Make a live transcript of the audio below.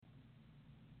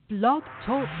Blog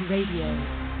Talk Radio.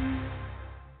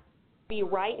 Be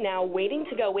right now waiting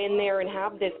to go in there and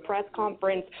have this press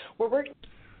conference where we're...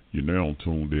 You're now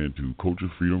tuned in to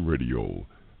Culture Freedom Radio,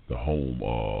 the home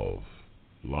of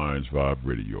Lions Vibe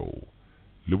Radio,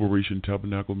 Liberation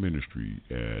Tabernacle Ministry,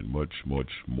 and much,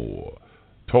 much more.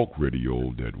 Talk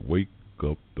radio that wake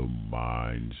up the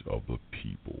minds of the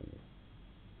people.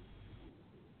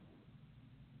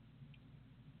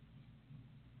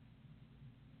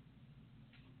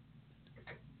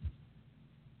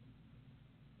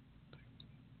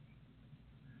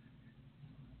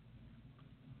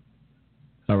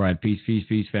 All right, peace,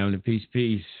 family,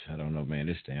 peace. I don't know, man,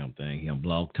 this damn thing here on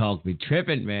Blog Talk be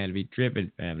tripping, man,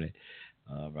 family.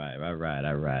 All right.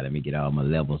 Let me get all my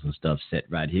levels and stuff set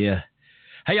right here.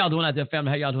 How y'all doing out there,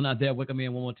 family? How y'all doing out there? Welcome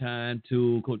in one more time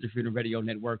to Culture Freedom Radio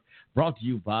Network, brought to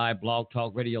you by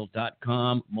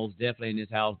blogtalkradio.com. Most definitely in this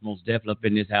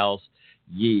house,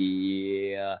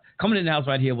 Yeah. Coming in the house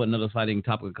right here with another exciting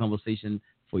topic of conversation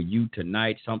for you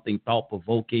tonight, something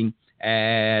thought-provoking,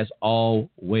 as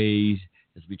always,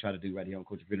 as we try to do right here on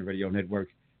Culture Freedom Radio Network.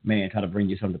 Man, try to bring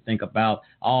you something to think about.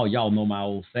 Oh, y'all know my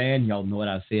old saying. Y'all know what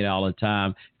I say all the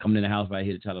time. Coming in the house right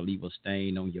here to try to leave a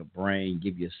stain on your brain,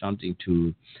 give you something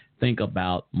to think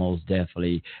about, most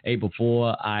definitely. Hey,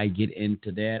 before I get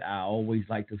into that, I always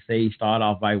like to start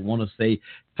off, I want to say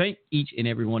thank each and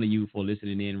every one of you for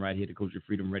listening in right here to Culture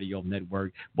Freedom Radio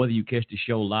Network. Whether you catch the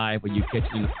show live or you catch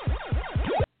it in the...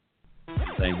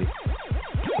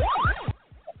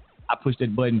 I pushed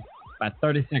that button about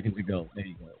 30 seconds ago. There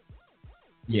you go.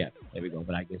 Yeah, there we go.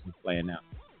 But I guess it's playing now.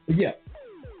 But yeah.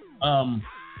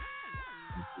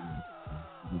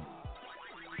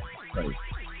 There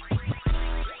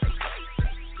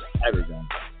we go.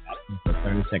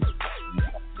 30 seconds.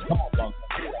 Come on, Blanc.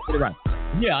 Get it right.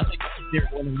 Yeah, I thank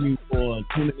every one of you for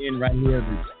tuning in right here.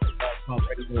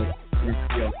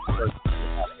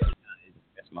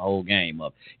 My whole game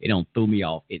up. It don't threw me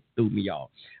off. It threw me off.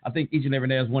 I thank each and every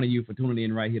last one of you for tuning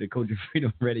in right here to Culture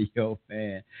Freedom Radio,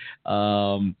 man.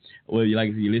 Well, you like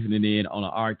you're listening in on the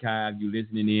archive, you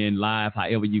listening in live,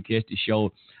 however you catch the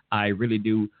show. I really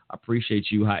do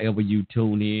appreciate you, however you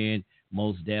tune in.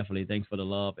 Most definitely. Thanks for the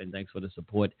love and thanks for the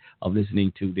support of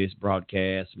listening to this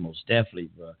broadcast. Most definitely,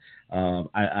 bro.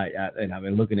 And I've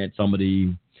been looking at some of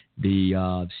the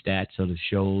stats of the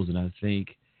shows, and I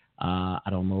think. I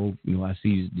don't know, I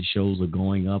see the shows are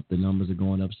going up, the numbers are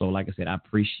going up. So like I said, I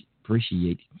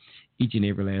appreciate each and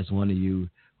every last one of you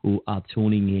who are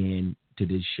tuning in to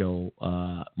this show.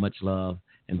 Much love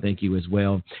and thank you as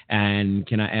well. And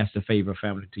can I ask a favor,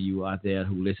 family, to you out there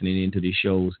who listening into these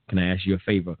shows? Can I ask you a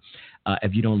favor?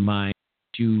 If you don't mind,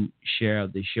 you share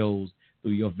the shows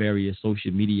through your various social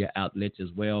media outlets as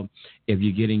well. If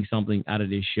you're getting something out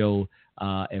of this show,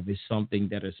 if it's something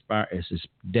that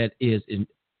is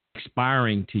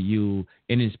inspiring to you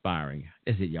and inspiring.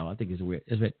 That's it, y'all. I think it's weird.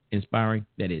 Is it inspiring?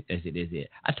 That's it.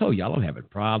 I told you, I don't have a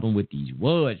problem with these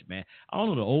words, man. I don't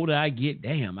know, the older I get,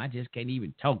 damn, I just can't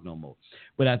even talk no more.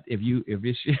 But if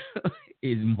this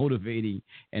is motivating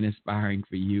and inspiring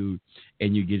for you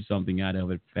and you get something out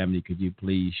of it, family, could you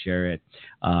please share it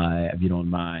if you don't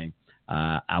mind?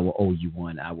 I will owe you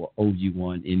one. I will owe you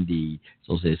one indeed.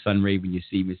 So says Sun Ray, when you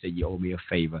see me, say you owe me a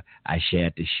favor. I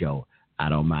shared the show. I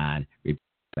don't mind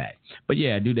back. But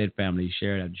yeah, do that, family.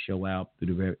 Share it, show out,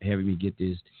 having me get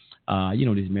this,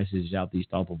 this message out, these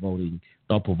thought-provoking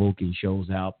shows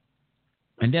out.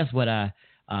 And that's what I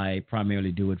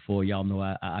primarily do it for. Y'all know,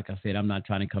 like I said, I'm not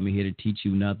trying to come in here to teach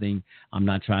you nothing. I'm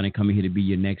not trying to come in here to be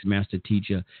your next master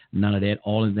teacher. None of that.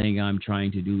 All the thing I'm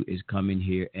trying to do is come in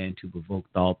here and to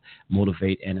provoke thought,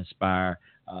 motivate, and inspire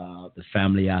the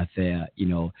family out there,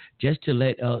 just to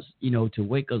let us, to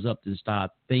wake us up and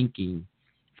start thinking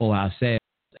for ourselves.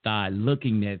 Start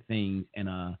looking at things in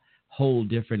a whole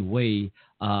different way,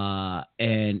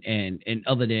 and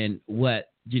other than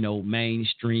what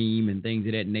mainstream and things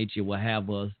of that nature will have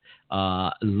us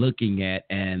looking at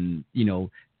and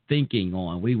thinking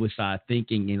on. We would start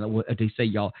thinking, and they say,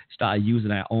 y'all start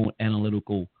using our own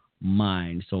analytical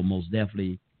mind. So most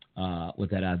definitely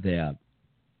with that out there.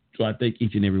 So I thank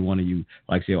each and every one of you,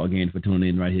 like I said, again, for tuning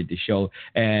in right here at the show.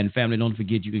 And family, don't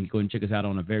forget, you can go and check us out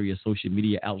on the various social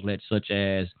media outlets such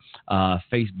as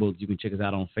Facebook. You can check us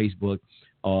out on Facebook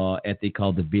at they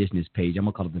call the business page. I'm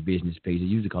going to call it the business page. They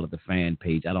usually call it the fan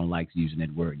page. I don't like using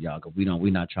that word, y'all, because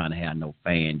we're not trying to have no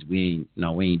fans. We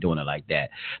ain't doing it like that.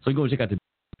 So go check out the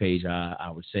page,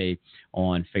 I would say,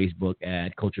 on Facebook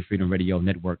at Culture Freedom Radio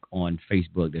Network on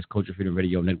Facebook. There's Culture Freedom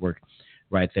Radio Network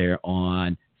right there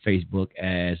on Facebook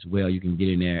as well. You can get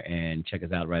in there and check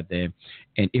us out right there.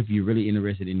 And if you're really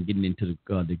interested in getting into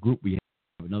the group, we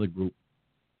have another group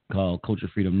called Culture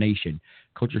Freedom Nation.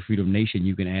 Culture Freedom Nation,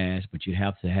 you can ask, but you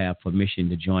have to have permission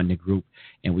to join the group.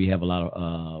 And we have a lot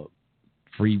of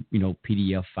free,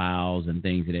 PDF files and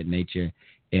things of that nature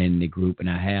in the group. And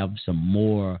I have some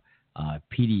more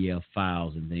PDF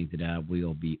files and things that I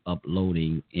will be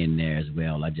uploading in there as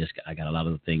well. I got a lot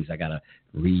of the things I got to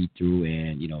read through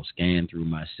and, scan through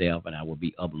myself, and I will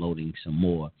be uploading some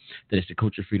more. That is the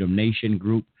Culture Freedom Nation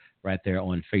group right there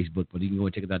on Facebook. But you can go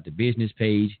and check out the business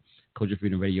page, Culture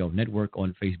Freedom Radio Network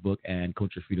on Facebook, and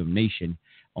Culture Freedom Nation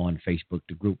on Facebook,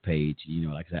 the group page.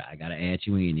 Like I said, I got to add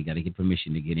you in. You got to get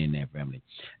permission to get in there, family.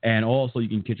 And also you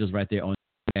can catch us right there on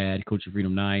at Culture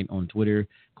Freedom 9 on Twitter,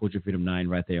 Culture Freedom 9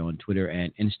 right there on Twitter,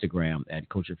 and Instagram at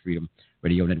Culture Freedom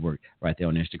Radio Network right there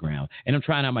on Instagram. And I'm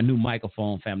trying out my new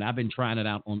microphone, family. I've been trying it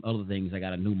out on other things. I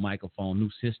got a new microphone,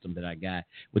 new system that I got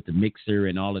with the mixer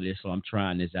and all of this, so I'm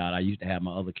trying this out. I used to have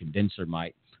my other condenser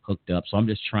mic hooked up, so I'm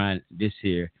just trying this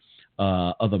here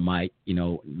other mic,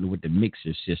 with the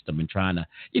mixer system, and trying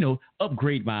to,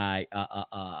 upgrade my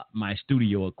my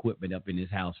studio equipment up in this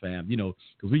house, fam.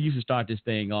 Because we used to start this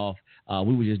thing off.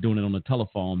 We were just doing it on the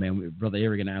telephone, man. Brother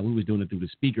Eric and I, we was doing it through the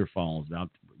speaker phones. To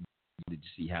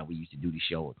see how we used to do the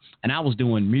show, and I was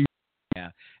doing music.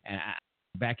 And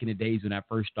back in the days when I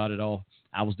first started off,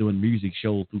 I was doing music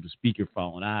shows through the speaker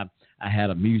phone. I had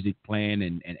a music playing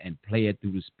and play it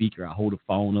through the speaker. I hold the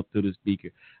phone up to the speaker.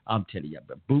 I'm telling you,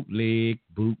 but bootleg.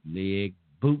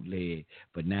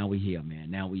 But now we here,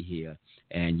 man. Now we here,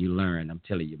 and you learn. I'm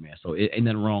telling you, man. So it ain't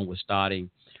nothing wrong with starting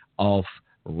off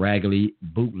raggedy,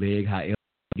 bootleg, however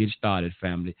you get started,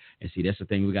 family. And see, that's the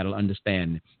thing we got to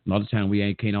understand. A lot of time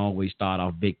we can't always start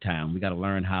off big time. We got to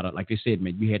learn how to, like they said,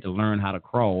 man, you had to learn how to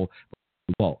crawl,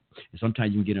 walk. And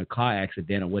sometimes you can get in a car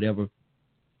accident or whatever.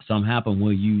 Something happen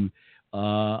where you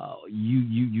got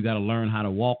to learn how to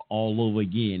walk all over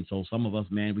again. So some of us,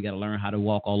 man, we got to learn how to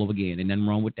walk all over again. Ain't nothing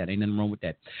wrong with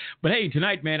that. But hey,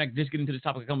 tonight, man, I just get into the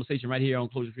topic of conversation right here on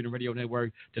Culture Freedom Radio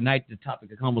Network. Tonight, the topic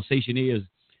of conversation is,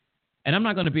 and I'm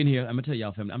not going to be in here. I'm going to tell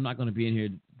y'all, family, I'm not going to be in here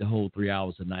the whole 3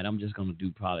 hours tonight. I'm just going to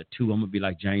do probably 2. I'm going to be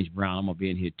like James Brown. I'm going to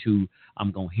be in here 2.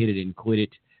 I'm going to hit it and quit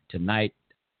it tonight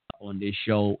on this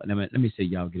show. And let me say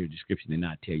y'all get a description and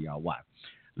I'll tell y'all why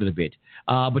a little bit.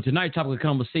 But tonight's topic of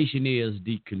conversation is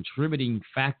the contributing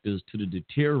factors to the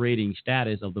deteriorating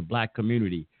status of the black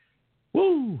community.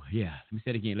 Woo! Yeah, let me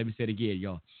say it again,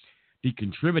 y'all. The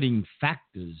contributing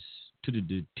factors to the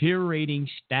deteriorating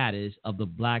status of the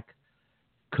black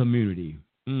community.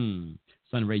 Son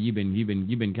Ray, you've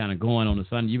been kind of going on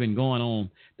you've been going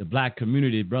on the black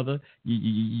community, brother.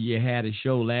 You had a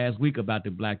show last week about the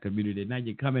black community. Now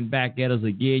you're coming back at us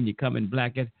again. You're coming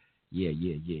back at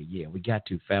Yeah. We got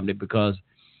to, family, because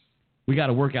we got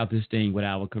to work out this thing with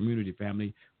our community,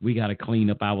 family. We got to clean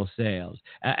up ourselves.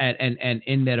 And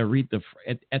in that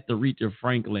at the Aretha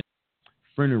Franklin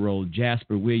funeral,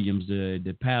 Jasper Williams,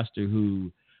 the pastor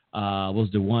who was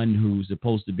the one who's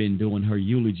supposed to have been doing her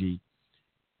eulogy.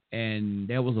 And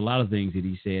there was a lot of things that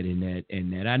he said in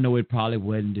that. I know it probably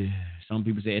wasn't, some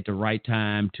people say, at the right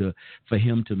time for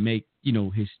him to make,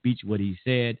 his speech what he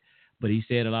said. But he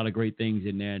said a lot of great things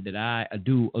in there that I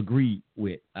do agree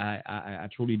with. I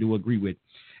truly do agree with.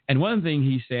 And one thing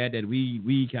he said that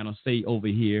we kind of say over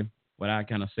here, what I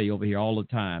kind of say over here all the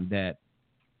time, that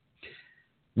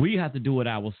we have to do it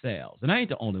ourselves. And I ain't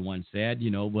the only one said,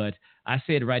 but I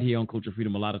said right here on Culture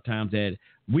Freedom a lot of times that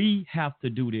we have to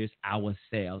do this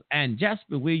ourselves. And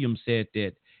Jasper Williams said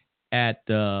that at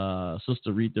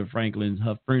Sister Aretha Franklin's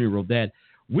her funeral, that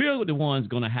we're the ones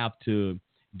going to have to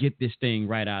get this thing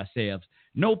right ourselves.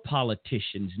 No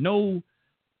politicians, no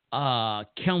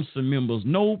council members,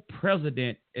 no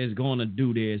president is going to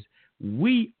do this.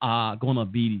 We are going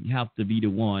to have to be the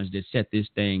ones that set this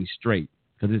thing straight,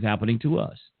 because it's happening to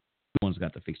us. The ones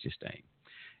got to fix this thing.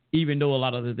 Even though a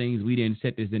lot of the things we didn't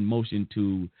set this in motion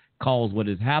to cause what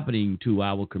is happening to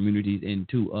our communities and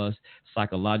to us,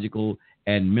 psychological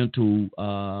and mentally.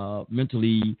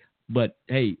 But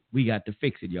hey, we got to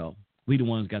fix it, y'all. We the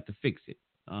ones got to fix it.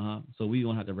 So we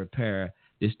don't have to repair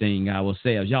this thing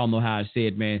ourselves. Y'all know how I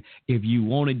said, man, if you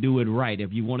want to do it right,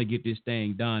 if you want to get this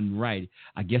thing done right,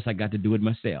 I guess I got to do it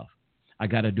myself. I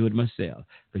got to do it myself,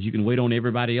 because you can wait on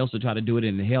everybody else to try to do it,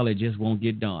 and the hell, it just won't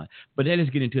get done. But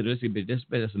let's get into this a bit.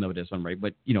 That's another that's something, right?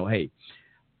 But hey,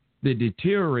 the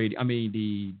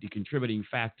contributing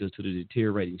factors to the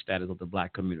deteriorating status of the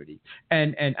black community.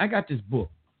 And I got this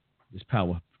book, this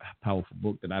powerful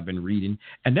book that I've been reading,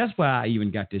 and that's where I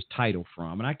even got this title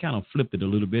from. And I kind of flipped it a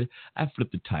little bit. I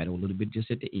flipped the title a little bit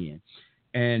just at the end.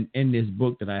 And in this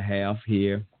book that I have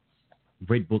here,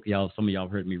 great book, y'all. Some of y'all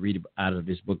have heard me read out of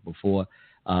this book before.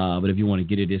 But if you want to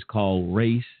get it, it's called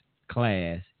Race,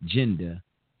 Class, Gender,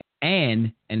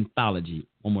 and anthology.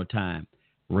 One more time.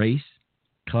 Race,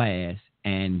 Class,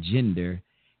 and Gender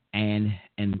and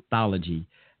Anthology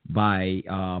by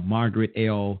Margaret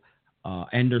L.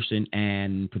 Anderson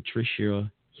and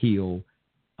Patricia Hill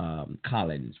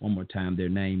Collins. One more time. Their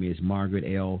name is Margaret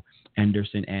L.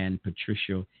 Anderson and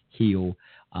Patricia Hill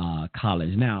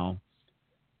Collins. Now,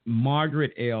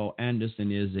 Margaret L.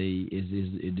 Anderson is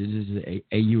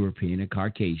a European, a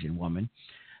Caucasian woman,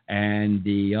 and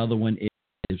the other one is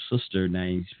his sister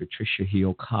named Patricia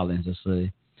Hill Collins.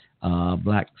 It's a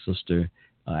black sister,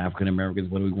 African Americans,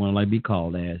 what do we want to be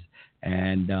called as?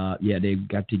 And they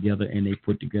got together and they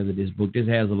put together this book. This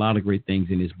has a lot of great things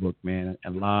in this book, man,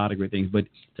 a lot of great things. But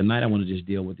tonight I want to just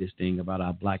deal with this thing about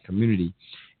our black community.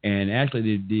 And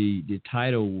actually, the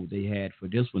title they had for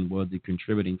this one was The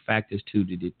Contributing Factors to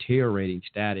the Deteriorating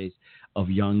Status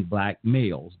of Young Black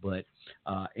Males. But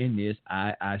in this,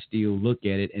 I still look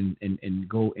at it and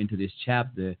go into this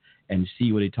chapter and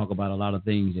see where they talk about a lot of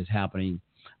things that's happening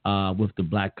with the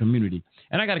black community.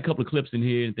 And I got a couple of clips in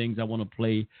here and things I want to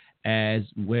play as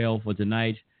well for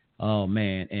tonight. Oh,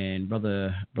 man. And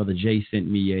Brother Jay sent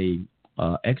me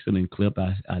a excellent clip.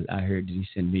 I heard that he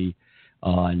sent me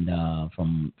on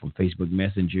from Facebook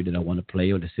Messenger that I want to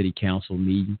play, or the city council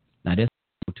meeting. Now that's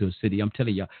to a city. I'm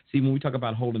telling y'all. See, when we talk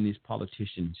about holding these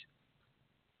politicians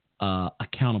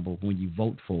accountable when you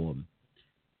vote for them,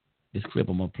 this clip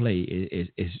I'm gonna play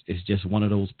is just one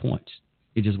of those points.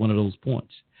 It's just one of those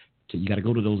points. So you got to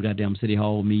go to those goddamn city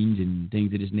hall meetings and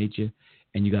things of this nature,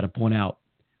 and you got to point out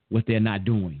what they're not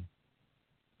doing.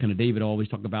 Kind of David always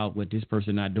talk about what this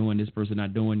person not doing, this person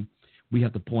not doing. We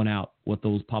have to point out what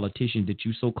those politicians that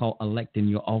you so-called elect in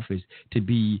your office to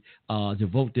be, to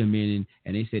vote them in,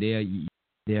 and they say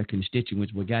they're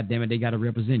constituents. Well, goddamn it, they got to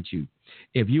represent you.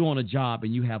 If you're on a job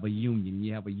and you have a union,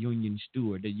 you have a union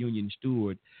steward. The union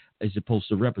steward is supposed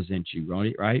to represent you,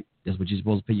 right? That's what you're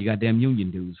supposed to pay your goddamn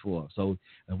union dues for. So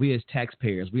we as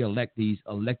taxpayers, we elect these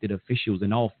elected officials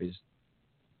in office,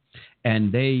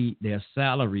 and their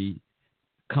salary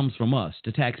comes from us,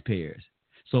 the taxpayers.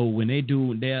 So when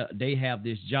they have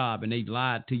this job and they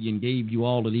lied to you and gave you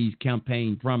all of these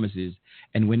campaign promises,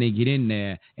 and when they get in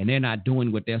there and they're not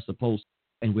doing what they're supposed to,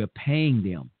 and we're paying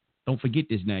them. Don't forget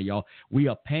this now, y'all. We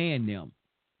are paying them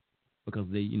because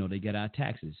they get our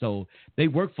taxes. So they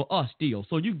work for us still.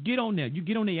 So you get on there, you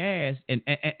get on their ass and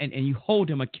you hold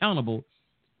them accountable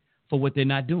for what they're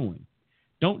not doing.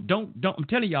 Don't I'm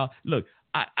telling y'all, look,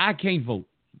 I can't vote,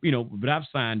 but I've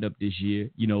signed up this year,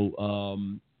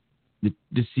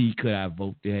 to see could I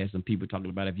vote. There had some people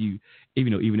talking about even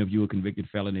if you're a convicted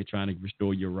felon, they're trying to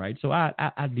restore your rights. So I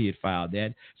did file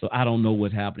that. So I don't know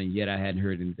what's happening yet. I hadn't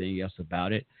heard anything else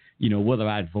about it. Whether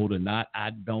I'd vote or not,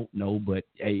 I don't know. But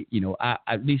hey,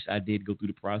 at least I did go through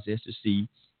the process to see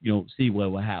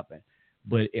what will happen.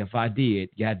 But if I did,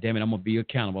 God damn it, I'm gonna be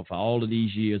accountable for all of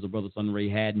these years of Brother Sunray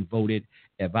hadn't voted.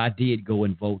 If I did go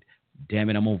and vote, damn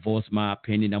it, I'm going to voice my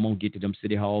opinion. I'm going to get to them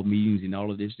city hall meetings and all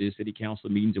of this city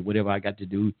council meetings or whatever I got to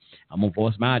do. I'm going to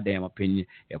voice my damn opinion.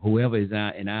 If whoever is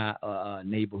in our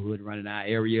neighborhood, running our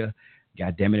area,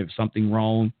 God damn it, if something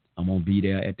wrong, I'm going to be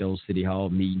there at those city hall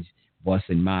meetings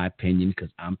voicing my opinion because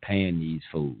I'm paying these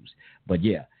fools. But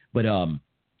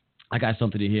I got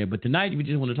something in here. But tonight we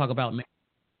just want to talk about, man,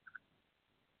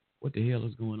 what the hell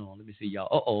is going on? Let me see,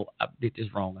 y'all. I did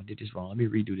this wrong. Let me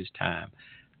redo this time.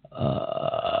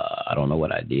 I don't know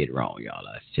what I did wrong, y'all.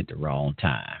 I hit the wrong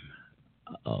time.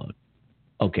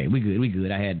 Okay, we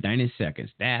good. I had 90 seconds.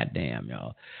 God damn,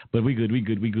 y'all. But we good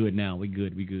now. We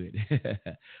good.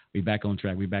 We back on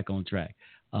track.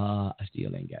 I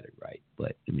still ain't got it right.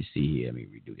 But let me see here. Let me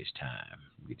redo this time.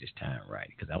 Get this time right.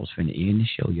 Because I was finna end the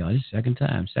show, y'all. This is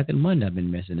second Monday I've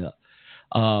been messing up.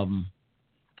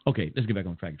 Okay, let's get back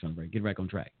on track, John. Get back on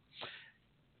track.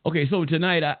 Okay, so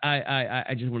tonight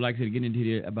I just would like to get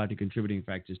into about the contributing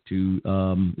factors to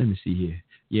let me see here.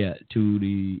 Yeah, to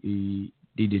the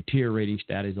deteriorating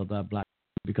status of the black,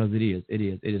 because it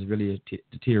is really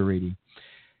deteriorating.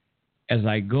 As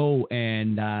I go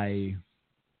and I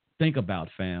think about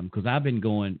because I've been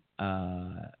going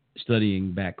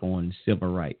studying back on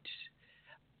civil rights,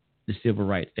 the civil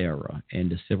rights era and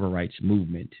the civil rights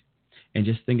movement. And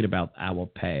just thinking about our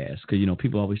past, because,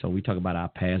 people always we talk about our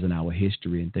past and our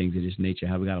history and things of this nature,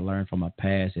 how we got to learn from our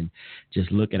past and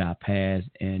just look at our past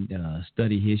and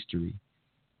study history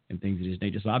and things of this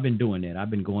nature. So I've been doing that. I've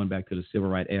been going back to the civil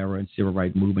rights era and civil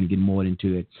rights movement, getting more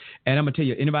into it. And I'm going to tell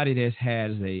you, anybody that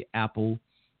has a Apple,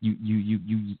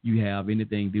 you have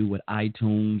anything to do with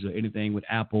iTunes or anything with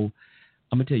Apple,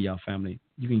 I'm going to tell y'all, family,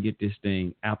 you can get this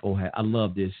thing. I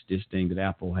love this thing that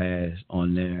Apple has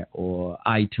on there, or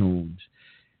iTunes.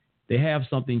 they have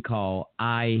something called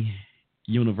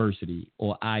University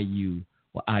or IU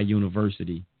or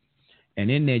iUniversity.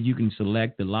 And in that, you can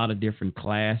select a lot of different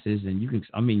classes, and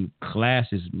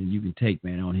classes you can take,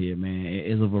 man, on here, man.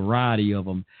 It's a variety of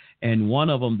them. And one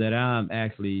of them that I'm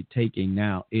actually taking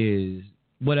now is,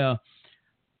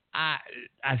 I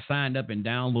signed up and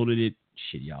downloaded it.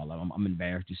 Shit, y'all, I'm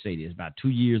embarrassed to say this. About 2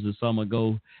 years or something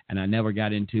ago, and I never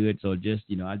got into it. So just,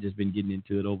 I just been getting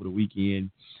into it over the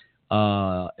weekend.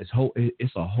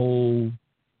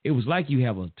 It was like you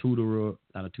have an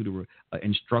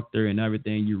instructor and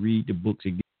everything. You read the books,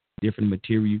 it different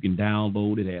material you can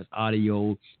download. It has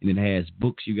audio and it has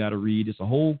books you got to read. It's a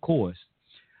whole course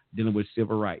dealing with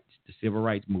civil rights, the civil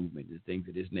rights movement, and things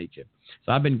of this nature.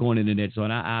 So I've been going into that. So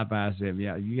I advise them,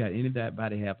 if you got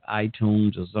anybody have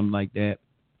iTunes or something like that,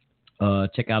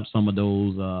 check out some of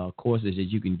those courses that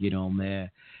you can get on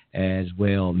there as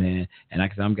well, man. And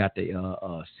like I said, I've got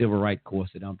the civil rights course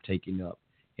that I'm taking up.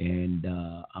 And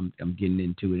I'm getting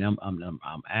into it.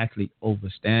 I'm actually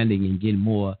overstanding and getting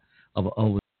more of an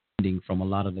overstanding from a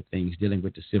lot of the things dealing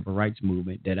with the civil rights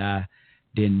movement that I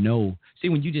didn't know. See,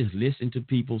 when you just listen to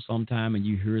people sometime and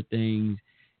you hear things,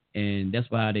 and that's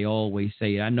why they always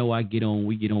say, I know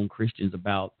we get on Christians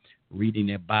about reading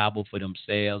their Bible for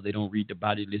themselves. They don't read the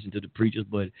Bible, they listen to the preachers.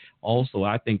 But also,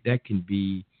 I think that can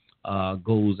be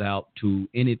goes out to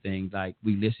anything. Like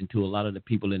we listen to a lot of the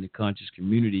people in the conscious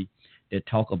community that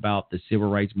talk about the civil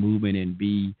rights movement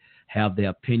and have their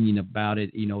opinion about it.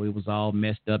 It was all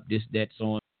messed up, this, that,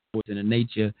 so on, in the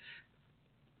nature.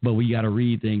 But we got to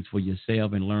read things for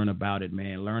yourself and learn about it,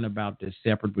 man. Learn about the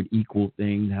separate but equal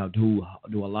thing. How do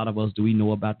a lot of us, do we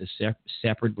know about the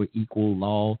separate but equal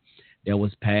law that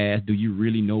was passed? Do you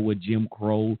really know what Jim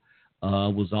Crow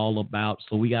was all about?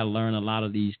 So we got to learn a lot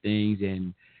of these things.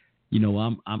 And,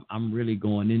 I'm really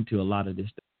going into a lot of this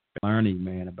stuff. Learning,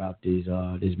 man, about this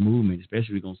movement,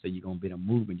 especially we're going to say you're going to be in a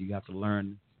movement. You have to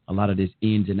learn a lot of this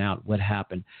ins and out, what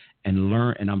happened, and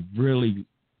learn. And I'm really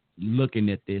looking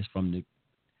at this from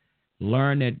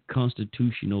learn that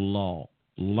constitutional law,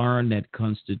 learn that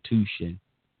Constitution.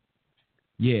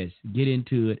 Yes, get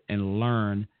into it and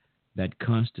learn that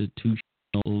constitutional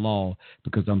law,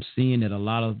 because I'm seeing that a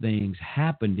lot of things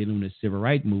happened dealing with the civil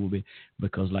rights movement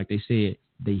because, like they said,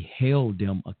 they held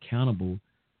them accountable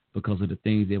because of the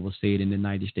things that were said in the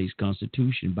United States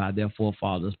Constitution by their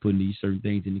forefathers, putting these certain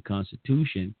things in the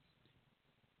Constitution.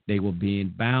 They were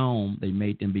being bound. They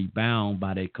made them be bound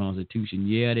by that Constitution.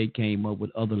 Yeah, they came up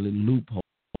with other little loopholes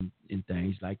and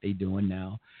things like they doing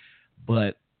now,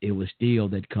 but it was still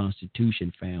that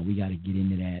Constitution, fam. We got to get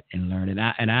into that and learn it.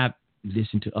 I've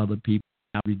listened to other people.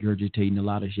 I'm regurgitating a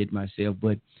lot of shit myself,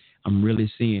 but I'm really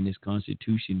seeing this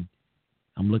Constitution.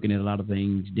 I'm looking at a lot of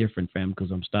things different, fam,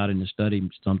 because I'm starting to study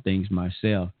some things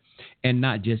myself, and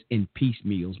not just in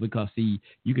piecemeals. Because, see,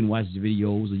 you can watch the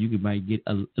videos, or you might get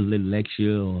a little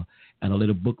lecture and a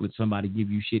little booklet, somebody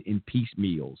give you shit in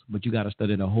piecemeals, but you got to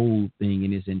study the whole thing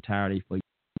in its entirety for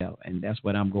yourself, and that's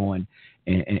what I'm going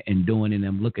and doing, and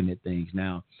I'm looking at things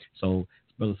now. So,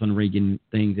 Brother Son Reagan,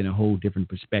 things in a whole different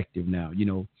perspective now,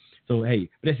 So, hey,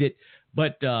 that's it.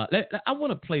 But I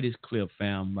want to play this clip,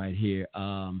 fam, right here.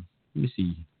 Let me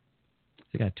see.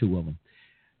 I got two of them.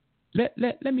 Let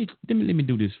me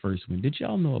do this first one. Did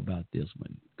y'all know about this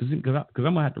one? Because I'm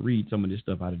gonna have to read some of this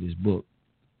stuff out of this book.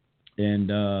 And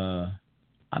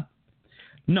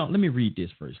let me read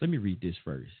this first. Let me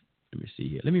see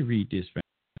here. Let me read this fast.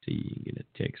 See, get a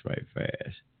text right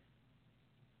fast.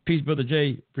 Peace, Brother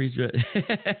Jay. Peace,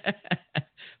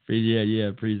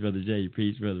 Peace, Brother Jay.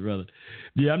 Peace, brother.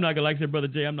 Yeah, I'm not gonna, like I said, Brother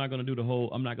Jay, I'm not gonna do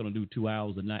 2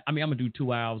 hours a night. I'm gonna do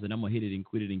 2 hours and I'm gonna hit it and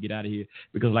quit it and get out of here,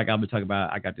 because like I've been talking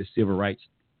about, I got this civil rights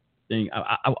thing.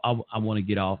 I want to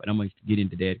get off, and I'm gonna get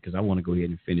into that because I want to go ahead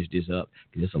and finish this up,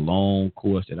 because it's a long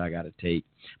course that I got to take.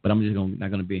 But I'm just not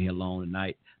gonna be in here long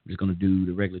tonight. I'm just gonna do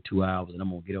the regular 2 hours, and I'm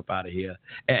gonna get up out of here.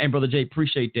 And Brother Jay,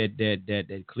 appreciate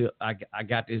that clip. I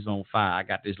got this on fire. I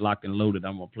got this locked and loaded.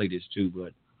 I'm gonna play this too,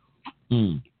 but.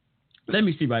 Let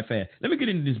me see right fast. Let me get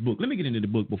into this book. Let me get into the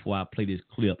book before I play this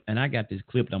clip. And I got this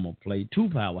clip that I'm going to play. 2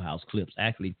 powerhouse clips,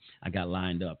 actually, I got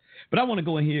lined up. But I want to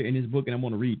go in here in this book, and I'm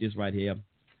going to read this right here.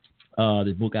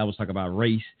 This book I was talking about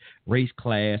race,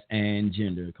 class, and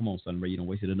gender. Come on, son, Ray, you don't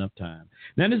waste enough time.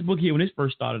 Now, this book here, when this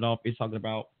first started off, it's talking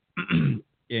about,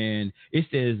 and it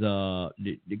says the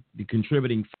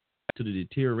contributing to the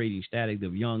deteriorating status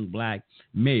of young black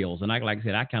males. And like I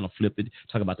said, I kind of flipped it,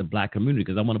 talk about the black community,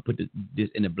 because I want to put this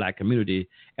in the black community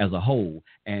as a whole.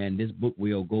 And this book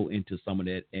will go into some of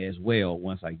that as well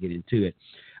once I get into it.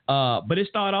 But it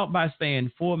started off by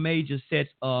saying 4 major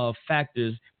sets of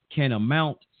factors can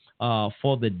amount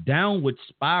for the downward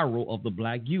spiral of the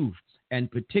black youth, and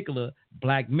particular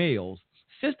black males.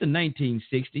 Since the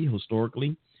 1960s,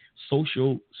 historically,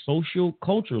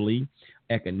 culturally,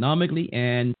 economically,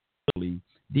 and politically,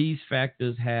 these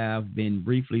factors have been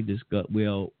briefly discussed.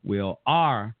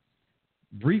 Are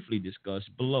briefly discussed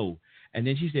below. And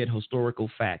then she said historical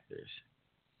factors.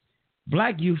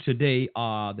 Black youth today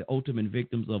are the ultimate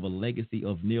victims of a legacy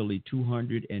of nearly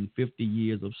 250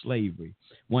 years of slavery,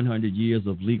 100 years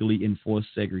of legally enforced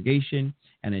segregation,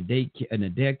 and a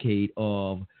decade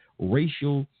of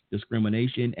racial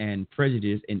discrimination and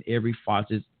prejudice in every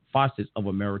facet of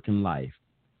American life.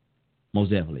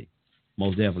 Most definitely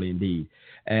indeed.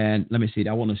 And let me see,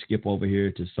 I want to skip over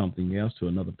here to something else, to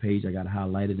another page. I got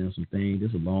highlighted in some things. This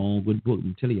is a long, good book.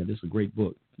 I'm telling you, this is a great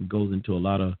book. It goes into a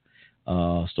lot of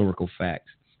historical facts.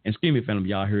 And excuse me if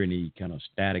y'all hear any kind of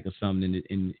static or something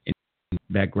in the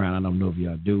background. I don't know if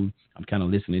y'all do. I'm kind of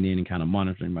listening in and kind of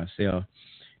monitoring myself.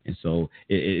 And so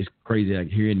it's crazy, like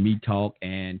hearing me talk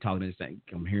and talking at the same.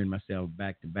 I'm hearing myself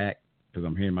back to back because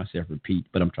I'm hearing myself repeat,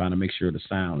 but I'm trying to make sure the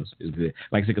sound is good.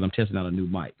 Like I said, because I'm testing out a new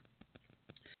mic.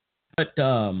 But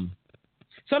some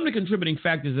of the contributing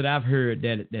factors that I've heard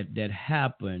that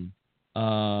happen,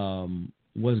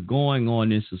 what's going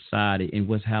on in society and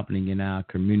what's happening in our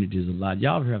communities a lot.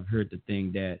 Y'all have heard the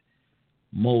thing that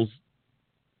most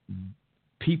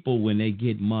people, when they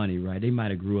get money, right, they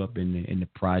might have grew up in the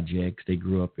projects. They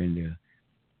grew up in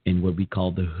what we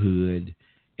call the hood.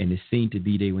 And it seems to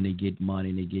be when they get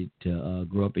money, they get to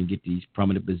grow up and get these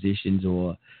prominent positions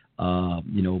or,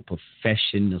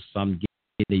 profession or something.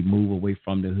 They move away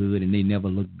from the hood and they never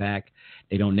look back.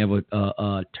 They don't never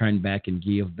turn back and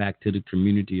give back to the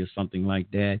community or something like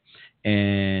that.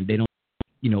 And they don't,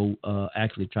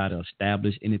 actually try to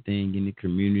establish anything in the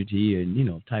community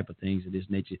and, type of things of this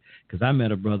nature. Because I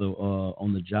met a brother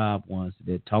on the job once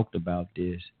that talked about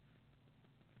this.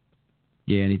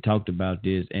 Yeah, and he talked about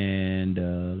this. And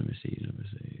let me see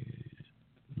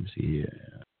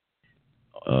here.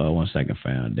 1 second,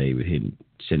 found David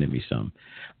sending me some.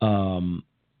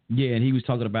 Yeah, and he was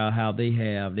talking about how they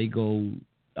go,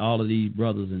 all of these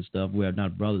brothers and stuff, well,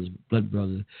 not brothers, blood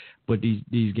brothers, but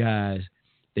these guys,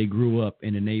 they grew up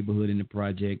in the neighborhood, in the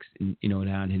projects, and,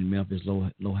 down in Memphis,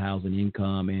 low housing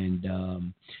income,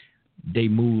 and they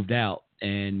moved out.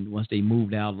 And once they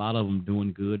moved out, a lot of them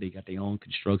doing good. They got their own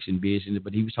construction business.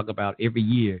 But he was talking about every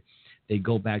year they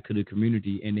go back to the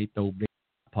community and they throw big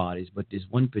parties. But this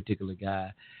one particular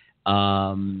guy,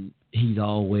 he's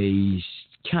always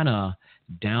kind of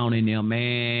down in there,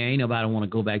 man. Ain't nobody want to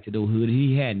go back to the hood.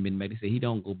 He hadn't been back. They said he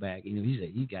don't go back. He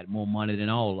said he got more money than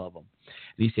all of them.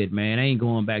 And he said, man, I ain't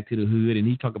going back to the hood. And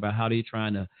he talked about how they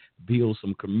trying to build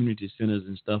some community centers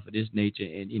and stuff of this nature,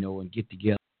 and and get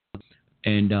together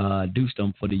and do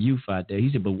something for the youth out there. He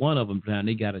said, but one of them,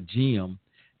 they got a gym.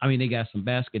 I mean, they got some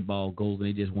basketball goals, and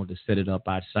they just want to set it up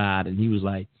outside. And he was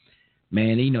like,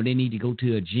 man, they need to go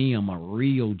to a gym, a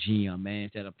real gym, man,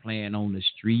 instead of playing on the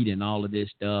street and all of this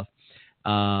stuff.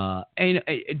 And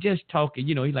just talking,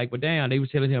 he's like, well, damn, they was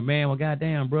telling him, man, well,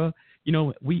 goddamn, bro,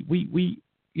 we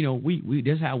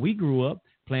that's how we grew up,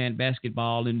 playing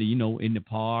basketball in the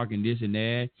park and this and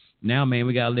that. Now, man,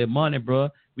 we got a little money, bro.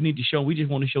 We just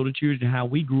want to show the children how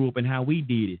we grew up and how we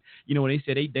did it. They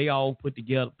said they all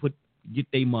get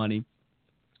their money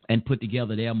and put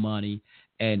together their money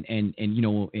and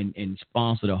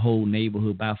sponsor the whole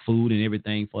neighborhood, buy food and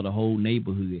everything for the whole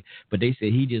neighborhood. But they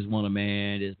said he just want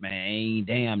this man ain't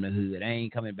damn the hood. I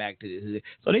ain't coming back to the hood.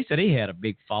 So they said they had a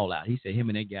big fallout. He said him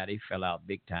and that guy, they fell out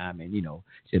big time. And,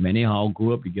 said, man, they all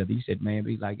grew up together. He said, man,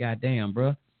 but he's like, goddamn,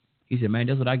 bro. He said, man,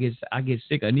 that's what I get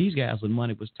sick of. And these guys with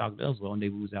money was talking to us one day.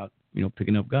 We was out,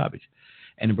 picking up garbage.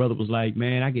 And the brother was like,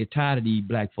 man, I get tired of these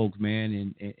black folks,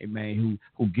 man, and man,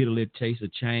 who get a little taste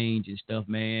of change and stuff,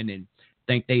 man, and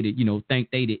think they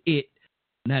the it.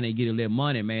 Now they get a little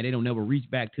money, man. They don't never reach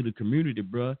back to the community,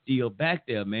 bro. Still back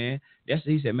there, man.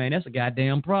 He said, man, that's a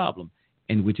goddamn problem.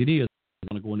 And which it is.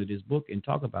 I want to go into this book and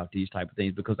talk about these type of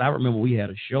things, because I remember we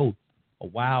had a show a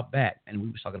while back, and we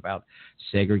was talking about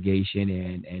segregation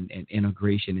and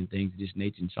integration and things of this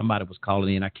nature. And somebody was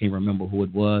calling in, I can't remember who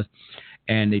it was,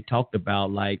 and they talked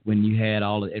about like when you had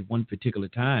at one particular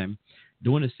time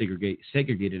during the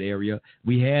segregated area,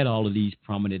 we had all of these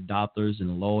prominent doctors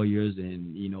and lawyers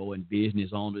and and business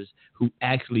owners who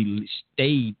actually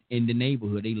stayed in the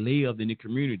neighborhood. They lived in the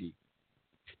community.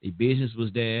 Their business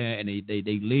was there, and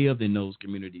they lived in those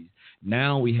communities.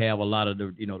 Now we have a lot of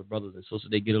the brothers and sisters.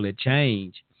 They get a little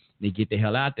change. They get the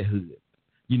hell out the hood.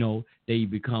 They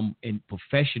become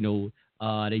professional.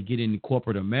 They get in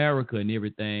corporate America and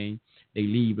everything. they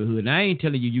leave the hood. And I ain't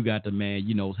telling you got to, man,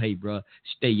 hey, bro,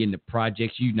 stay in the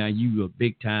projects. You a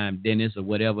big time dentist or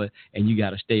whatever, and you got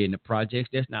to stay in the projects.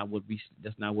 That's not what we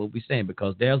saying,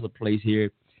 because there's a place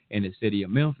here in the city of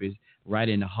Memphis, right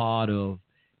in the heart of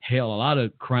hell, a lot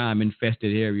of crime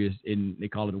infested areas. They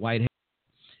call it White.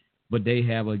 But they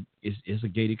have it's a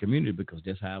gated community, because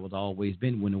that's how it's always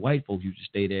been. When the white folks used to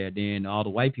stay there, then all the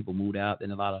white people moved out,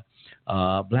 and a lot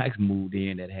of blacks moved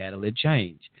in that had a little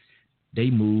change. They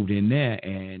moved in there,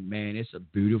 and man, it's a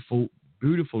beautiful,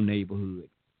 beautiful neighborhood.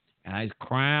 And there's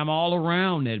crime all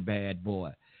around that bad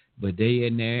boy. But they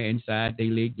in there inside they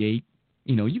little gate.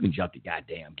 You can jump the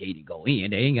goddamn gate and go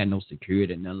in. They ain't got no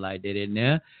security or nothing like that in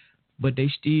there. But they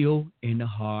still in the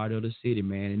heart of the city,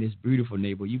 man. And this beautiful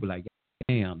neighborhood, you be like,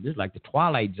 damn, this is like the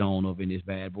Twilight Zone over in this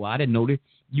bad boy. I didn't know that.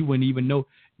 You wouldn't even know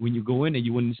when you go in there.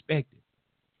 You wouldn't expect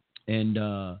it. And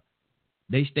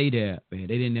they stay there, man.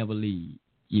 They didn't ever leave,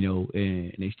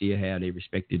 and they still have their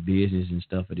respected business and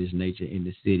stuff of this nature in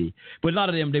the city. But a lot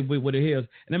of them, they what it is.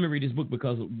 And let me read this book,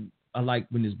 because I like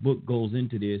when this book goes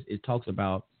into this. It talks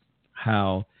about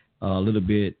how a little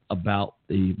bit about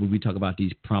when we talk about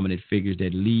these prominent figures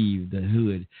that leave the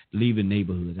hood, leave the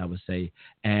neighborhoods, I would say.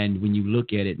 And when you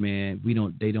look at it, man, we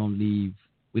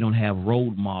don't have role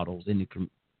models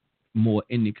more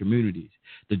in the communities.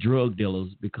 The drug dealers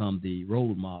become the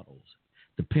role models.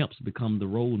 The pimps become the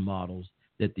role models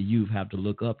that the youth have to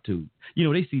look up to.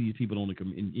 They see these people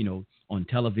on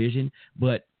television,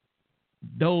 but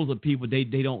those are people, they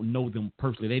don't know them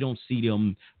personally. They don't see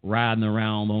them riding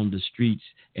around on the streets,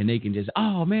 and they can just,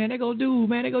 oh, man, they go do.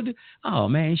 Oh,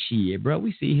 man, shit, bro.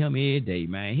 We see him every day,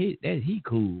 man. He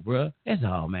cool, bro. That's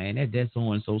all, man. That's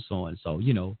so-and-so.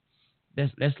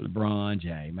 That's LeBron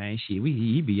James, man. Shit,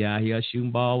 he be out here shooting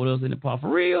ball with us in the park. For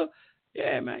real?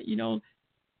 Yeah, man,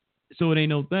 So it ain't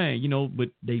no thing, but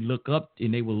they look up,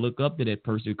 and they will look up to that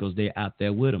person because they're out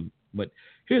there with them. But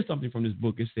here's something from this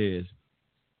book. It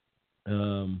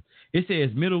says,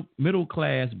 middle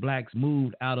class blacks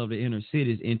moved out of the inner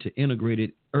cities into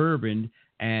integrated urban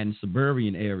and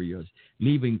suburban areas,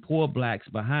 leaving poor blacks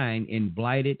behind in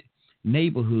blighted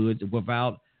neighborhoods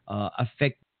without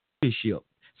effective leadership,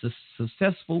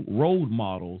 successful role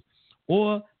models,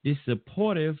 or the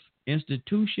supportive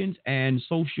institutions and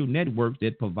social networks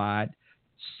that provide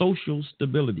social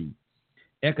stability,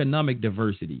 economic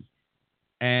diversity,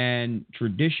 and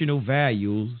traditional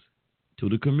values to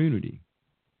the community.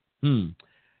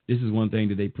 This is one thing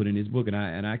that they put in this book, and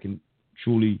I can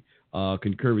truly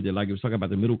concur with it. Like it was talking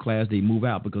about the middle class, they move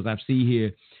out, because I see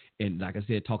here, and like I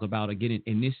said, talk about again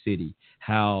in this city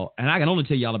how, and I can only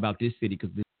tell y'all about this city because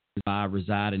this is where I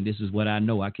reside, and this is what I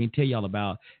know. I can't tell y'all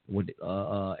about what,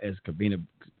 as Cabina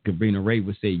Ray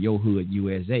would say, your hood,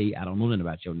 USA. I don't know nothing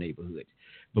about your neighborhood.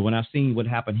 But when I've seen what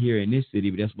happened here in this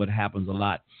city, that's what happens a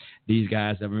lot. These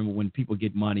guys, I remember when people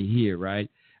get money here, right?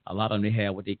 A lot of them, they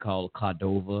have what they call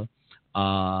Cordova,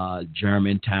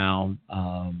 Germantown,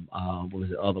 what was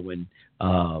the other one?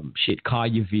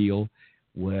 Collierville.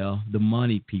 Well, the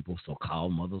money people,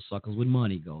 so-called mother suckers with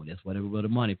money go. That's where the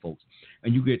money folks.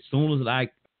 And you get, soon as I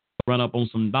run up on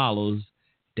some dollars,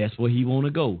 that's where he want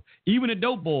to go. Even the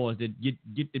dope boys that get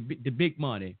the big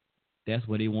money, that's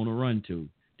where they want to run to.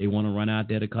 They want to run out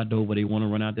there to Cordova. They want to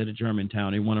run out there to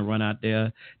Germantown. They want to run out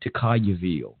there to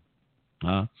Collierville.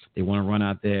 They want to run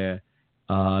out there,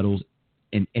 those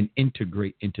and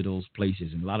integrate into those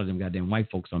places. And a lot of them goddamn white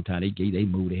folks sometimes they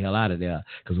move the hell out of there,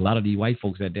 because a lot of these white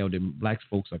folks out there, the black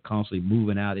folks are constantly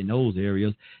moving out in those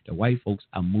areas. The white folks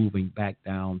are moving back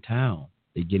downtown.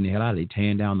 They're getting the hell out. They're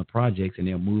tearing down the projects and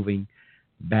they're moving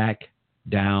back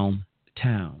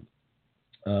downtown.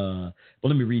 But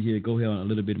let me read here. Go ahead on a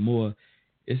little bit more.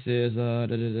 It says,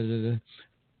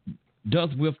 thus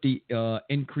with the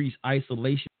increased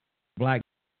isolation, black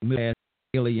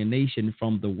alienation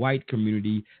from the white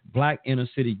community, black inner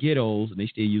city ghettos, and they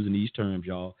still using these terms,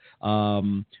 y'all.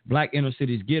 Black inner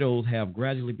cities ghettos have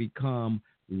gradually become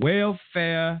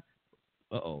welfare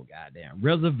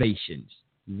reservations.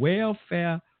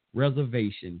 Welfare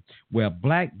reservation, where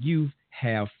black youth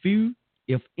have few,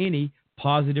 if any,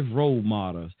 positive role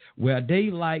models, where they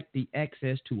lack the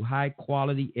access to high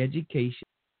quality education,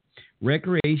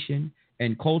 recreation,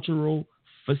 and cultural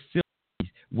facilities,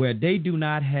 where they do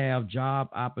not have job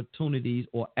opportunities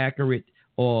or adequate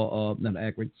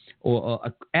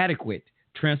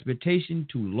transportation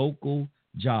to local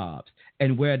jobs,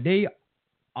 and where they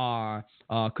are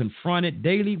confronted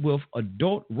daily with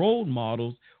adult role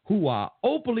models who are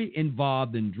openly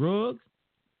involved in drugs,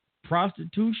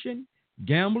 prostitution,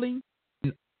 gambling,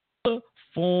 and other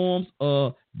forms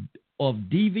of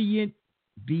deviant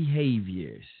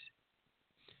behaviors.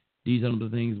 These are the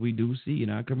things we do see in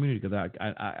our community, because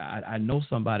I know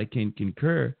somebody can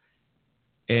concur,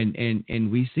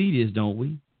 and we see this, don't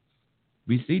we?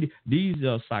 We see these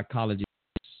psychologists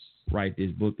write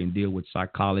this book and deal with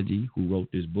psychology. Who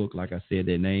wrote this book? Like I said,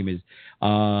 their name is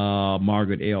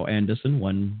Margaret L. Anderson,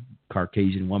 one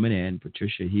Caucasian woman, and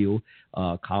Patricia Hill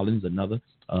Collins, another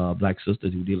black sister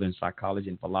who deal in psychology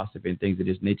and philosophy and things of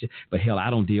this nature. But hell, I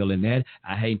don't deal in that.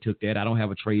 I ain't took that. I don't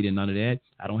have a trade in none of that.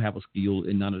 I don't have a skill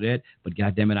in none of that. But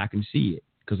goddamn it, I can see it,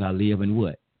 because I live in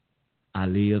what? I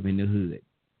live in the hood.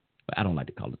 I don't like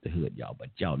to call it the hood, y'all, but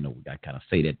y'all know I kind of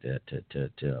say that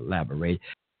to elaborate,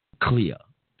 clear,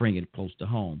 bring it close to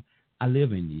home. I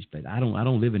live in these places. I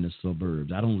don't live in the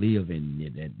suburbs. I don't live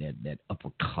in that upper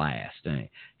class thing.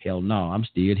 Hell no, I'm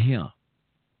still here.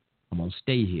 I'm gonna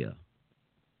stay here.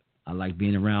 I like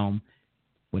being around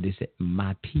what they say,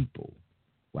 my people,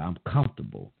 where I'm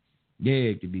comfortable. Yeah,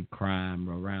 it could be crime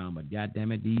around, but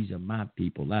goddamn it, these are my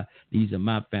people. These are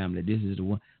my family. This is the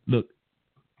one. Look,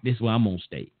 this is where I'm gonna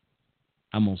stay.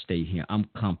 I'm going to stay here. I'm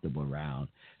comfortable around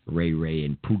Ray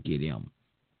and Pookie them.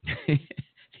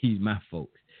 He's my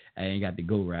folks. I ain't got to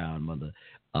go around Mother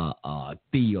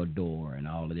Theodore and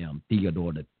all of them.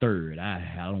 Theodore the Third.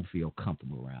 I don't feel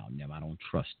comfortable around them. I don't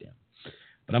trust them.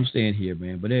 But I'm staying here,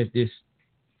 man. But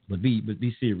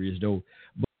be serious, though.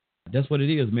 But that's what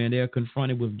it is, man. They're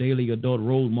confronted with daily adult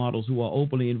role models who are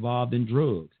openly involved in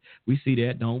drugs. We see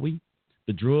that, don't we?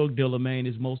 The drug dealer, man,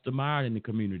 is most admired in the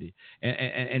community.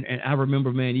 And I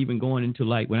remember, man, even going into,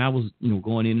 like, when I was,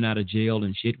 going in and out of jail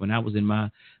and shit, when I was in my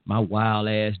wild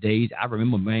ass days, I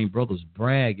remember, man, brothers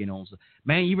bragging on,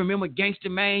 man, you remember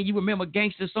gangster, man? You remember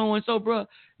gangster so-and-so, bro?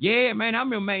 Yeah, man, I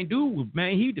remember, man, dude,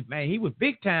 he was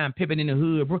big time pimping in the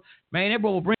hood, bro. Man, that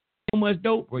bro bring so much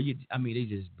dope, bro. They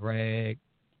just brag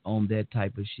on that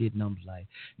type of shit, and I'm like,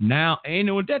 now,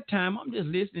 at that time, I'm just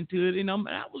listening to it, and I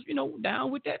was, down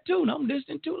with that too, and I'm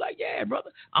listening to, like, yeah, brother,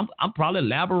 I'm probably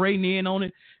elaborating in on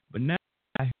it, but now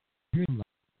I hear him like,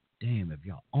 damn, if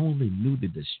y'all only knew the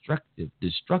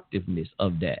destructiveness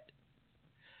of that.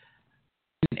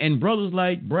 And brothers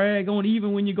like brag on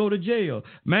even when you go to jail.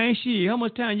 Man, shit, how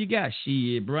much time you got?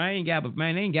 Shit, bro, I ain't got but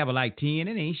like 10.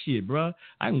 It ain't shit, bro.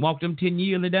 I can walk them 10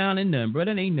 years down and nothing, bro.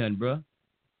 That ain't nothing, bro.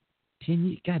 10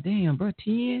 years, goddamn, bro,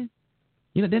 10.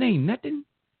 That ain't nothing.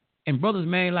 And brothers,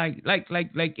 man, like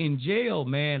in jail,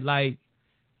 man, like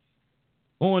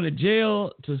going to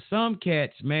jail to some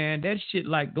cats, man, that shit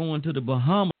like going to the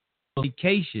Bahamas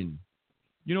vacation.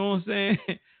 You know what I'm saying?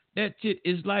 That shit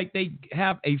is like they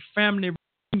have a family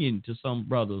reunion to some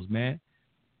brothers, man.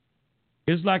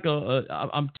 It's like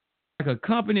a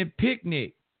company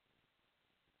picnic.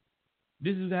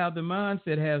 This is how the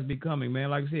mindset has becoming, man.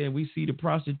 Like I said, we see the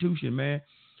prostitution, man.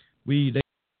 They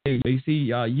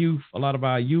see youth, a lot of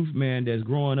our youth, man, that's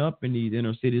growing up in these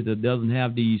inner cities that doesn't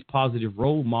have these positive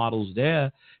role models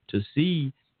there to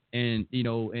see, and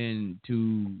and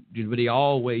to what they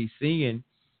always seeing.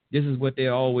 This is what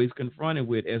they're always confronted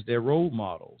with as their role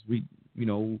models.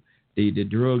 The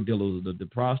drug dealers, the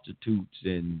prostitutes,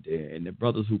 and the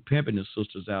brothers who pimping the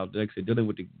sisters out, like I said, dealing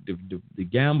with the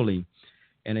gambling.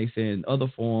 And they saying other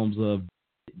forms of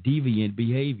deviant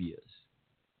behaviors.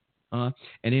 And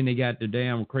then they got the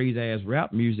damn crazy-ass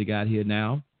rap music out here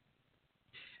now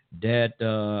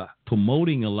that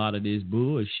promoting a lot of this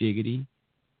bullshiggity,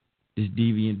 this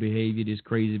deviant behavior, this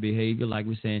crazy behavior, like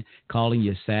we're saying, calling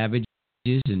you savages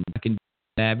and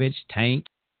savage, Tank,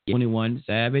 21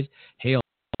 Savage. Hell,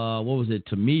 what was it,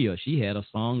 Tamia? She had a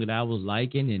song that I was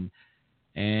liking,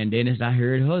 and then as I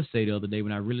heard her say the other day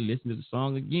when I really listened to the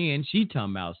song again, she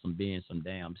talking about being some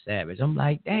damn savage. I'm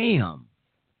like, damn,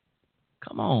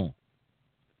 come on.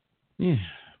 Yeah.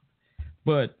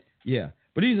 But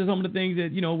these are some of the things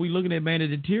that, we looking at, man, that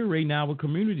deteriorating our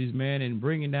communities, man, and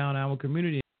bringing down our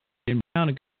community and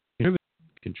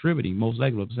contributing, most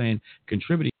likely what I'm saying,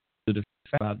 contributing to the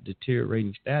fact about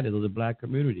deteriorating status of the black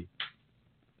community.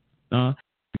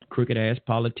 Crooked-ass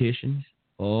politicians.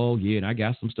 Oh, yeah, and I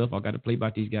got some stuff I got to play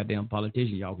about these goddamn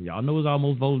politicians. Y'all know it's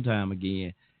almost voting time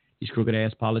again. These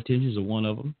crooked-ass politicians are one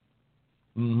of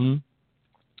them.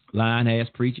 Lying-ass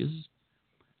preachers.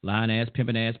 Lying-ass,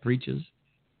 pimping-ass preachers.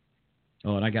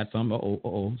 Oh, and I got some.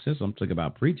 Since I'm talking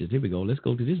about preachers, here we go. Let's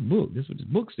go to this book. This is what this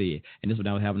book said. And this is what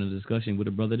I was having a discussion with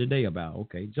a brother today about.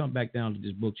 Okay, jump back down to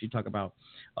this book. She talk about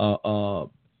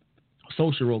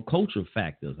social cultural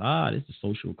factors. This is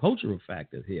social cultural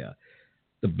factors here.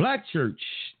 The black church,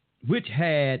 which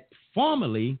had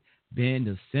formerly been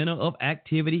the center of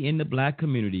activity in the black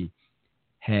community,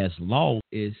 has lost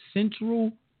its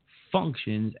central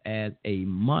functions as a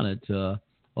monitor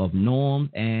of norms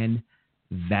and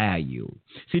value.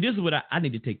 See, this is what I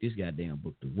need to take this goddamn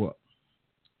book to work.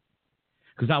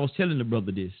 Because I was telling the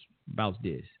brother about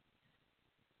this.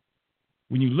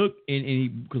 When you look,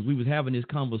 because we was having this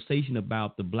conversation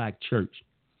about the black church,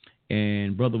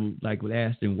 and brother was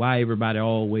asking why everybody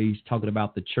always talking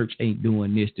about the church ain't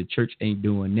doing this, the church ain't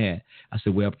doing that. I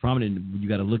said, well, prominent, you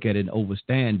got to look at it and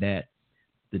understand that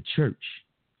the church,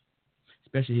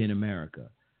 especially here in America,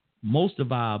 most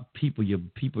of our people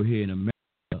here in America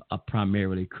are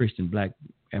primarily Christian, black,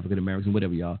 African Americans,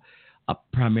 whatever y'all, are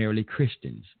primarily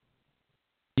Christians.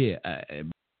 Yeah,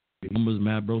 numbers,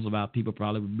 man, bros, of our people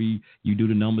probably would be, you do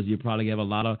the numbers, you probably have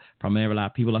primarily a lot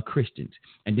of people are Christians.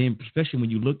 And then especially when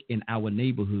you look in our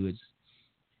neighborhoods,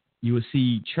 you will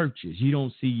see churches. You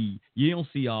don't see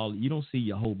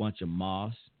a whole bunch of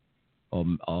mosques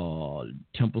or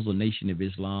temples of Nation of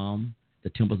Islam,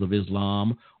 the temples of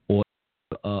Islam, or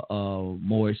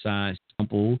Moorish Science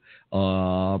Temple,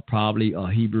 probably a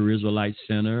Hebrew Israelite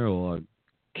Center or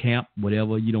camp,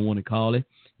 whatever you don't want to call it.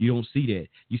 You don't see that.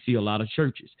 You see a lot of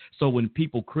churches. So when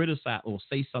people criticize or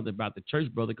say something about the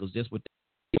church, brother, because that's what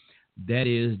that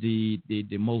is the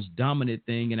most dominant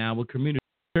thing in our community,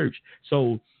 church.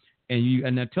 So,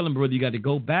 and I tell them, brother, you got to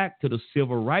go back to the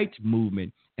civil rights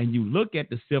movement, and you look at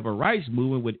the civil rights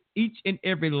movement with each and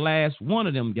every last one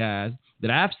of them guys that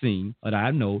I've seen, or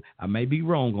I know, I may be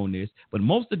wrong on this, but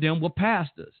most of them were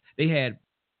pastors. They had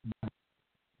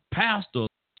pastor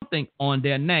something on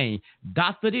their name,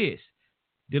 Dr. This,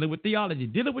 dealing with theology,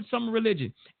 dealing with some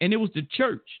religion. And it was the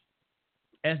church,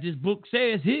 as this book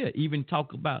says here, even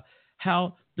talk about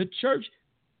how the church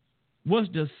was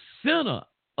the center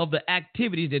of the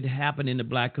activities that happened in the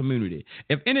black community.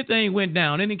 If anything went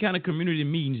down, any kind of community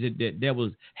meetings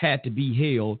that had to be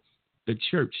held, the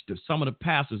church, some of the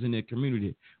pastors in their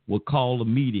community would call a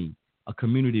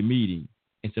community meeting,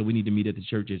 and say we need to meet at the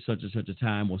church at such and such a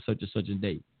time or such and such a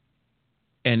date.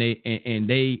 And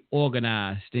they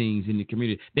organized things in the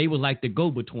community. They were like the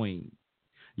go-between.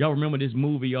 Y'all remember this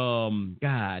movie?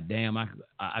 God damn, I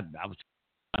was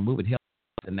moving hell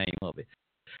the name of it.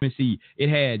 Let me see. It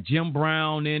had Jim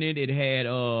Brown in it. It had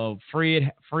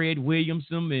Fred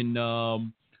Williamson and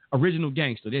Original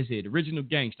Gangster. That's it. Original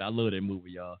Gangster. I love that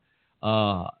movie, y'all.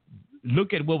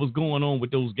 Look at what was going on with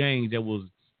those gangs that was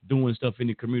doing stuff in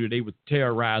the community. They were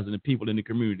terrorizing the people in the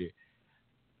community.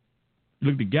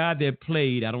 Look, the guy that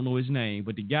played, I don't know his name,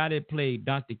 but the guy that played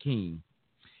Dr. King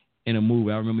in a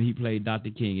movie, I remember he played Dr.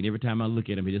 King, and every time I look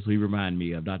at him, that's what he reminded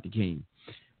me of, Dr. King.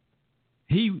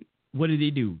 What did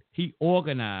he do? He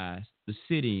organized the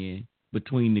sit-in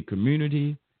between the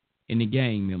community and the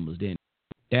gang members. Then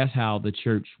that's how the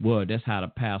church was. That's how the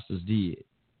pastors did.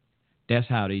 That's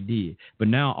how they did. But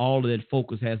now all of that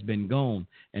focus has been gone.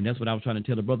 And that's what I was trying to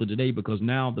tell the brother today, because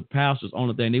now the pastors,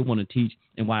 only thing they want to teach,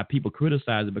 and why people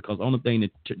criticize it, because the only thing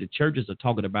that the churches are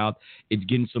talking about is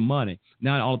getting some money.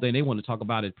 Now the only thing they want to talk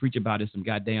about is preach about is some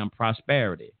goddamn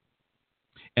prosperity.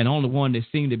 And the only one that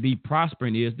seem to be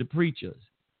prospering is the preachers.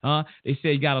 They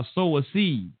say you got to sow a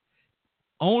seed.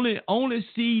 Only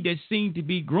seed that seems to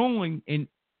be growing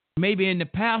maybe in the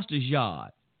pastor's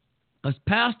yard. As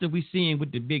pastor we seeing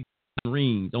with the big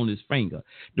rings on his finger,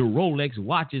 the Rolex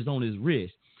watches on his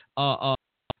wrist,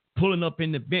 pulling up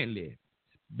in the Bentley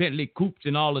coupes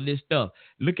and all of this stuff.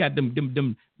 Look at them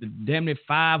damn near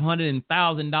 $500 and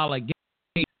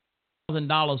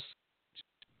 $1,000.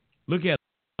 Look at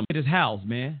his house,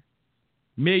 man.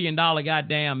 $1 million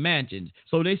goddamn mansions.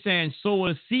 So they saying sow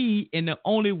a seed, and the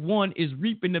only one is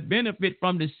reaping the benefit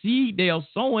from the seed they are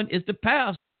sowing is the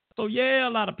pastor. So, yeah, a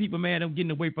lot of people, man, are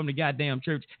getting away from the goddamn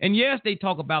church. And, yes, they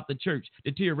talk about the church,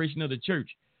 deterioration of the church,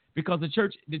 because the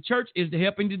church is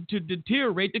helping to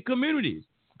deteriorate the communities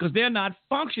because they're not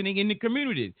functioning in the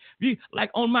communities.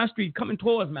 Like on my street, coming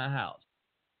towards my house,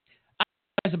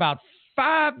 there's about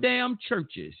 5 damn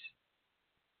churches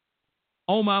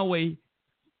on my way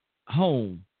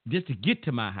home just to get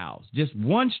to my house. Just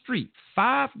one street,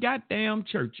 5 goddamn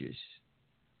churches.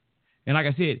 And like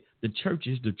I said, the church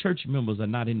members are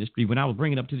not in the street. When I was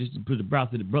bringing up to the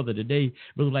brother today,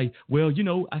 brother like, well,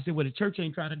 I said, well, the church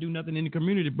ain't trying to do nothing in the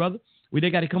community, brother. Well, they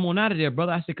got to come on out of there,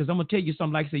 brother. I said, because I'm going to tell you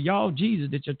something. Like I said, y'all,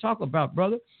 Jesus that you're talking about,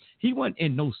 brother, he wasn't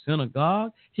in no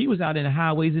synagogue. He was out in the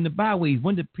highways and the byways.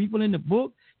 When the people in the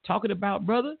book talking about,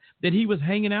 brother, that he was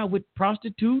hanging out with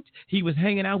prostitutes, he was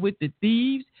hanging out with the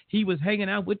thieves, he was hanging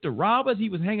out with the robbers, he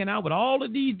was hanging out with all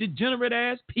of these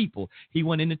degenerate-ass people. He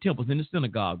went in the temples, in the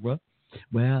synagogue, bro.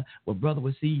 Well, brother,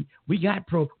 see, we got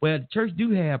the church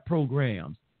do have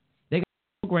programs. They got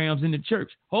programs in the church.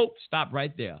 Hope, stop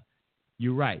right there.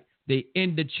 You're right. They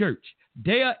in the church.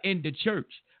 They are in the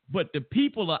church, but the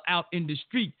people are out in the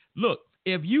street. Look,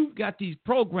 if you've got these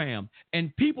programs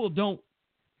and people don't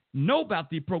know about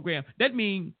the program, that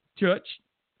means church,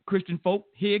 Christian folk,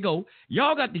 here you go.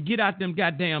 Y'all got to get out them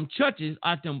goddamn churches,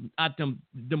 out them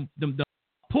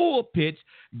pulpits,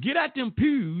 get out them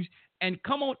pews, and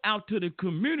come on out to the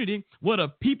community where the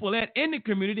people at in the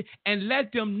community and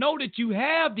let them know that you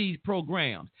have these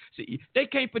programs. See, they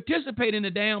can't participate in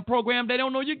the damn program. They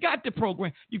don't know you got the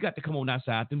program. You got to come on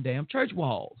outside them damn church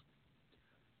walls.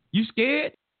 You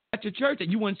scared at your church that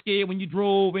you weren't scared when you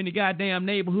drove in the goddamn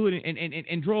neighborhood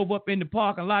and drove up in the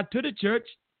parking lot to the church?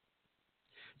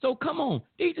 So come on.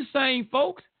 These the same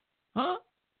folks, huh?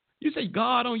 You say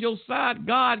God on your side.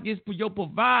 God is your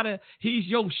provider. He's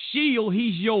your shield.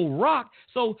 He's your rock.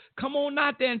 So come on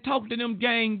out there and talk to them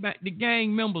the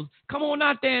gang members. Come on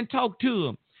out there and talk to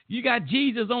them. You got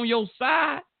Jesus on your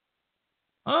side,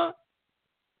 huh?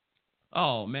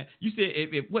 Oh man, you said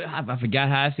I forgot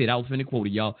how I said. I was finna quote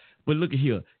it, y'all. But look at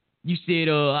here. You said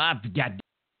I forgot.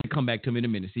 Come back to me in a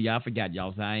minute. See, I forgot,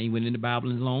 y'all. So I ain't went in the Bible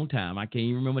in a long time. I can't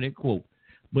even remember that quote.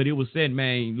 But it was said,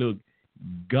 man, look,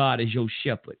 God is your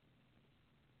shepherd.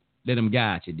 Let him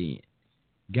guide you then.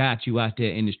 Guide you out there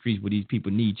in the streets where these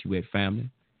people need you at, family.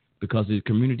 Because the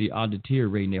community are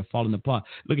deteriorating. They're falling apart.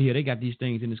 Look at here. They got these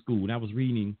things in the school. And I was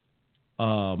reading,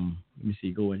 let me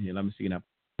see, go in here. Let me see, and I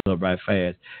pull up right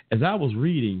fast. As I was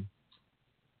reading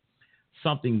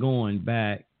something going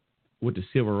back with the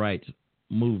civil rights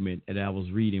movement, and I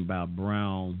was reading about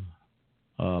Brown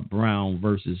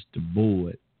versus Du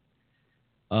Bois.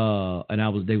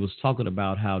 And they was talking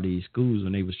about how these schools,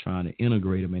 when they was trying to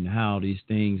integrate them, and how these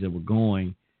things that were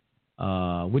going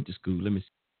with the school. Let me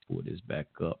pull this back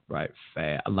up right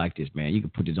fast. I like this, man. You can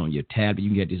put this on your tablet. You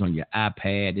can get this on your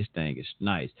iPad. This thing is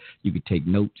nice. You can take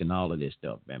notes and all of this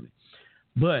stuff, family.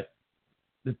 But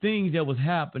the things that was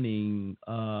happening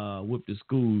with the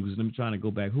schools, let me try to go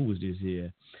back. Who was this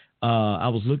here? I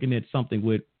was looking at something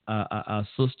with our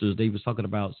sisters. They was talking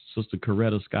about Sister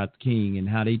Coretta Scott King and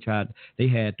how they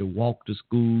had to walk to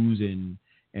schools and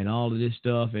all of this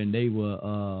stuff, and they were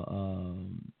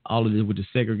all of this with the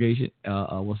segregation.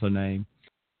 What's her name?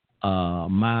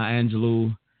 Maya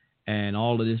Angelou, and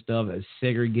all of this stuff,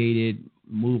 segregated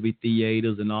movie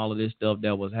theaters and all of this stuff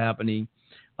that was happening.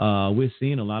 We're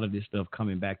seeing a lot of this stuff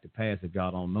coming back to pass. If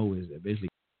y'all don't know, is eventually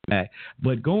back.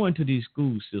 But going to these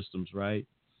school systems, right?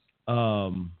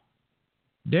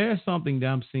 There's something that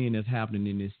I'm seeing that's happening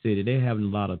in this city. They're having a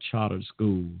lot of charter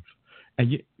schools,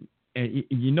 and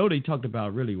you know they talked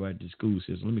about really right the school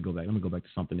system. Let me go back to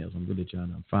something else. I'm really trying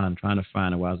to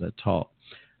find it while I was at talk.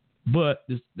 But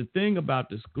the thing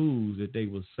about the schools that they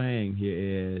were saying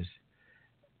here is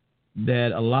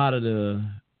that a lot of the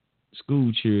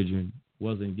school children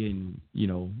wasn't getting,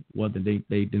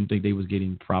 they didn't think they was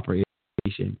getting proper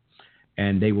education.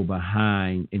 And they were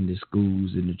behind in the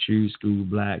schools, in the true school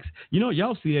blacks.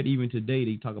 Y'all see that even today.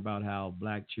 They talk about how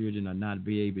black children are not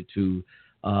be able to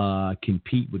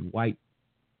compete with white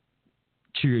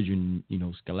children,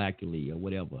 scholastically or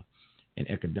whatever, and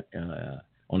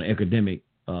on an academic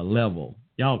level.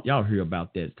 Y'all hear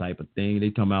about that type of thing. They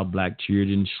talk about black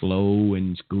children slow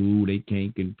in school. They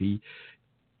can't compete.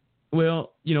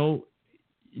 Well, you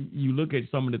look at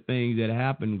some of the things that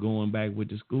happened going back with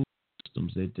the school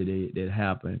systems that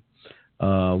happened,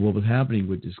 what was happening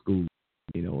with the school,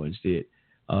 instead.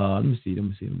 Let me see.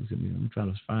 I'm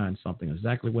trying to find something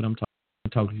exactly what I'm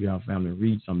talking to y'all family and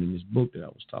read something in this book that I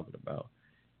was talking about.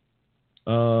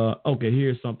 Okay,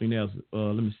 here's something else.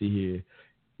 Let me see here.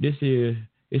 This here,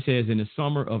 it says in the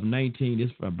summer of this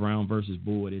is for Brown versus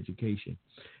Board education.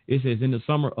 It says in the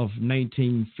summer of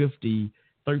 1950,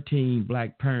 13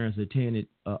 black parents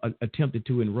attempted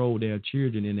to enroll their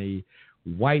children in a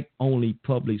white-only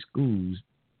public schools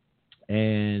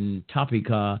in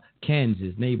Topeka,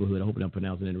 Kansas neighborhood. I hope I'm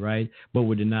pronouncing it right, but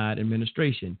were denied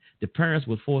administration. The parents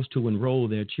were forced to enroll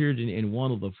their children in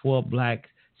one of the 4 black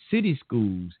city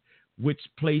schools, which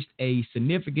placed a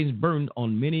significant burden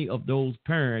on many of those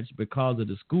parents because of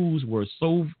the schools were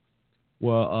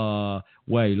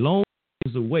long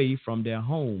away from their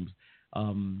homes.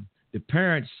 The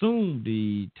parents sued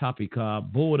the Topeka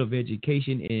Board of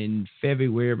Education in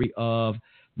February of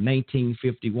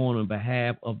 1951 on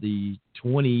behalf of the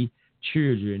 20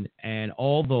 children. And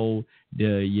although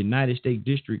the United States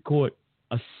District Court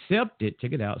accepted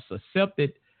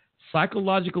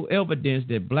psychological evidence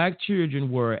that black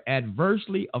children were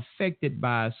adversely affected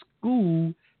by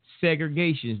school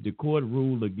segregations, the court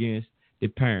ruled against the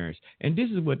parents. And this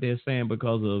is what they're saying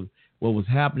because of what was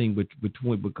happening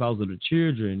because of the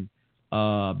children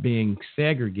being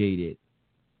segregated.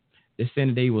 They're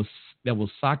saying there was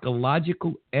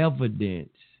psychological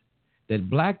evidence that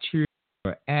black children were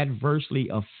were adversely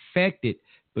affected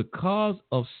because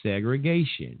of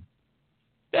segregation.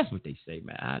 That's what they say,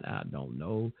 man. I don't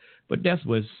know, but that's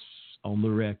what's on the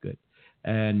record.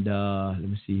 And let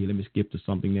me see here. Let me skip to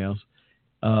something else.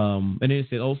 And then it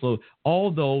said also,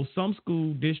 although some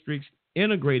school districts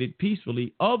integrated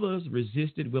peacefully, others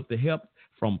resisted with the help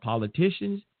from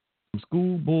politicians, from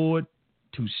school board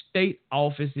to state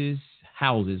houses,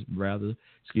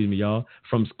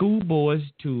 from school boards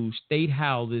to state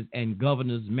houses and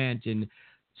governor's mansion.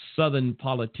 Southern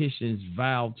politicians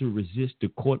vowed to resist the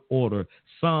court order.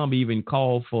 Some even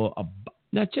called for a...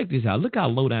 Now, check this out. Look how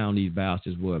low down these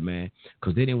bastards were, man,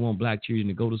 because they didn't want black children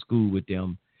to go to school with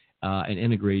them and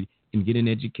integrate and get an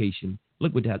education.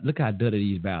 Look how dirty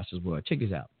these bastards were. Check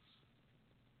this out.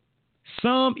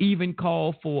 Some even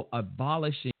called for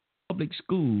abolishing public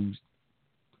schools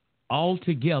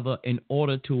altogether in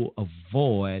order to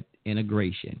avoid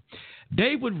integration.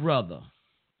 They would rather...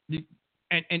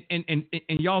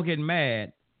 And y'all getting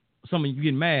mad. Some of you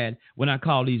getting mad when I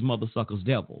call these motherfuckers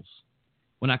devils.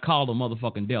 When I call them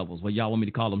motherfucking devils. Well, y'all want me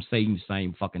to call them Satan, the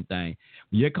same fucking thing.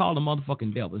 You call them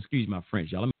motherfucking devils. Excuse my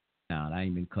French, y'all. Let me now. I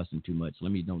ain't been cussing too much.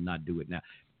 Let me not do it now.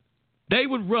 They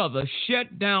would rather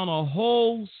shut down a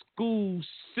whole school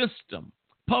system,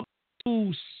 public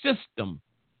school system,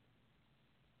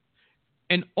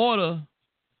 in order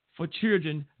for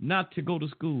children not to go to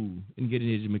school and get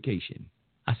an education.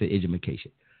 I said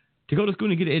education. To go to school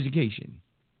and get an education.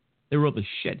 They rather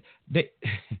shut.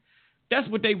 That's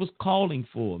what they was calling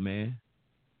for, man.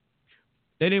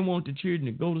 They didn't want the children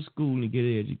to go to school and get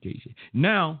an education.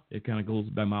 Now, it kind of goes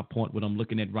by my point, what I'm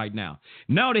looking at right now.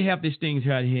 Now they have these things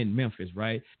right here in Memphis,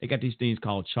 right? They got these things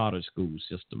called charter school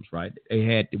systems, right? They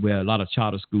had, a lot of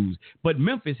charter schools. But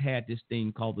Memphis had this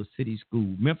thing called the city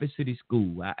school, Memphis City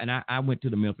School. I went to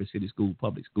the Memphis City School,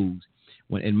 public schools,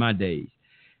 in my days.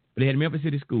 But they had Memphis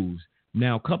City Schools.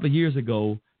 Now, a couple of years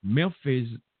ago, Memphis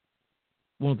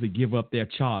wanted to give up their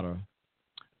charter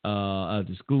of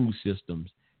the school systems,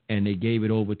 and they gave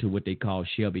it over to what they call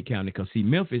Shelby County. Because, see,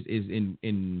 Memphis is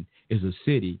is a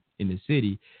city, in the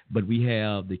city, but we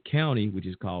have the county, which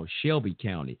is called Shelby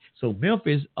County. So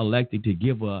Memphis elected to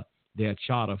give up their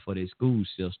charter for their school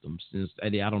system. Since I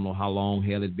don't know how long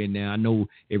hell it's been there. I know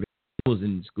every time I was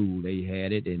in school, they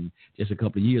had it, and just a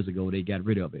couple of years ago, they got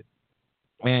rid of it.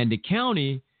 And the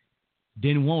county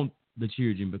didn't want the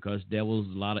children because there was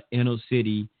a lot of inner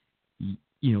city,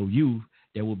 youth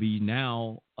that will be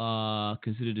now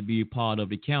considered to be a part of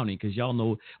the county. Because y'all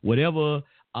know whatever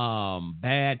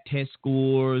bad test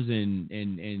scores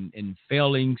and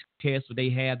failing tests that they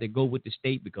have that go with the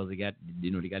state, because they got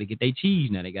to get their cheese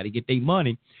now. They got to get their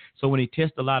money. So when they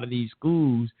test a lot of these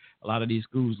schools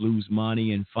lose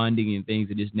money and funding and things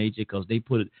of this nature, because they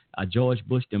put George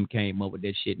Bush them came up with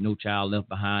that shit, No Child Left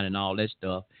Behind and all that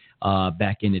stuff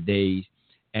back in the days.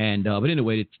 And but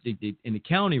anyway, in the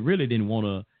county really didn't want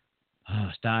to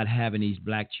start having these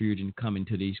black children coming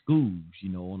to these schools,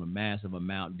 on a massive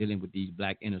amount, dealing with these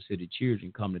black inner city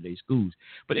children coming to their schools.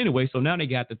 But anyway, so now they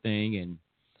got the thing, and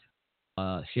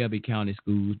Shelby County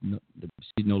schools, the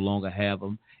city no longer have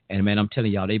them. And man, I'm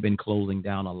telling y'all, they've been closing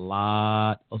down a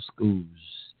lot of schools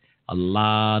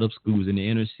in the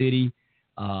inner city.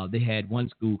 They had one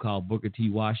school called Booker T.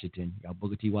 Washington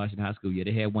High School. Yeah,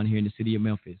 they had one here in the city of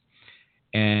Memphis.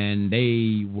 And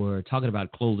they were talking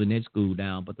about closing that school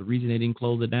down. But the reason they didn't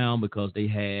close it down because they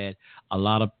had a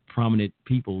lot of prominent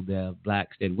people, the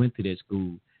blacks, that went to that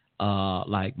school,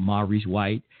 like Maurice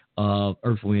White of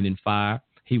Earth, Wind, and Fire.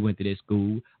 He went to that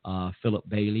school. Philip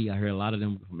Bailey. I heard a lot of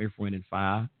them from Earth, Wind, and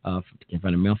Fire in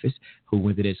front of Memphis who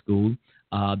went to that school.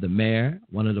 The mayor,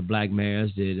 one of the black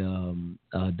mayors,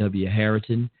 Willie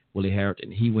Harrington,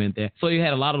 he went there. So you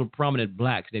had a lot of the prominent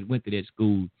blacks that went to that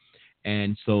school.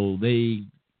 And so they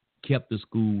kept the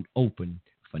school open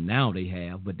for now. They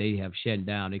have, but they have shut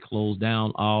down. They closed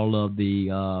down all of the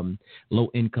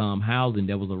low-income housing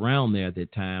that was around there at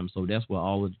that time. So that's where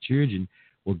all of the children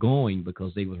were going,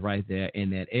 because they was right there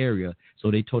in that area. So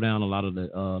they tore down a lot of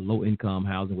the low-income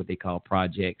housing, what they call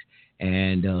projects.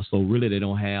 And so really they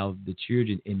don't have the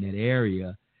children in that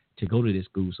area to go to this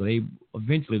school. So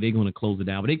eventually they're going to close it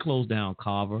down. But they closed down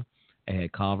Carver. They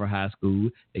had Carver High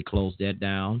School. They closed that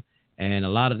down. And a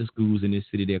lot of the schools in this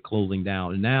city, they're closing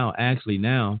down. And now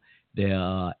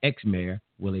their ex-mayor,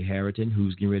 Willie Harrington,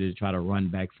 who's getting ready to try to run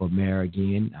back for mayor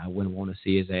again. I wouldn't want to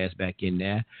see his ass back in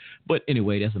there. But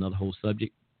anyway, that's another whole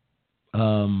subject.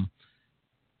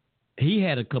 He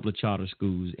had a couple of charter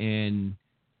schools, and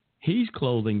he's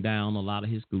closing down a lot of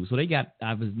his schools. So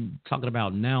I was talking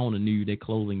about now on the news, they're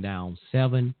closing down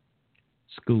 7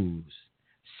 schools.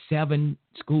 7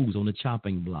 schools on the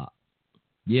chopping block.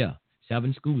 Yeah.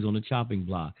 7 schools on the chopping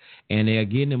block, and they're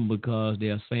getting them because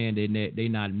they're saying they're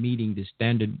not meeting the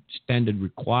standard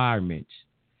requirements.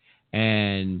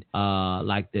 And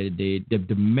like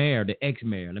the mayor, the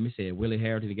ex-mayor, let me say it, Willie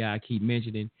Harris, the guy I keep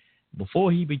mentioning,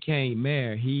 before he became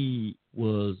mayor, he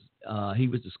was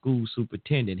the school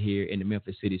superintendent here in the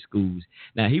Memphis City schools.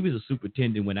 Now, he was a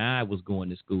superintendent when I was going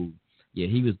to school. Yeah,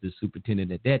 he was the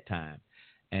superintendent at that time.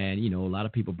 And, a lot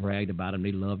of people bragged about him.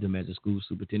 They loved him as a school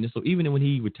superintendent. So even when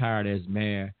he retired as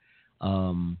mayor,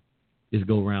 last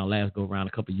go around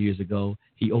a couple of years ago,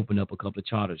 he opened up a couple of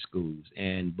charter schools.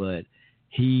 But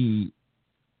he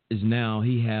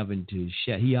already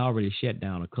shut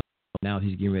down a couple. Now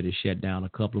he's getting ready to shut down a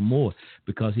couple more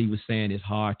because he was saying it's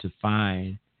hard to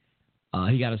find.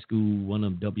 He got a school, one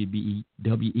of them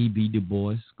W.E.B. Du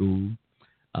Bois school.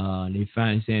 They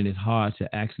find saying it's hard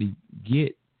to actually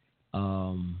get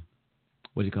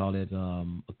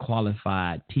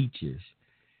qualified teachers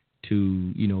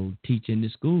to teach in the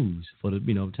schools for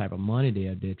the type of money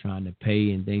they're trying to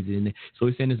pay and things in there. So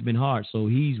he's saying it's been hard. So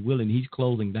he's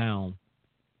closing down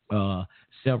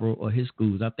several of his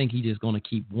schools. I think he's just going to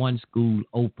keep one school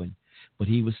open. But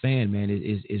he was saying, man,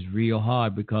 it's real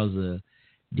hard because of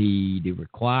the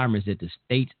requirements that the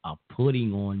states are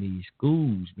putting on these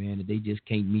schools, man, that they just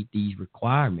can't meet these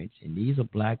requirements. And these are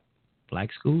black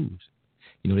schools.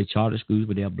 They charter schools,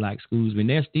 but they're black schools. I mean,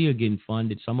 they're still getting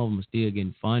funded. Some of them are still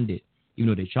getting funded. Even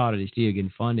though they're charter, they're still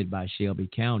getting funded by Shelby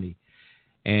County.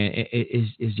 And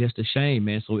it's just a shame,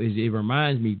 man. So it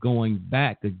reminds me going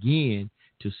back again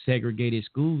to segregated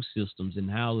school systems and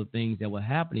how the things that were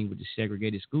happening with the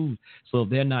segregated schools. So if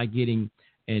they're not getting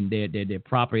and their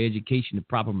proper education, the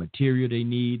proper material they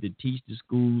need to teach the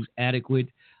schools adequate,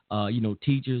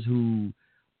 teachers who's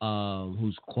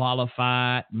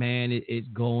qualified, man, it's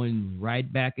going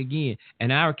right back again.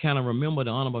 And I kind of remember the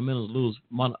Honorable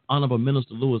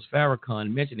Minister Louis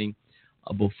Farrakhan mentioning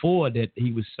before that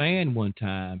he was saying one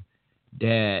time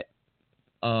that,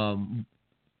 and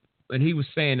he was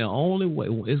saying the only way,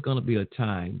 it's going to be a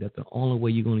time that the only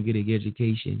way you're going to get an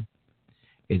education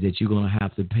is that you're going to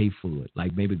have to pay for it,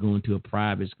 like maybe going to a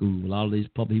private school. All of these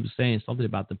public, he was saying something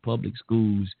about the public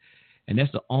schools, and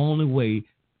that's the only way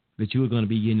that you're going to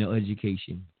be getting an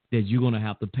education, that you're going to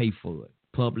have to pay for it.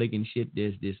 Public and shit,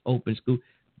 there's this open school.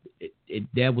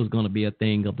 That was going to be a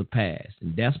thing of the past,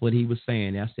 and that's what he was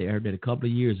saying. I heard that a couple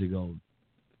of years ago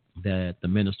that the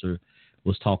minister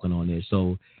was talking on this.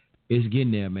 So it's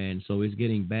getting there, man. So it's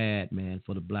getting bad, man,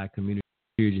 for the black community,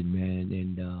 man,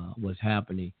 and what's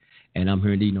happening. And I'm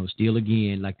hearing, still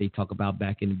again, like they talk about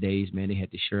back in the days, man, they had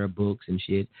to share books and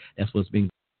shit. That's what's been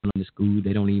going on in the school.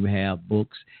 They don't even have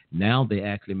books. Now they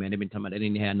actually, man, they've been talking about they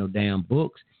didn't have no damn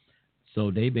books. So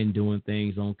they've been doing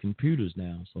things on computers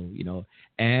now. So,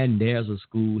 and there's a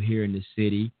school here in the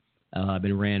city,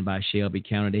 been ran by Shelby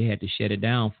County. They had to shut it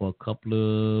down for a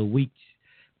couple of weeks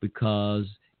because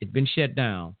it's been shut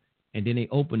down. And then they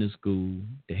opened the school.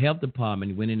 The health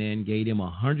department went in there and gave them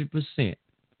 100%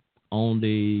 on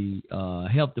the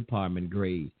health department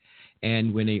grade.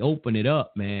 And when they opened it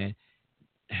up, man,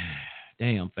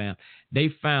 damn, fam, they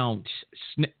found,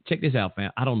 check this out,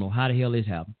 fam. I don't know how the hell this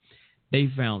happened. They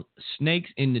found snakes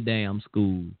in the damn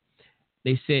school.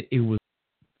 They said it was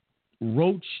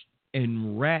roach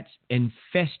and rats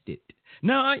infested.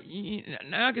 Now I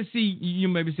can see you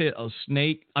maybe said a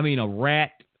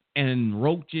rat and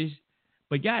roaches,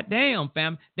 but goddamn,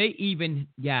 fam, they even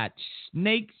got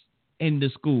snakes in the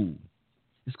school.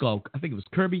 It's called, I think it was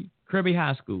Kirby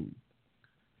High School.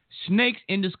 Snakes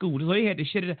in the school, so they had to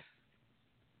shut it down.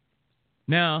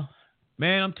 Now,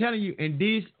 man, I'm telling you, in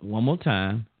this one more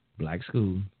time, black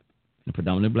school, a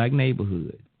predominantly black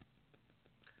neighborhood.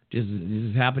 This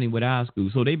is happening with our school.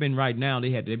 So they've been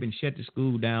shut the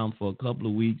school down for a couple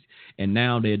of weeks, and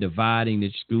now they're dividing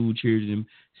the school children,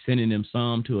 sending them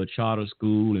some to a charter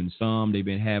school, and some they've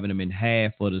been having them in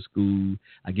half of the school.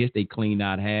 I guess they cleaned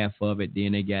out half of it,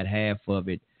 then they got half of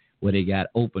it where they got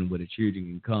open where the children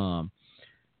can come.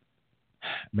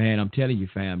 Man, I'm telling you,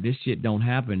 fam, this shit don't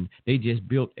happen. They just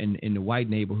built in the white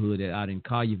neighborhood out in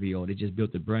Collierville. They just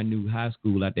built a brand new high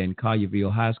school out there in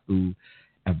Collierville High School.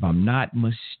 If I'm not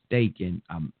mistaken,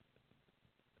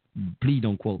 please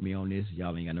don't quote me on this.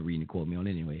 Y'all ain't got no reason to quote me on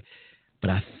it anyway. But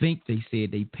I think they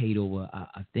said they paid over,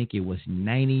 I think it was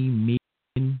 $90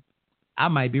 million. I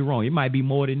might be wrong. It might be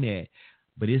more than that.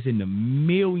 But it's in the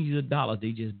millions of dollars.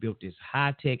 They just built this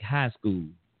high-tech high school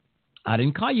out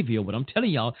in Collierville. But I'm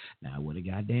telling y'all, now what the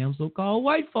goddamn so-called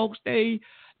white folks, I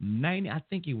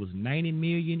think it was $90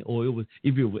 million, or it was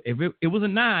if it was a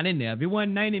 9 in there. If it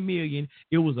wasn't $90 million,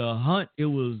 it was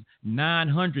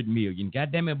 $900 million.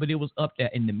 God damn it, but it was up there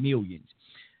in the millions.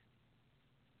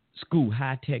 school,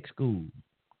 high-tech school.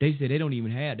 They said they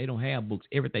don't have books,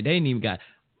 everything. They ain't even got,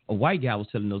 a white guy was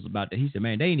telling us about that. He said,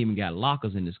 man, they ain't even got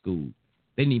lockers in the school.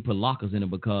 They need to put lockers in them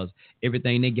because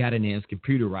everything they got in there is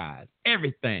computerized.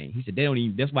 Everything. He said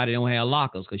that's why they don't have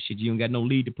lockers, because shit, you don't got no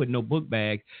need to put no book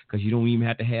bags because you don't even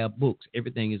have to have books.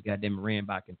 Everything is goddamn ran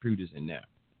by computers in there.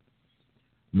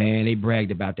 Man, they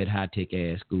bragged about that high-tech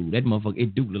ass school. That motherfucker,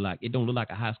 it don't look like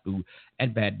a high school.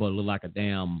 That bad boy look like a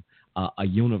damn, a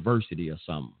university or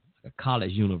something, like a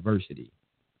college university.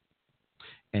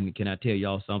 And can I tell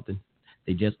y'all something?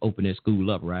 They just opened that school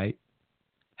up, right?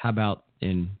 How about,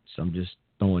 and so I'm just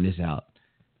throwing this out,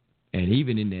 and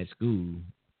even in that school,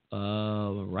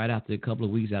 right after a couple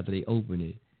of weeks after they opened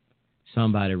it,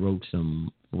 somebody wrote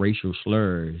some racial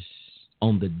slurs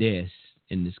on the desk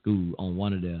in the school, on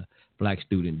one of the black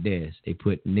student desks. They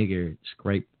put nigger,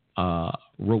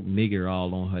 wrote nigger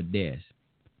all on her desk.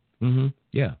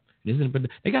 Yeah.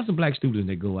 They got some black students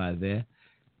that go out there,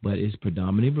 but it's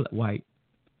predominantly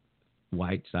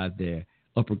whites out there,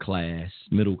 upper class,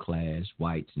 middle class,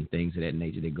 whites, and things of that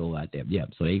nature that go out there. Yeah,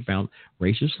 so they found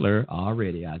racial slur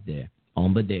already out there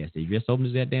on the desk. They just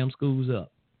opened that damn schools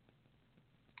up.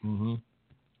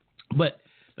 But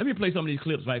let me play some of these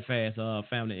clips right fast.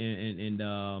 Found it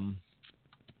and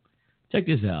check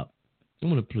this out. I'm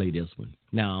gonna play this one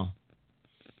now.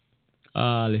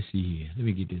 Let's see here. Let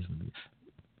me get this one.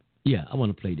 Yeah, I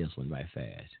want to play this one right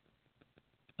fast.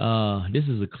 This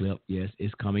is a clip. Yes,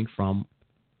 it's coming from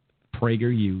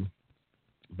PragerU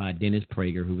by Dennis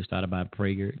Prager, who was started by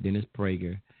Dennis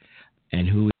Prager, and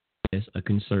who is a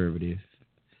conservative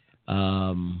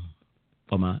from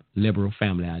a liberal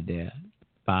family out there.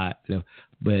 But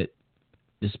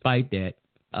despite that,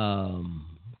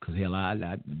 because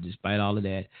hell, despite all of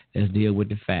that, let's deal with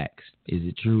the facts. Is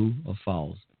it true or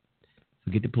false?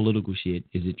 Forget the political shit.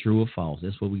 Is it true or false?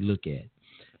 That's what we look at.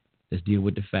 Let's deal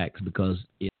with the facts, because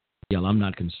I'm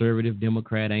not conservative,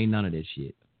 Democrat. I ain't none of that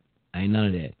shit. I ain't none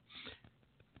of that.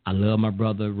 I love my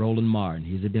brother Roland Martin.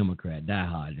 He's a Democrat,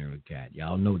 diehard Democrat.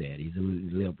 Y'all know that. He's a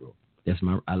liberal.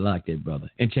 I like that brother.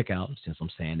 And check out, since I'm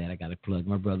saying that, I got to plug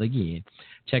my brother again.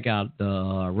 Check out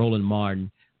the Roland Martin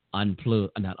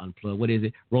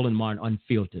Roland Martin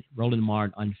Unfiltered. Roland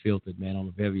Martin Unfiltered, man, on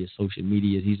the various social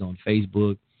medias. He's on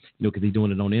Facebook, because he's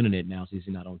doing it on the internet now, so he's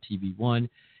not on TV One.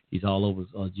 He's all over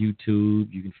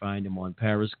YouTube. You can find him on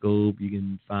Periscope. You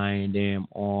can find him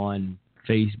on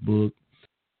Facebook.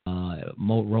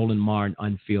 Roland Martin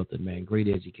Unfiltered, man. Great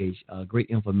education, great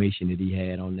information that he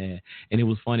had on there. And it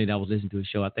was funny that I was listening to a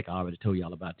show. I think I already told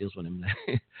y'all about this one. And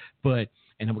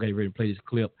I'm getting ready to play this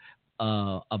clip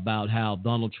about how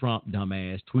Donald Trump,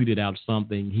 dumbass, tweeted out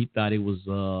something. He thought it was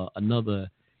another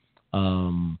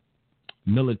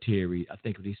military. I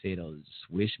think they said a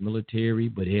Swiss military,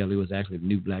 but hell, it was actually the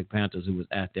new Black Panthers who was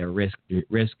out there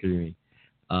rescuing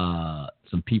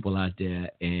some people out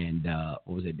there, and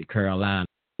the Carolina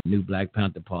new Black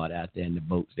Panther part out there in the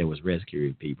boats that was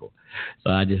rescuing people. So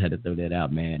I just had to throw that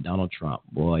out, man. Donald Trump,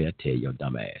 boy, I tell you, your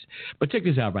dumb ass. But check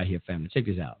this out right here, family. Check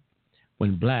this out.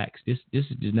 When blacks, this is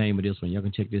the name of this one. Y'all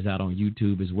can check this out on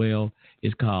YouTube as well.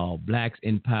 It's called Blacks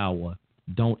in Power,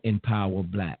 Don't Empower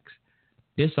Blacks.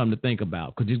 There's something to think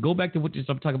about, because just go back to what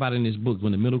I'm talking about in this book.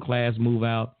 When the middle class move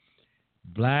out,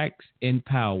 blacks in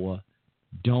power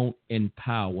don't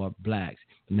empower blacks.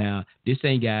 Now, this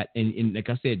ain't got, and like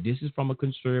I said, this is from a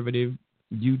conservative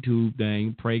YouTube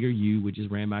thing, PragerU, which is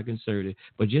ran by conservative.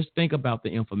 But just think about the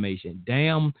information.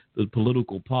 Damn the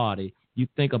political party. You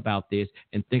think about this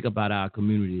and think about our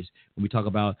communities when we talk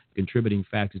about contributing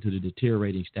factors to the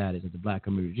deteriorating status of the black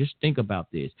community. Just think about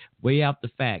this. Weigh out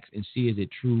the facts and see, is it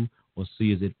true or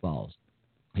see, is it false?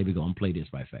 Here we go. I'm going to play this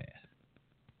right fast.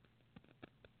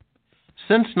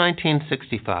 Since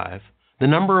 1965, the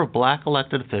number of black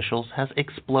elected officials has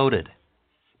exploded.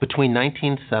 Between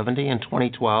 1970 and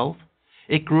 2012,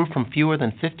 it grew from fewer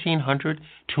than 1,500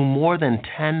 to more than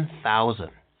 10,000.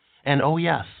 And oh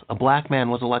yes, a black man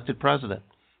was elected president,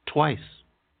 twice.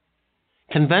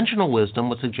 Conventional wisdom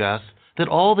would suggest that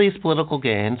all these political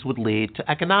gains would lead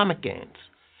to economic gains,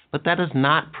 but that has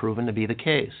not proven to be the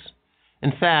case.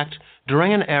 In fact,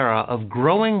 during an era of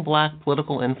growing black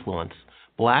political influence,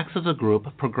 blacks as a group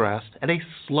progressed at a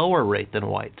slower rate than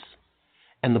whites,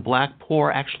 and the black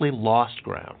poor actually lost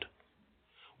ground.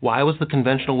 Why was the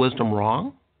conventional wisdom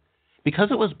wrong? Because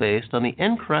it was based on the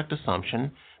incorrect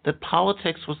assumption that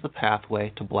politics was the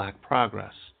pathway to black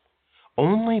progress.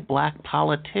 Only black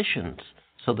politicians,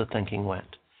 so the thinking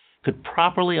went, could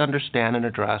properly understand and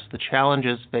address the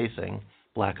challenges facing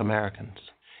black Americans.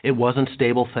 It wasn't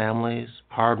stable families,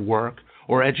 hard work,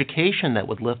 or education that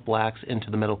would lift blacks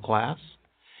into the middle class.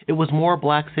 It was more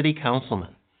black city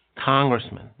councilmen,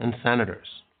 congressmen, and senators.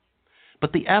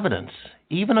 But the evidence,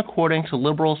 even according to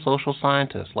liberal social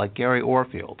scientists like Gary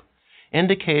Orfield,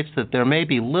 indicates that there may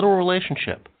be little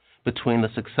relationship between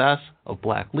the success of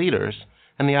black leaders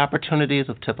and the opportunities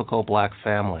of typical black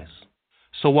families.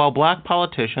 So while black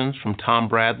politicians from Tom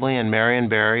Bradley and Marion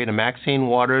Barry to Maxine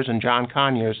Waters and John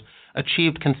Conyers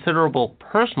achieved considerable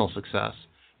personal success,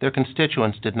 their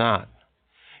constituents did not.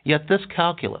 Yet this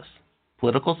calculus,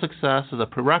 political success as a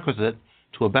prerequisite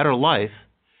to a better life,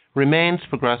 remains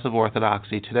progressive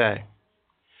orthodoxy today.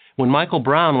 When Michael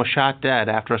Brown was shot dead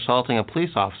after assaulting a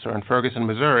police officer in Ferguson,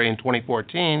 Missouri in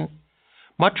 2014,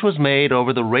 much was made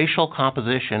over the racial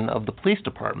composition of the police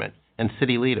department and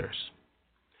city leaders.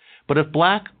 But if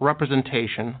black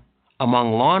representation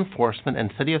among law enforcement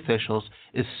and city officials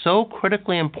is so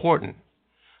critically important,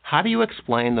 how do you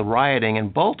explain the rioting in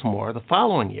Baltimore the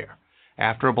following year,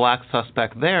 after a black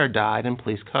suspect there died in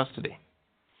police custody?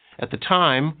 At the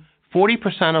time,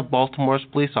 40% of Baltimore's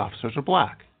police officers were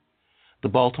black. The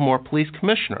Baltimore Police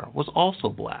Commissioner was also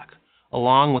black,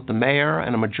 along with the mayor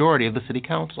and a majority of the city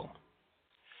council.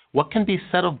 What can be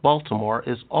said of Baltimore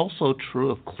is also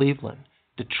true of Cleveland,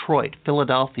 Detroit,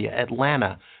 Philadelphia,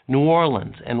 Atlanta, New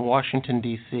Orleans, and Washington,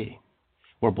 D.C.,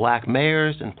 where black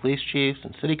mayors and police chiefs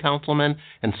and city councilmen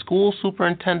and school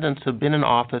superintendents have been in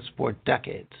office for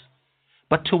decades.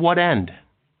 But to what end?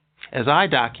 As I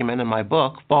document in my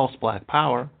book, False Black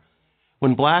Power,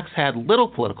 when blacks had little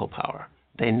political power,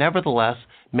 they nevertheless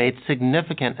made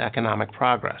significant economic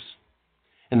progress.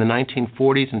 In the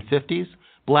 1940s and 50s,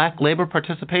 black labor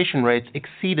participation rates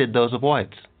exceeded those of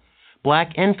whites.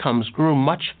 Black incomes grew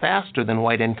much faster than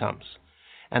white incomes,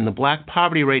 and the black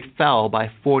poverty rate fell by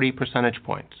 40 percentage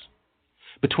points.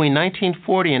 Between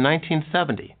 1940 and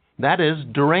 1970, that is,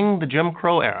 during the Jim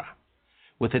Crow era,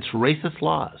 with its racist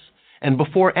laws, and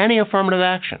before any affirmative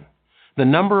action, the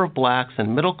number of blacks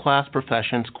in middle-class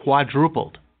professions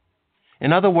quadrupled.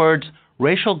 In other words,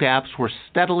 racial gaps were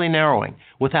steadily narrowing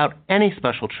without any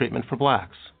special treatment for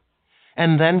blacks.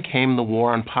 And then came the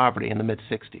war on poverty in the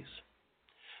mid-60s.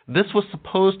 This was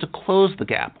supposed to close the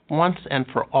gap once and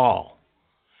for all.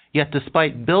 Yet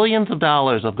despite billions of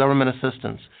dollars of government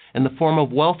assistance in the form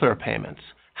of welfare payments,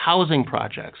 housing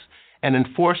projects, and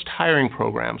enforced hiring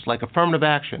programs like affirmative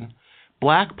action,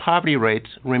 black poverty rates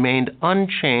remained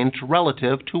unchanged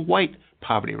relative to white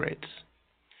poverty rates.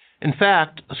 In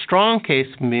fact, a strong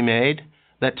case can be made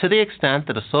that to the extent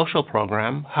that a social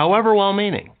program, however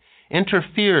well-meaning,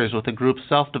 interferes with a group's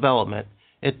self-development,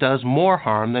 it does more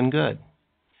harm than good.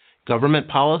 Government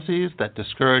policies that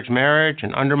discourage marriage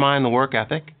and undermine the work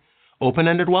ethic,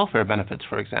 open-ended welfare benefits,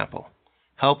 for example,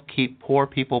 help keep poor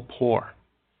people poor.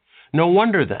 No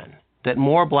wonder, then, that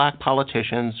more black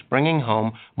politicians bringing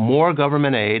home more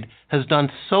government aid has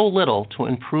done so little to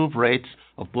improve rates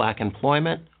of black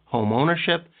employment, home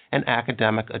ownership, and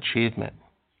academic achievement.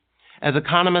 As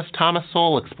economist Thomas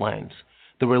Sowell explains,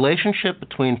 the relationship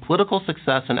between political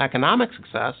success and economic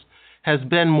success has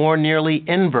been more nearly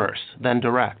inverse than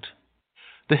direct.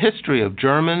 The history of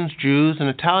Germans, Jews, and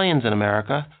Italians in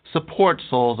America supports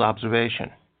Sowell's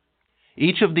observation.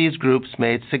 Each of these groups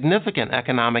made significant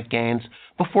economic gains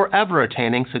before ever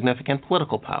attaining significant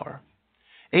political power.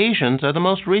 Asians are the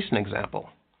most recent example.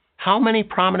 How many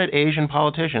prominent Asian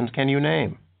politicians can you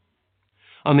name?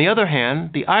 On the other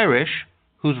hand, the Irish,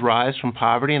 whose rise from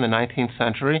poverty in the 19th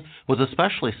century was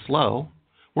especially slow,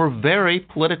 were very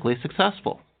politically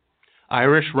successful.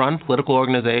 Irish-run political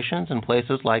organizations in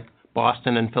places like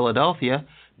Boston and Philadelphia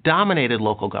dominated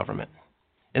local government.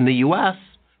 In the U.S.,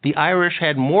 the Irish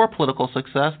had more political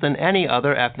success than any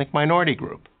other ethnic minority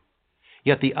group.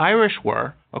 Yet the Irish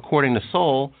were, according to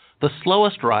Sowell, the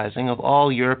slowest rising of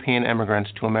all European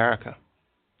immigrants to America.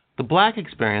 The black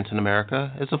experience in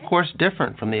America is, of course,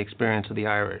 different from the experience of the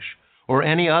Irish or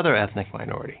any other ethnic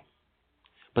minority.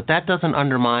 But that doesn't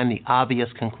undermine the obvious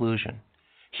conclusion.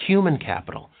 Human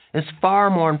capital is far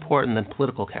more important than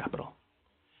political capital.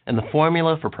 And the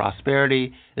formula for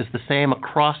prosperity is the same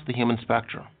across the human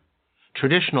spectrum.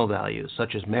 Traditional values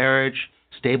such as marriage,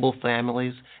 stable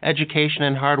families, education,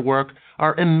 and hard work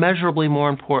are immeasurably more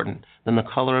important than the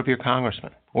color of your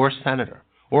congressman, or senator,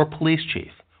 or police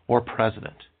chief, or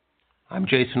president. I'm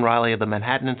Jason Riley of the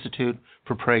Manhattan Institute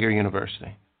for Prager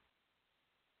University.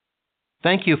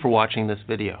 Thank you for watching this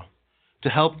video. To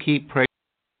help keep Prager...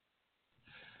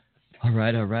 All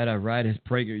right. It's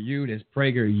PragerU. That's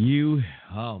PragerU.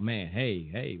 Oh, man.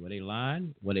 Hey, were they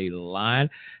lying?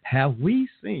 Have we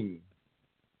seen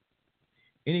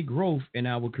any growth in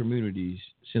our communities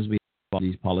since we have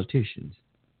these politicians?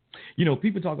 You know,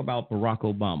 people talk about Barack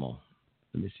Obama.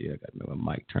 Let me see. I got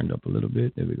my mic turned up a little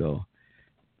bit. There we go.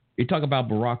 They talk about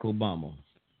Barack Obama.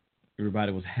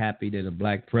 Everybody was happy that a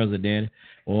black president.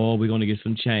 Oh, we're going to get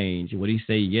some change. What did he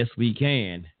say? Yes, we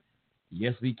can.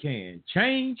 Yes, we can.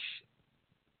 Change?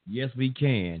 Yes, we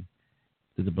can.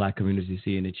 Did the black community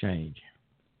seeing the change?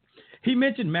 He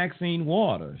mentioned Maxine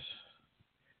Waters,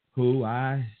 who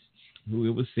it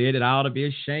was said that I ought to be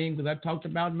ashamed because I talked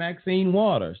about Maxine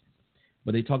Waters.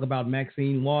 But they talk about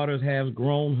Maxine Waters has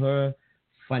grown her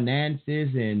finances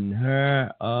and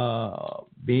her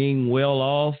being well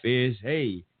off is,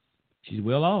 hey, she's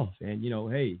well off. And,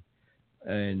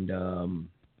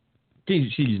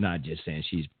 she's not just saying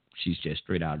she's just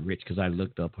straight out rich, because I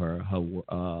looked up her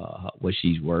what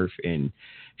she's worth, and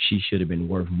she should have been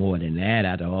worth more than that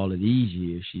after all of these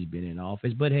years she's been in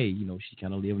office. But hey, she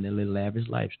kind of living a little average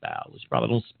lifestyle. She probably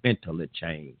don't spend till it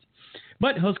change.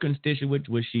 But her constituents,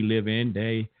 which she live in,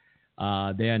 they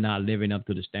are not living up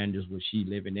to the standards where she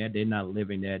living at. They're not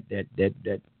living that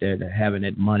having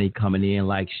that money coming in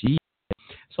like she.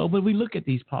 So, but we look at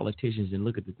these politicians and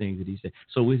look at the things that he said.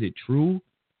 So, is it true?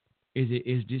 Is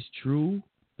this true?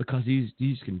 Because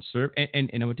these conservatives, and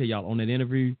I'm gonna tell y'all, on that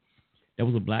interview, there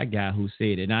was a black guy who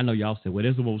said it, and I know y'all said, well,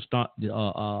 there's the most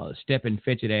step and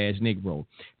fetch it ass Negro.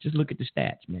 Just look at the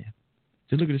stats, man.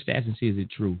 Just look at the stats and see, is it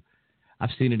true?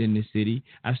 I've seen it in this city.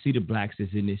 I've seen the blacks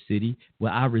that's in this city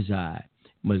where I reside.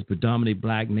 It's predominantly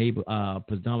black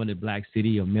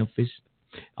city of Memphis.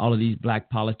 All of these black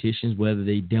politicians, whether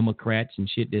they Democrats and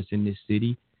shit that's in this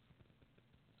city.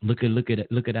 Look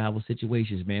at our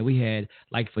situations, man. We had,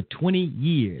 like, for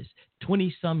 20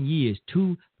 some years,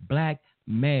 2 black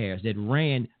mayors that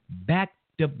ran back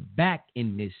to back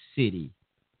in this city.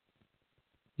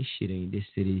 This shit ain't this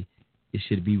city. It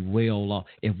should be well off.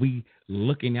 If we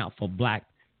looking out for black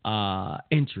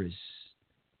interests,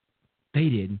 they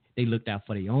didn't. They looked out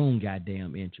for their own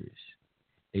goddamn interests.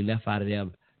 They left out of their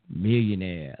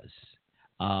millionaires,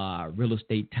 real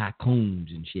estate tycoons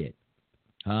and shit,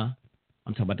 huh?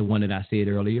 I'm talking about the one that I said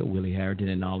earlier, Willie Harrington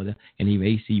and all of that, and even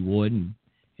A.C. Warden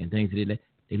and things that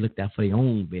they looked out for their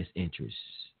own best interests.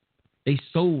 They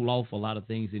sold off a lot of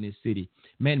things in this city.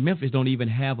 Man, Memphis don't even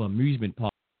have an amusement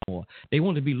park anymore. They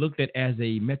want to be looked at as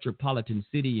a metropolitan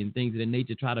city and things of that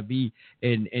nature, try to be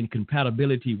in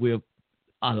compatibility with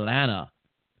Atlanta.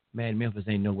 Man, Memphis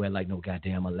ain't nowhere like no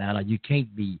goddamn Atlanta. You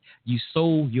can't be. You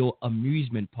sold your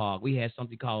amusement park. We had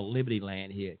something called Liberty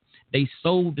Land here. They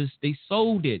sold this. They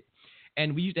sold it.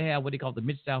 And we used to have what they call the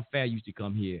Mid-South Fair used to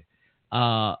come here.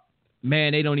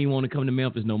 Man, they don't even want to come to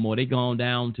Memphis no more. They gone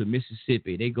down to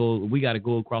Mississippi. We got to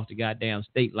go across the goddamn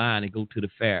state line and go to the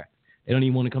fair. They don't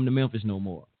even want to come to Memphis no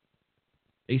more.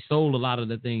 They sold a lot of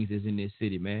the things that's in this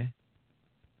city, man.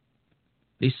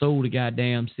 They sold the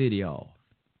goddamn city off.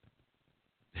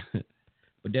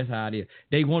 But that's how it is.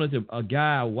 They wanted a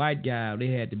white guy, they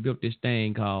had to build this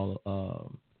thing called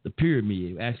the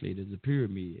pyramid. Actually, there's a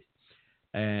pyramid.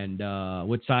 And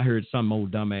which I heard some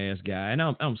old dumbass guy, and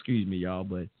I'm excuse me, y'all,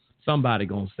 but somebody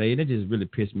gonna say it. It just really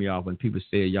pissed me off when people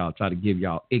say y'all try to give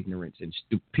y'all ignorance and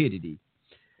stupidity.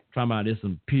 Talking about there's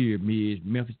some pyramids,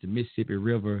 Memphis to Mississippi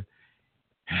River.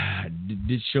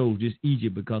 This shows just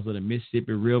Egypt because of the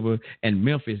Mississippi River, and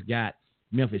Memphis,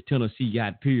 Tennessee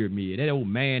got pyramid. That old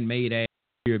man-made ass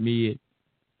pyramid.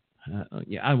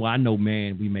 I know,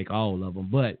 man, we make all of them,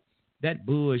 but that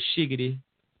bullshiggity.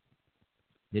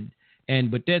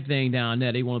 But that thing down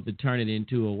there, they wanted to turn it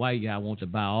into a white guy wants to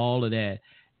buy all of that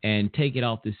and take it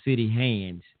off the city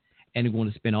hands, and they're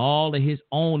going to spend all of his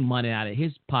own money out of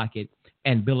his pocket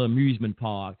and build an amusement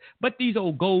park. But these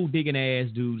old gold digging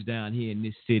ass dudes down here in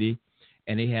this city,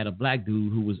 and they had a black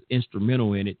dude who was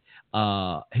instrumental in it.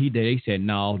 They said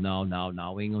no,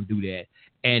 we ain't gonna do that.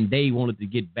 And they wanted to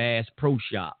get Bass Pro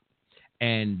Shop,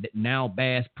 and now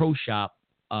Bass Pro Shop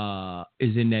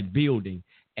is in that building.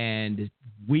 And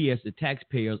we as the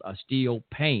taxpayers are still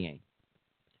paying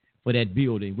for that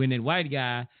building. When that white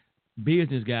guy,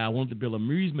 business guy, wanted to build an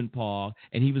amusement park,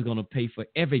 and he was going to pay for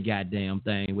every goddamn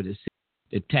thing with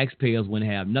the taxpayers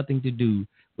wouldn't have nothing to do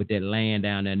with that land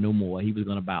down there no more. He was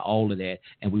going to buy all of that,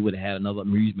 and we would have had another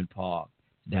amusement park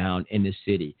down in the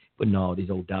city. But no,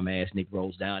 these old dumbass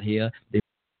Negroes down here, they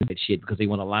do that shit because they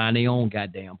want to line their own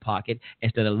goddamn pocket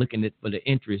instead of looking at for the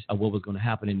interest of what was going to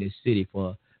happen in this city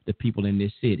for the people in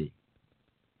this city.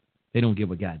 They don't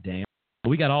give a goddamn.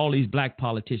 We got all these black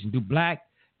politicians. Do blacks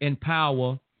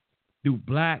empower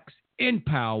blacks?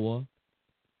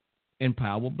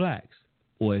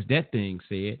 Or as that thing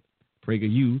said,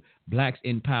 PragerU, blacks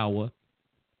in power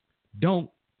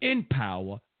don't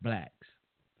empower blacks.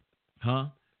 Huh?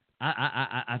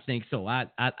 I think so. I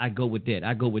go with that.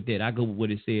 I go with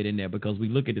what it said in there, because we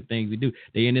look at the things we do.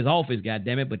 They in this office,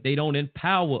 goddammit, but they don't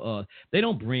empower us. They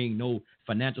don't bring no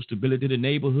financial stability to the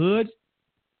neighborhoods.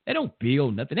 They don't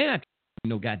build nothing. They're not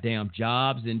no goddamn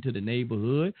jobs into the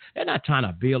neighborhood. They're not trying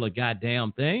to build a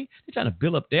goddamn thing. They're trying to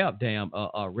build up their damn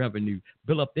revenue,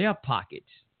 build up their pockets.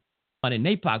 But in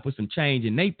their pocket, put some change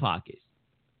in their pockets.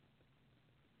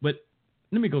 But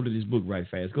let me go to this book right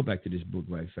fast. Go back to this book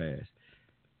right fast.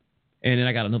 And then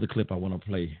I got another clip I want to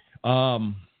play.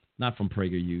 Not from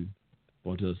PragerU,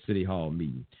 going to a city hall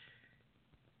meeting.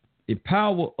 The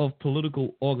power of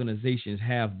political organizations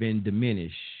have been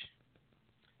diminished.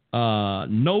 Let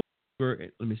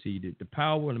me see the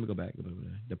power. Let me go back.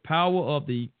 The power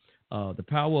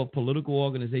of political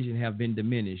organization have been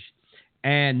diminished,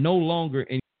 and no longer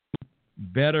in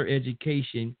better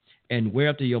education and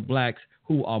wealthier blacks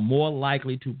who are more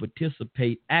likely to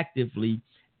participate actively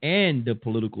in the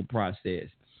political process.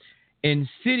 In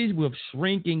cities with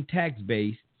shrinking tax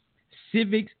base,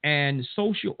 civics and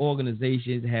social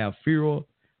organizations have fewer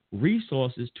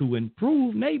resources to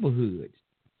improve neighborhoods,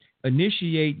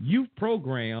 initiate youth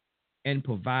programs, and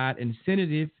provide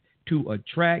incentive to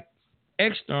attract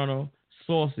external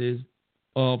sources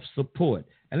of support.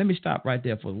 And let me stop right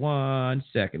there for 1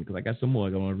 second because I got some more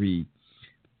I want to read.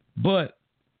 But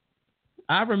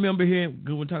I remember hearing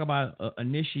when we talk about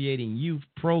initiating youth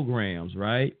programs,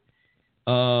 right?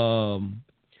 A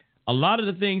lot of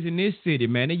the things in this city,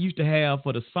 man, they used to have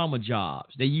for the summer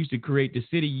jobs. They used to create, the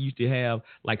city used to have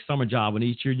like summer job when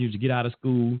these children used to get out of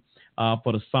school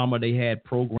for the summer. They had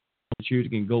programs.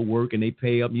 Children can go work and they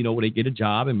pay up, they get a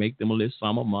job and make them a little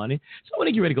summer money. So when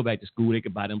they get ready to go back to school, they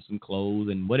could buy them some clothes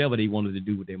and whatever they wanted to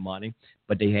do with their money.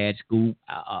 But they had school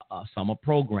summer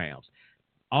programs.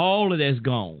 All of that's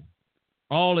gone.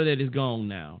 All of that is gone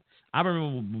now. I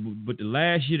remember, but the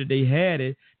last year that they had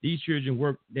it, these children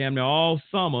worked damn near all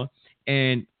summer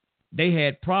and they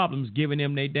had problems giving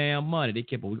them their damn money. They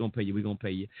kept, we're going to pay you, we're going to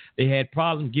pay you. They had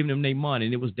problems giving them their money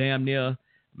and it was damn near,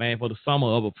 man, for the summer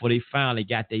of it before they finally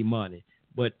got their money.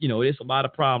 But, it's a lot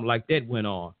of problems like that went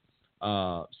on.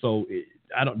 Now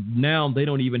they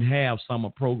don't even have summer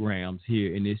programs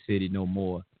here in this city no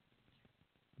more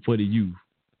for the youth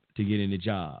to get into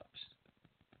jobs.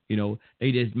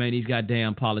 They just, man, these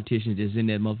goddamn politicians just in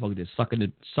that motherfucker just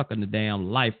sucking the damn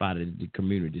life out of the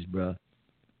communities, bro.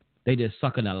 They just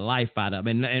sucking the life out of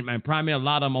them. And primarily a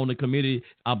lot of them on the community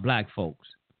are black folks.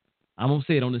 I'm going to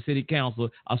say it on the city council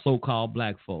are so-called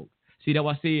black folks. See, that's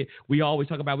why I said we always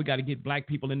talk about we got to get black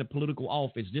people in the political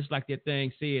office, just like that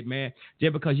thing said, man.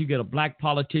 Just because you get a black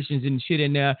politicians and shit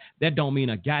in there, that don't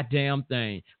mean a goddamn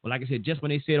thing. Well, like I said, just when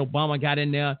they said Obama got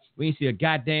in there, we didn't see a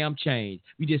goddamn change.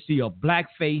 We just see a black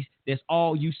face. That's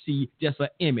all you see, just an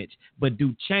image. But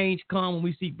do change come when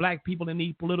we see black people in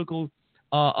these political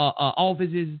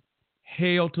offices?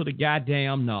 Hell to the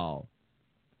goddamn no.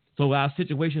 So our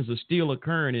situations are still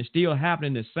occurring and still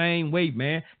happening the same way,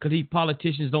 man, because these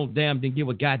politicians don't give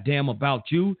a goddamn about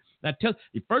you. Now,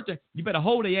 first thing, you better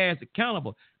hold their ass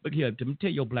accountable. Look here, tell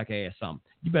your black ass something.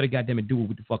 You better goddamn it do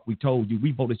what the fuck we told you.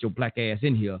 We voted your black ass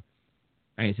in here.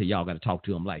 I ain't say y'all got to talk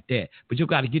to them like that, but you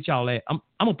got to get y'all ass. I'm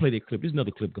gonna play that clip. There's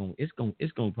another clip going. It's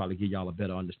gonna probably give y'all a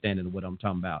better understanding of what I'm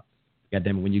talking about.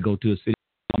 Goddamn it, when you go to a city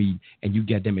meeting and you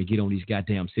goddamn it get on these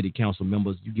goddamn city council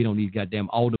members, you get on these goddamn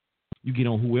alder. You get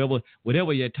on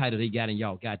whatever your title they got in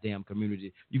y'all goddamn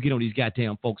community. You get on these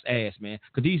goddamn folks' ass, man,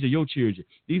 because these are your children.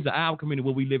 These are our community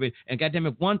where we live in. And goddamn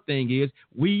it, one thing is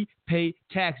we pay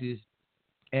taxes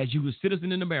as you a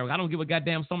citizen in America. I don't give a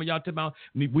goddamn some of y'all talk about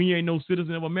we ain't no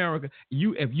citizen of America.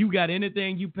 If you got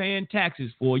anything you paying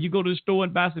taxes for, you go to the store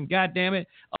and buy some goddamn it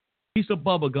a piece of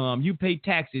bubble gum. You pay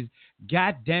taxes.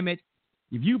 Goddamn it,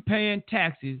 if you paying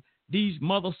taxes, these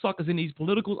mother suckers in these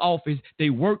political office,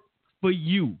 they work for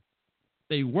you.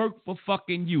 They work for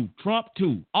fucking you. Trump,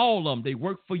 too. All of them, they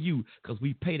work for you because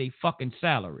we pay their fucking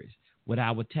salaries with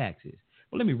our taxes.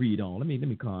 Well, let me read on. Let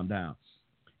me calm down.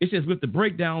 It says, with the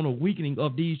breakdown or weakening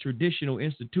of these traditional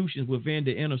institutions within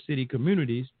the inner city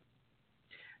communities,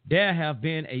 there have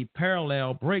been a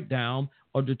parallel breakdown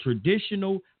of the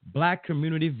traditional black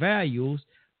community values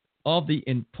of the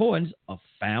importance of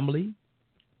family,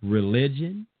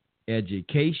 religion,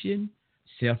 education,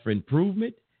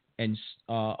 self-improvement, and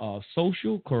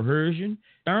social cohesion,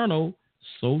 external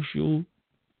social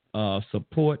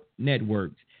support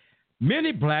networks.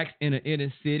 Many blacks in the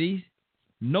inner cities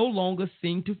no longer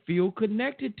seem to feel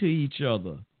connected to each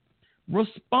other,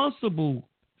 responsible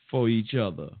for each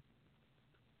other,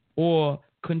 or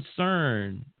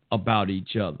concerned about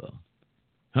each other.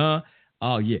 Huh?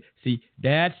 Oh, yeah. See,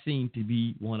 that seemed to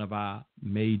be one of our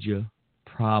major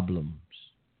problems.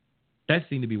 That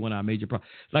seemed to be one of our major problems.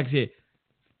 Like I said,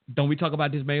 don't we talk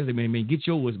about this, man? Man, get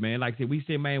yours, man. Like I said, we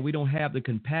say, man, we don't have the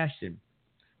compassion.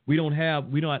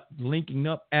 we're not linking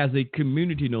up as a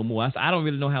community no more. I don't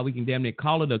really know how we can damn near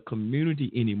call it a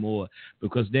community anymore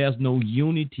because there's no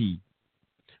unity.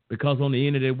 Because on the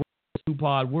end of that word, it's a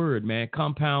two-part word, man,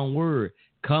 compound word.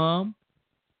 Come,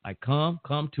 like come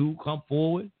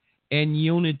forward, and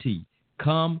unity.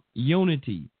 Come,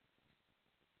 unity.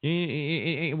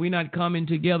 We're not coming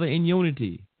together in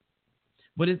unity.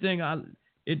 But the thing,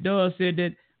 it does say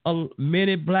that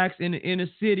many blacks in the inner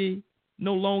city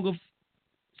no longer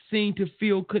seem to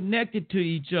feel connected to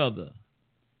each other.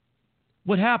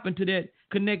 What happened to that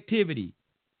connectivity?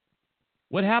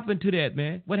 What happened to that,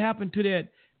 man? What happened to that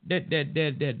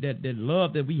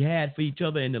love that we had for each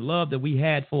other and the love that we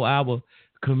had for our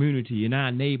community and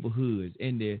our neighborhoods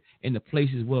and the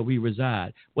places where we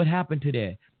reside? What happened to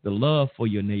that? The love for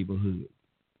your neighborhood.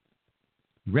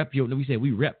 We rep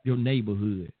your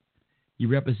neighborhood. You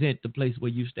represent the place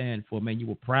where you stand for, man. You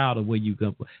were proud of where you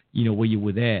come from, where you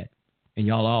were at. And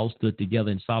y'all all stood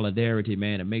together in solidarity,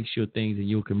 man, to make sure things in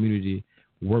your community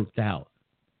worked out.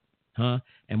 Huh?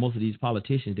 And most of these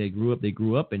politicians, they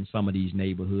grew up in some of these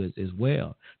neighborhoods as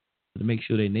well. To make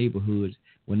sure their neighborhoods,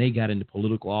 when they got into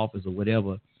political office or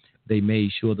whatever, they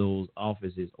made sure those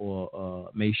offices or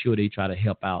made sure they try to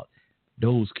help out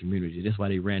those communities. That's why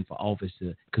they ran for office,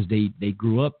 because they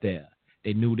grew up there.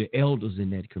 They knew the elders in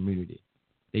that community.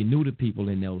 They knew the people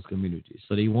in those communities.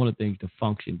 So they wanted things to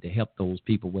function to help those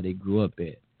people where they grew up at.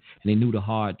 And they knew the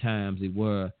hard times they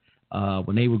were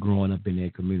when they were growing up in their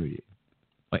community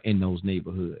or in those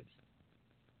neighborhoods.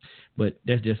 But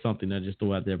that's just something I just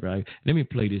throw out there, bro. Let me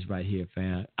play this right here,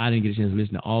 fam. I didn't get a chance to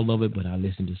listen to all of it, but I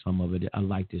listened to some of it. I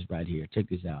like this right here. Check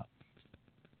this out.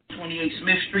 28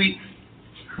 Smith Street.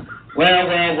 Well.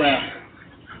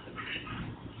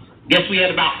 Guess we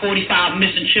had about 45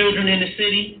 missing children in the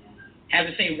city.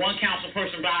 Haven't seen one council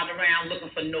person riding around looking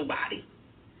for nobody.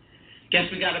 Guess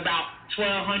we got about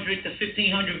 1,200 to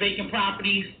 1,500 vacant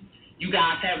properties. You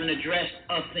guys haven't addressed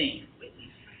a thing.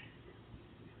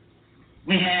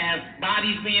 We have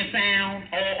bodies being found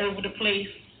all over the place.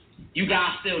 You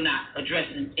guys still not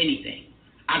addressing anything.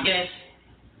 I guess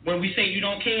when we say you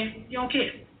don't care, you don't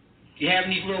care. You're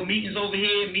having these little meetings over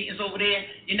here, meetings over there.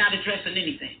 You're not addressing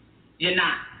anything. You're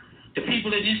not. The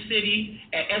people in this city,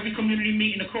 at every community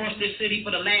meeting across this city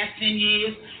for the last 10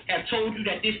 years, have told you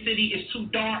that this city is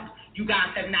too dark. You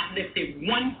guys have not lifted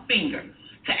one finger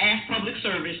to ask public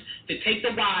service to take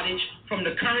the wattage from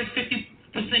the current 50%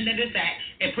 that it's at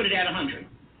and put it at 100.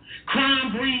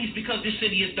 Crime breeds because this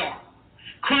city is dark.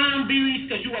 Crime breeds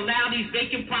because you allow these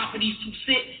vacant properties to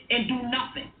sit and do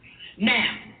nothing. Now,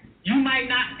 you might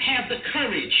not have the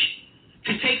courage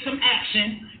to take some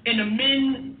action and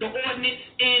amend the ordinance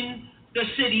in the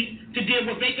city to deal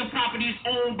with vacant properties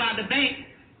owned by the bank,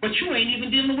 but you ain't even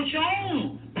dealing with your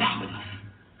own properties.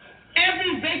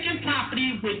 Every vacant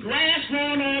property with grass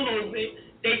growing all over it,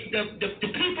 the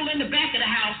people in the back of the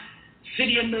house,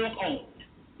 City of Newark owned.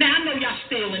 Now, I know y'all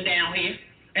stealing down here,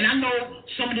 and I know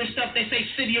some of this stuff they say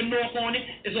City of Newark on it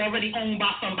is already owned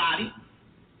by somebody.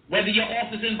 Whether your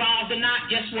office is involved or not,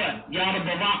 guess what? Y'all the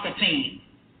Baraka team.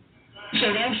 So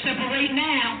don't separate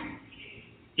now.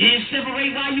 You didn't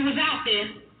separate while you was out there.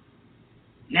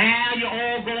 Now you're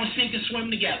all going sink and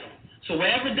swim together. So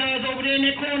whatever does over there in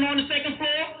that corner on the second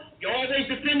floor, you're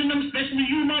always defending them, especially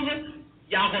you, mother,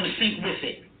 y'all going to sink with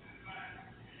it.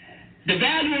 The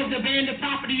value of the abandoned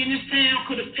property in this town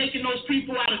could have taken those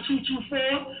people out of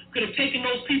 224, could have taken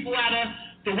those people out of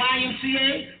the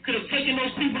YMCA, could have taken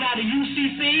those people out of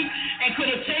UCC, and could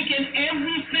have taken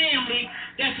every family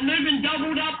that's living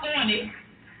doubled up on it,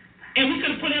 and we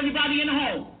could have put everybody in a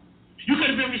home. You could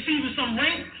have been receiving some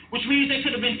rent, which means they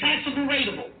could have been taxable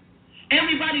rateable.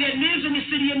 Everybody that lives in the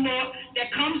city of Newark that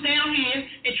comes down here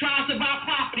and tries to buy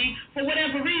property, for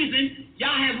whatever reason,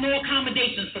 y'all have no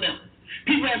accommodations for them.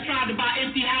 People have tried to buy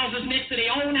empty houses next to their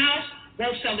own house,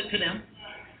 won't sell it to them.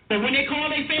 But when they call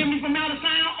their family from out of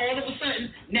town, all of a sudden,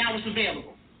 now it's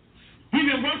available. We've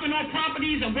been working on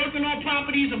properties and working on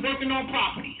properties and working on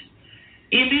properties.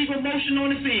 Illegal motion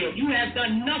on the field. You have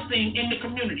done nothing in the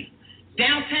community.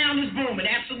 Downtown is booming,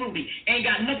 absolutely. Ain't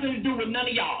got nothing to do with none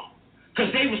of y'all.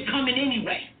 Because they was coming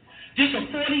anyway. Just a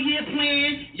 40-year plan.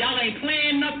 Y'all ain't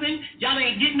playing nothing. Y'all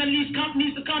ain't getting none of these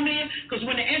companies to come in. Because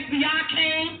when the FBI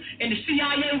came and the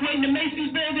CIA went in the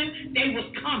Macy's building, they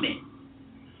was coming.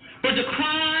 But the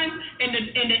crime and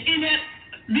the inept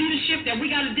leadership that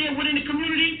we got to deal with in the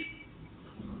community,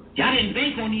 y'all didn't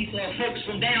bank on these folks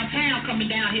from downtown coming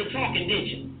down here talking, did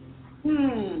you?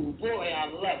 Ooh, boy, I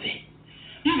love it.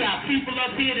 You got people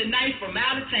up here tonight from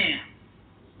out of town.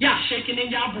 Y'all shaking in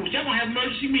y'all boots. Y'all gonna have an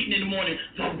emergency meeting in the morning.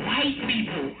 The white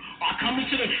people are coming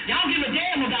to y'all give a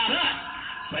damn about us.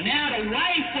 But now the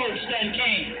white folks done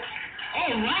came.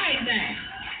 All right now.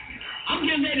 I'm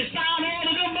getting ready to sign all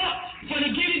of them up for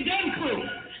the Get It Done crew.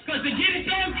 Because the Get It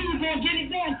Done crew going to get it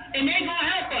done, and they going to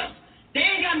help us. They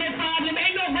ain't got no problem.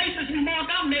 Ain't no racist remark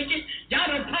I'm making.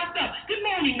 Y'all done pumped up. Good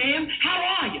morning, ma'am. How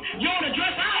are you? You don't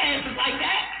address our asses like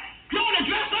that. You don't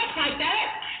address us like that.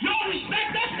 You don't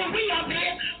respect us when we up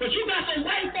here. But you got some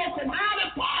white folks from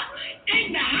Highland Park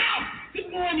in the house.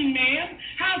 Good morning, ma'am.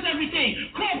 How's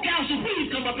everything? Court counsel,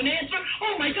 please come up and answer.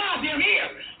 Oh, my God, they're here.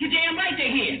 You damn right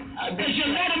they're here. Because you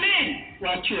let them in.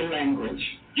 Watch your language.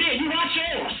 Yeah, you watch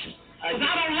yours. Because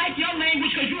I don't like your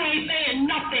language because you ain't saying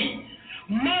nothing.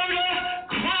 Murder,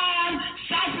 crime,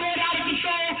 Southwood out of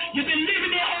control. You've been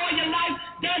living there all your life.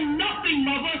 They're nothing,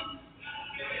 mother.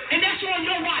 And that's on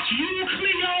your watch. You,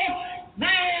 Cleo,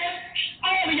 Red,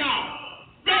 all of y'all.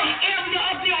 That area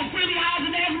up there on Pretty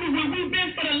Housing Avenue where we've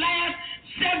been for the last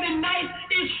 7 nights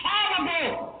is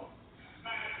horrible.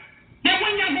 Now,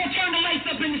 when y'all gonna turn the lights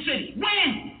up in the city?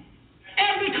 When?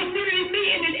 Every community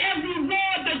meeting in every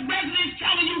ward, the residents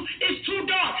telling you it's too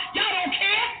dark. Y'all don't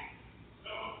care?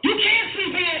 You can't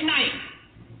sleep here at night.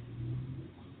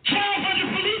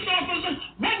 1,200 police officers.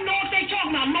 What north they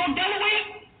talking about? North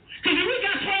Delaware? Because if we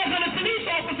got 1,200 police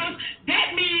officers,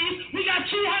 that means we got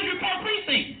 200 per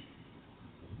precinct.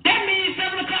 That means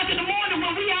 7 o'clock in the morning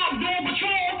when we out doing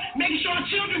patrol, making sure our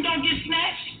children don't get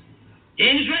snatched.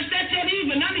 You ain't addressed that till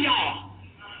even, none of y'all.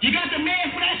 You got the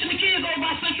man flashing the kids over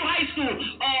by Central High School,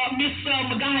 Miss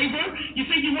MacGyver. You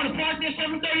think you want to park there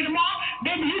 7:30 tomorrow?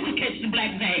 Maybe you could catch the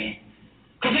black van.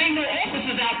 Because there ain't no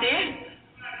officers out there.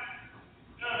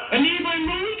 Anita and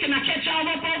Louie, can I catch y'all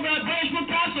up over at Birchwood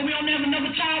Park so we don't have another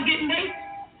child getting raped?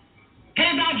 Hey,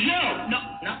 about Joe. No,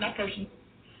 not that person.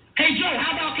 Hey, Joe,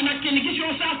 how about, can I get you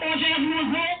on South Orange Avenue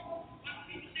as well?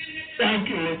 Thank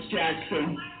you, Miss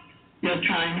Jackson. Your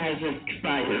time has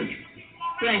expired.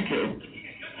 Thank you.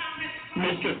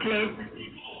 Mr. Clerk.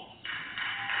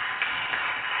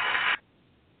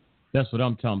 That's what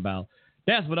I'm talking about.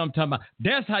 That's what I'm talking about.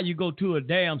 That's how you go to a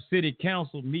damn city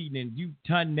council meeting and you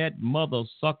turn that mother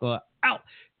sucker out.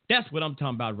 That's what I'm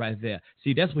talking about right there.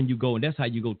 See, that's when you go, and that's how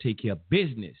you go take care of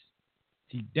business.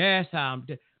 See, that's how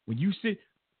when you sit,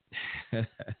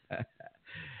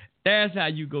 that's how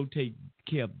you go take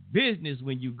care of business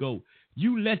when you go.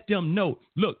 You let them know,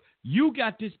 look, you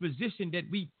got this position that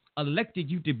we elected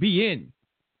you to be in,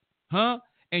 huh?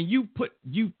 And you put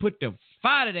the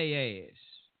fight of their ass.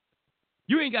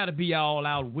 You ain't got to be all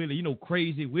out with it,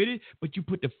 crazy with it, but you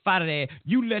put the fight of their ass.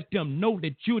 You let them know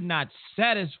that you're not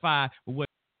satisfied with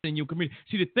what's in your community.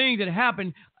 See, the things that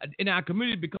happen in our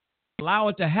community, because we allow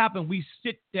it to happen, we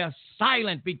sit there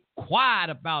silent, be quiet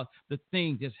about the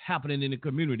things that's happening in the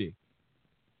community.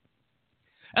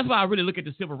 That's why I really look at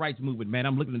the civil rights movement, man.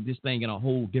 I'm looking at this thing in a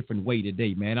whole different way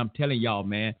today, man. I'm telling y'all,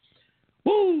 man.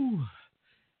 Woo!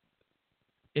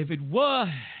 If it was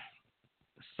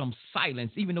some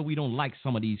silence, even though we don't like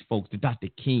some of these folks, the Dr.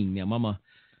 King, them,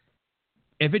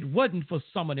 if it wasn't for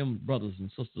some of them brothers and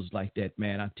sisters like that,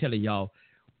 man, I'm telling y'all,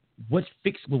 what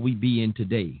fix will we be in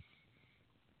today?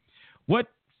 What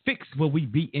fix will we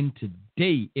be in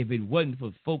today if it wasn't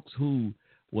for folks who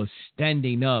were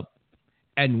standing up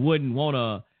and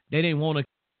they didn't want to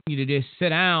continue to just sit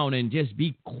down and just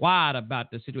be quiet about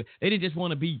the situation. They didn't just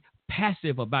want to be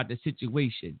passive about the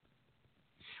situation.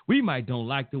 We might don't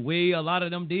like the way a lot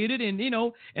of them did it, and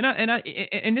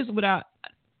this is what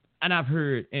I've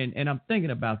heard, and I'm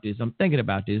thinking about this. And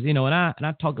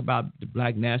I talk about the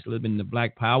black nationalism and the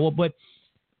black power, but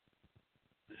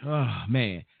oh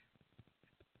man,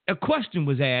 a question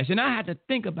was asked, and I had to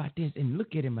think about this and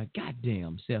look at it my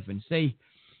goddamn self and say,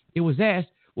 it was asked,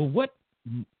 well,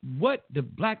 what the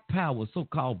black power,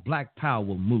 so-called black power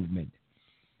movement,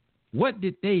 what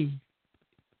did they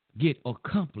get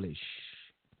accomplished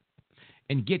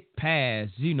and get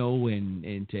passed,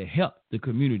 and to help the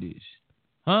communities?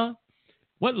 Huh?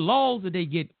 What laws did they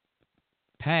get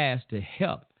passed to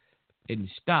help and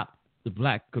stop the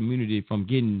black community from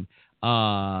getting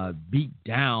beat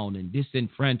down and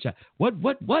disenfranchised? What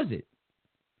was it?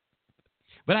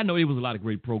 But I know there was a lot of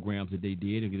great programs that they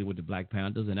did with the Black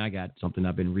Panthers, and I got something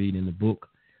I've been reading in the book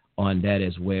on that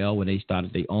as well, when they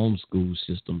started their own school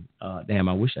system. I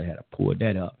wish I had pulled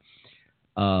that up.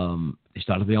 They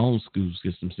started their own school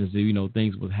system since,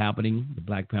 things were happening. The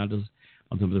Black Panthers,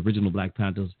 the original Black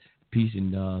Panthers, peace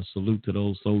and salute to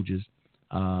those soldiers,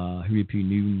 Huey P.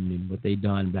 Newton, and what they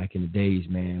done back in the days,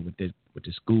 man, with the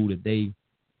school that they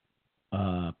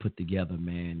put together,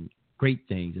 man. great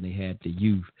things than they had the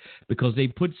youth, because they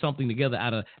put something together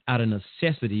out of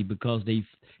necessity, because they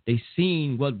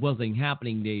seen what wasn't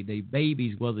happening. They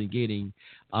babies wasn't getting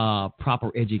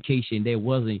proper education. They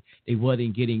wasn't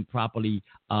getting properly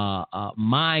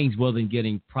minds wasn't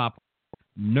getting proper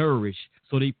nourished.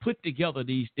 So they put together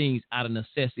these things out of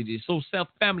necessity. So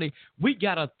family, we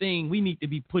got a thing we need to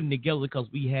be putting together because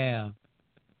we have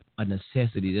a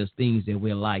necessity. There's things that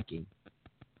we're liking.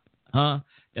 Huh?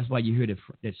 That's why you hear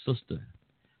that sister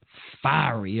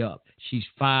fiery up. She's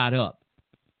fired up.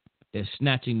 They're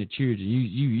snatching the children.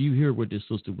 You hear what this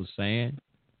sister was saying.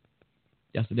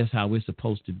 That's how we're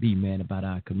supposed to be, man, about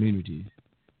our communities,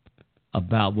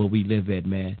 about where we live at,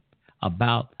 man,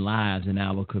 about lives in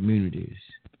our communities.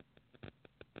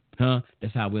 Huh?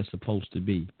 That's how we're supposed to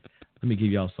be. Let me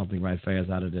give y'all something right fast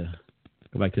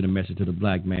go back to the message to the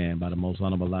black man by the Most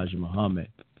Honorable Elijah Muhammad.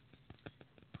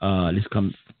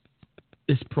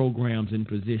 This program's in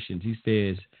positions. He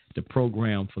says the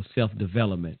program for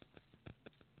self-development.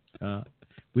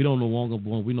 We no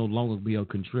longer be a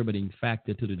contributing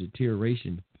factor to the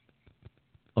deterioration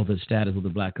of the status of the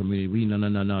black community.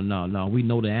 No. We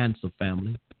know the answer,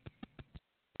 family.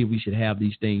 We should have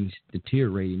these things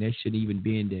deteriorating. That shouldn't even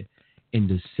be in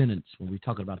the sentence when we're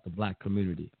talking about the black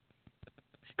community,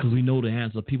 because we know the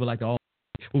answer. People like to all,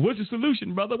 well, what's the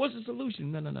solution, brother? What's the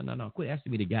solution? No. Quit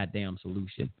asking me the goddamn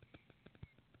solution.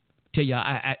 Tell you,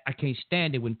 I can't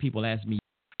stand it when people ask me,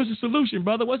 what's the solution,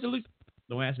 brother? What's the solution?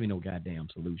 Don't ask me no goddamn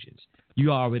solutions.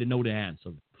 You already know the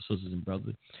answer, sisters and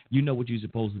brothers. You know what you're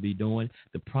supposed to be doing.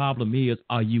 The problem is,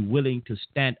 are you willing to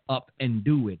stand up and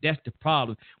do it? That's the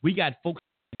problem. We got folks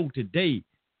today.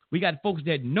 We got folks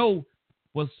that know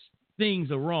what things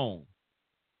are wrong,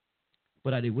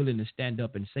 but are they willing to stand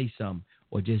up and say something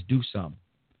or just do something?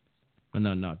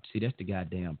 No. See, that's the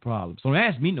goddamn problem. So don't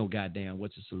ask me no goddamn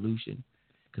what's the solution,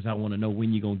 because I want to know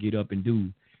when you're going to get up and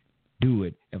do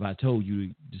it. If I told you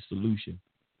the solution,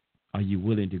 are you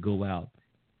willing to go out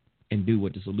and do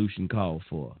what the solution called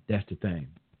for? That's the thing.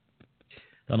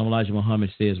 Dr. Elijah Muhammad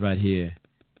says right here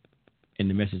in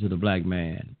the message to the black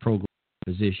man, program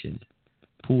positions,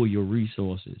 pool your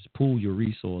resources,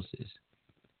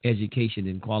 education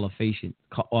and qualifications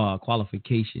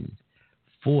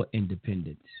for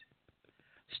independence.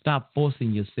 Stop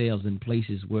forcing yourselves in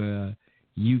places where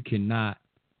you cannot.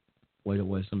 Wait,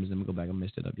 let me go back. I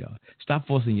messed it up, y'all. Stop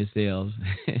forcing yourselves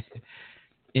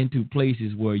into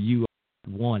places where you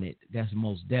are wanted. That's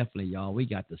most definitely, y'all. We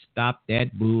got to stop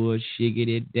that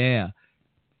bullshit there.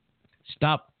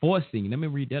 Stop forcing. Let me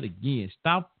read that again.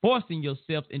 Stop forcing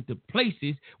yourselves into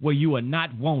places where you are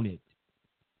not wanted.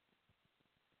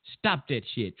 Stop that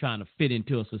shit trying to fit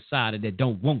into a society that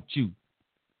don't want you.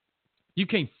 You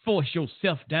can't force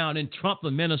yourself down in Trump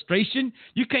administration.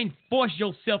 You can't force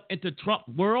yourself into Trump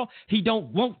world. He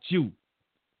don't want you.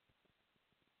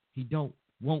 He don't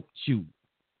want you.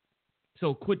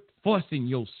 So quit forcing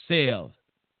yourself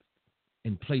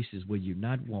in places where you're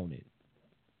not wanted.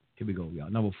 Here we go,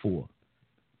 y'all. Number 4.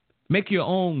 Make your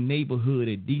own neighborhood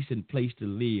a decent place to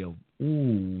live.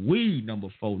 Ooh, number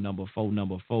 4.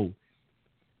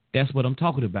 That's what I'm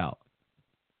talking about.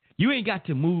 You ain't got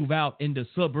to move out in the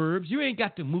suburbs. You ain't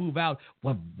got to move out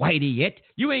with whitey yet.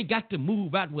 You ain't got to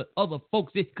move out with other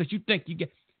folks because you think you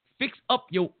get. Fix up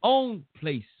your own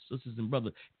place, sisters and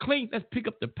brothers. Let's pick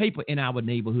up the paper in our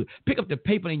neighborhood. Pick up the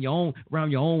paper around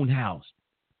your own house.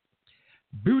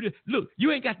 Look,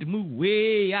 you ain't got to move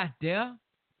way out there.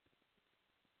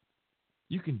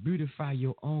 You can beautify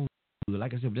your own.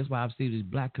 Like I said, that's why I've seen these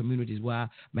black communities where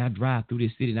I drive through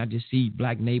this city and I just see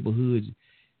black neighborhoods.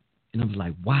 And I was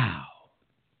like, wow,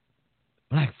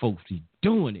 black folks be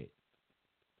doing it.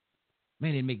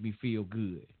 Man, it make me feel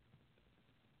good.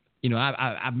 You know,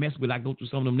 I go through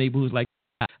some of them neighborhoods, like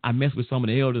I mess with some of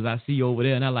the elders I see over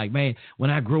there, and I like, man, when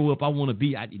I grow up, I want to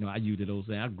be, I use it those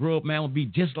things. I grow up, man, I want to be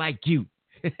just like you.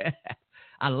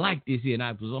 I like this here, and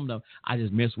I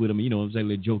just mess with them, you know what I'm saying,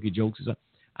 little jokey jokes.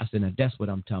 I said, now that's what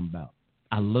I'm talking about.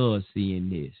 I love seeing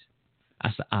this. I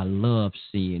said, I love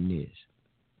seeing this.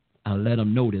 I let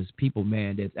them know there's people,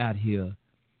 man, that's out here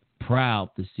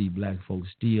proud to see black folks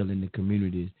still in the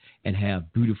communities and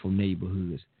have beautiful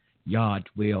neighborhoods, yards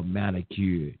well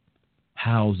manicured,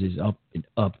 houses up and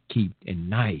upkeep and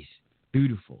nice,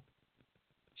 beautiful,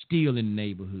 still in the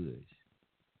neighborhoods.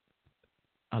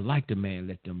 I like to, man,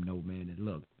 let them know, man, that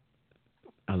look,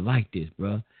 I like this,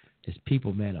 bro. There's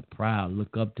people, man, are proud,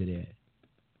 look up to that.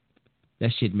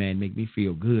 That shit, man, make me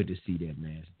feel good to see that,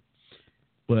 man.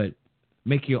 But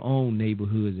make your own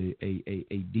neighborhoods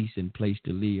a decent place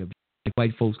to live.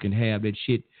 White folks can have that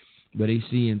shit, but they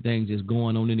seeing things that's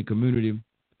going on in the community,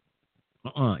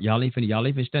 Y'all ain't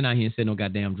finna stand out here and say no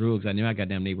goddamn drugs out in my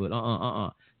goddamn neighborhood.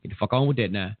 Get the fuck on with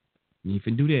that now. You ain't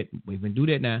finna do that. We ain't finna do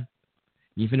that now.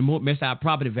 You ain't finna mess our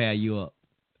property value up.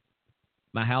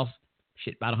 My house,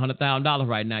 shit, about $100,000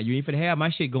 right now. You ain't finna have my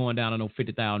shit going down to no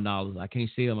 $50,000. I can't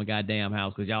sell my goddamn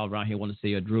house because y'all around here want to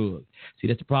sell drugs. See,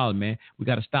 that's the problem, man. We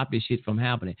got to stop this shit from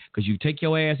happening. Because you take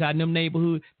your ass out in them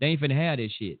neighborhoods, they ain't finna have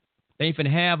this shit. They ain't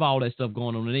finna have all that stuff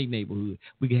going on in their neighborhood.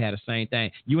 We can have the same thing.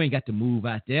 You ain't got to move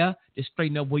out there. Just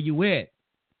straighten up where you at.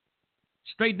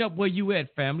 Straighten up where you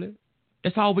at, family.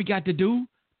 That's all we got to do.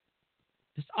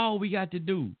 That's all we got to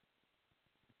do.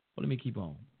 Well, let me keep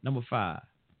on. Number 5.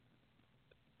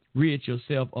 Rid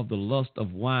yourself of the lust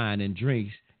of wine and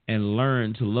drinks and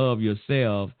learn to love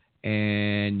yourself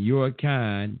and your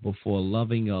kind before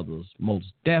loving others. Most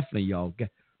definitely, y'all.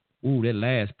 Ooh, that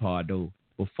last part, though.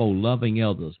 Before loving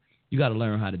others. You got to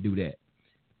learn how to do that.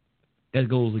 That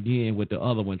goes again with the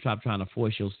other one. Stop trying to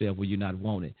force yourself where you're not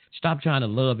wanted. Stop trying to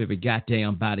love every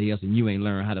goddamn body else and you ain't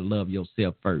learned how to love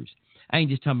yourself first. I ain't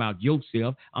just talking about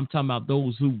yourself. I'm talking about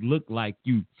those who look like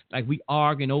you. Like we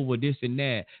arguing over this and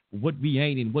that, what we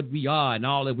ain't and what we are and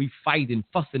all that. We fighting,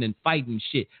 fussing and fighting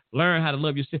shit. Learn how to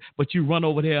love yourself. But you run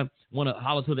over there, want to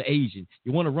holler to the Asian.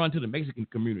 You want to run to the Mexican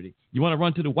community. You want to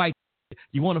run to the white.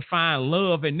 You want to find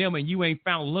love in them and you ain't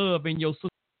found love in your sister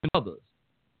and others.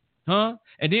 Huh?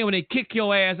 And then when they kick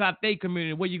your ass out their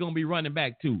community, where you going to be running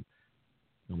back to?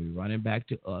 You're going to be running back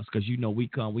to us because you know we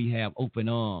have open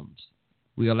arms.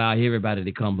 We allow everybody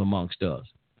to come amongst us.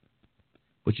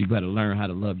 But you better learn how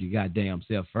to love your goddamn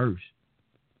self first.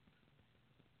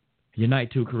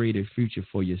 Unite to create a future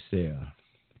for yourself.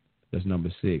 That's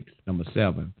number 6. Number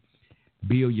 7,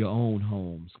 build your own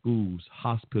homes, schools,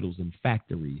 hospitals, and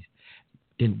factories.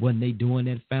 Then when they doing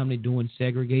that, family doing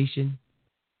segregation,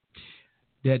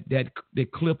 that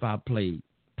clip I played,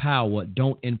 Power,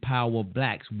 Don't Empower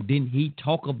Blacks. Didn't he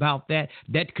talk about that?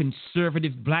 That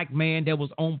conservative black man that was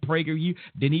on PragerU,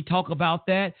 didn't he talk about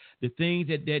that? The things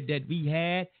that we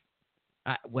had,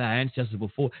 our ancestors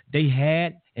before, they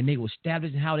had, and they were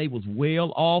established how they was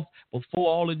well off before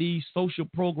all of these social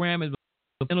programs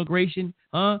of integration,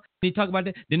 huh? Did he talk about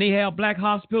that? Didn't they have black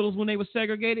hospitals when they were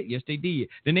segregated? Yes, they did.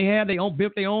 Then they have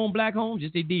built their own black homes?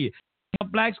 Yes, they did. They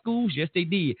have black schools? Yes, they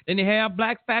did. Then they have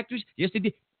black factories? Yes, they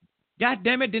did. God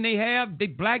damn it, then they have the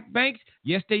black banks?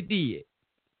 Yes, they did.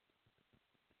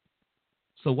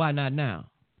 So why not now?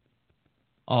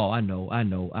 Oh, I know.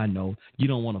 You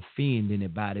don't want to offend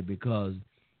anybody because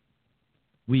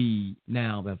we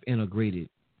now have integrated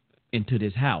into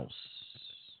this house.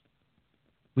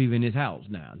 We're in this house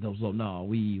now. So no,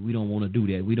 we don't want to do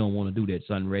that. We don't want to do that,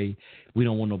 Sunray. We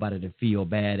don't want nobody to feel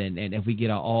bad. And if we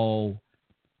get an all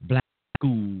black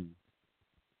school,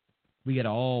 we get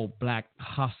an all black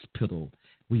hospital.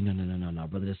 No,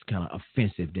 brother. That's kind of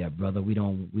offensive there, brother. We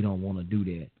don't want to do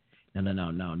that.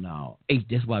 No.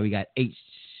 That's why we got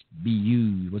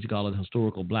HBUs, what you call it,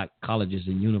 historical black colleges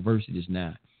and universities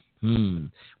now.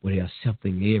 Where they're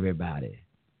accepting everybody.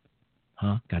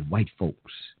 Huh? Got white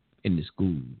folks in the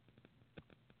school.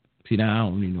 See, now I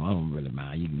don't really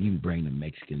mind. You can bring the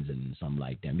Mexicans and something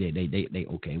like them. Yeah, they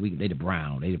okay. They the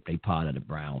brown. They part of the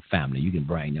brown family. You can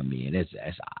bring them in. That's all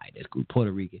right. That's cool.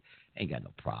 Puerto Rican ain't got no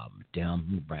problem with them.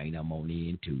 You bring them on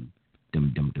in too.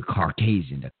 Them the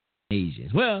Caucasian, the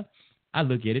Asians. Well, I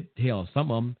look at it. Hell,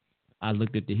 some of them. I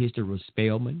looked at the history of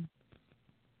Spelman.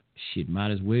 Shit,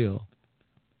 might as well.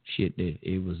 Shit,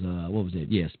 it was what was it?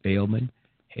 Yeah, Spelman.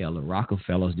 Hell, the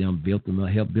Rockefellers them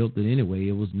helped build it anyway.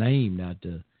 It was named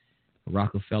after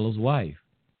Rockefeller's wife.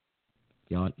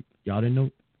 Y'all didn't know?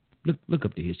 Look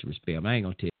up the history of Spelman. I ain't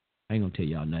gonna tell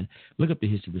y'all nothing. Look up the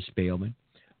history of Spelman,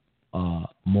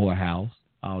 Morehouse,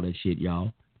 all that shit,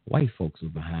 y'all. White folks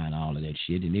was behind all of that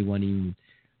shit, and they weren't even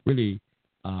really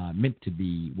meant to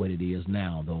be what it is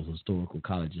now. Those historical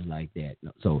colleges like that.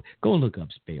 So go and look up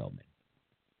Spelman.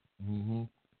 Mm-hmm.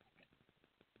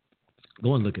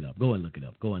 Go and look it up.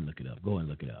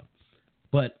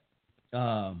 But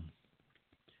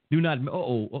do not.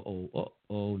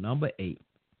 Number 8.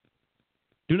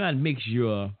 Do not mix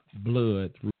your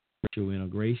blood through racial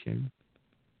integration.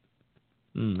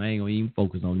 I ain't gonna even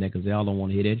focus on that because y'all don't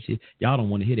want to hear that shit. Y'all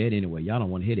don't want to hear that anyway. Y'all don't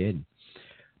want to hear that.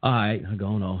 All right, I'm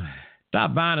going on.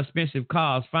 Stop buying expensive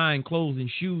cars, fine clothes, and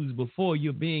shoes before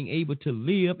you're being able to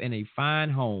live in a fine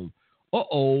home.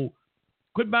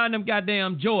 Quit buying them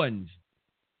goddamn Jordans.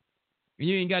 And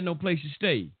you ain't got no place to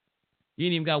stay. You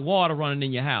ain't even got water running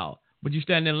in your house. But you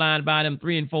standing in line buying them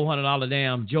 $300 and $400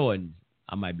 damn Jordans.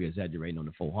 I might be exaggerating on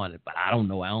the 400, but I don't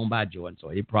know. I don't buy Jordans, so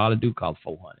they probably do cost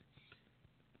 400.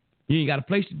 You ain't got a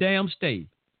place to damn stay.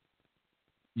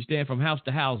 You staying from house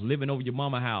to house, living over your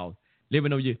mama's house,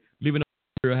 living over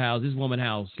girl house, this woman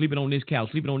house, sleeping on this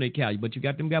couch, sleeping on that couch. But you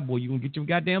got them boy, you gonna get your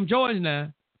goddamn Jordans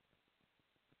now.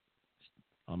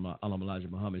 Elijah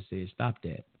Muhammad said, stop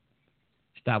that.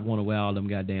 Stop wanting to wear all them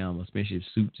goddamn expensive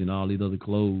suits and all these other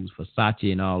clothes,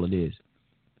 Versace and all of this.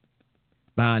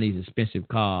 Buying these expensive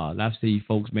cars. I've seen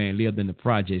folks, man, lived in the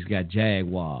projects, got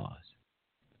Jaguars.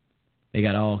 They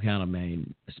got all kind of,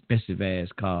 man, expensive ass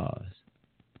cars.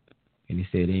 And he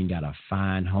said they ain't got a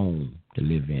fine home to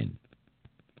live in.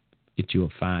 Get you a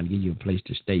place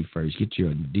to stay first. Get you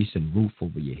a decent roof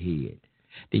over your head.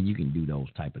 Then you can do those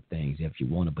type of things if you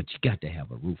want to, but you got to have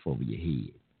a roof over your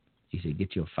head. He said,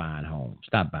 get you a fine home.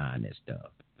 Stop buying that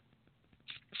stuff.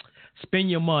 Spend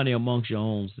your money amongst your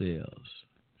own selves.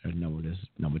 That's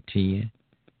number 10.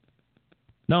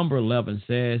 Number 11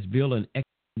 says, build an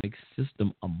economic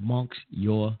system amongst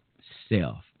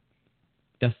yourself.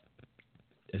 That's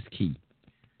key.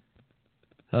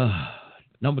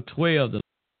 Number 12, the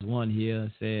one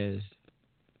here says,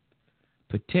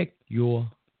 protect your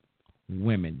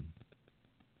women.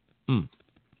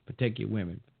 Protect your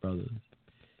women, brothers.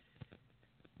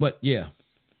 But yeah,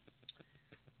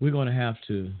 we're gonna have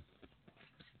to.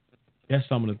 That's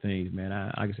some of the things, man.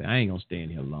 Like I said, I ain't gonna stay in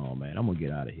here long, man. I'm gonna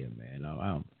get out of here, man.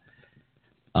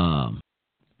 I'm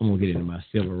gonna get into my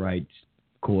civil rights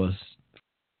course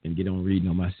and get on reading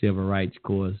on my civil rights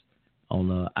course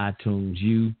on iTunes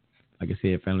U. Like I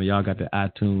said, family, y'all got the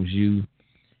iTunes U.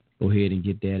 Go ahead and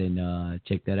get that and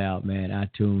check that out, man.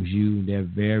 iTunes U. There are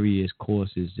various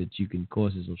courses of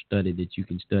study that you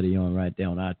can study on right there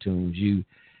on iTunes U.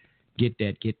 Get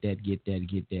that,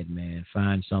 man.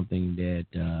 Find something that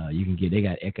you can get. They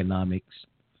got economics.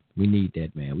 We need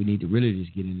that, man. We need to really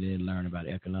just get in there and learn about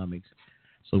economics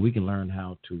so we can learn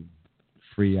how to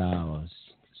free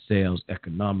ourselves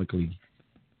economically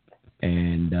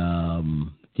and,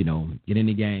 get in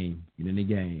the game.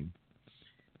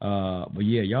 But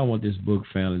yeah, y'all want this book,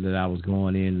 family, that I was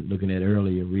going in looking at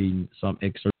earlier, reading some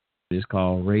excerpts. It's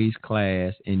called Race,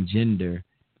 Class, and Gender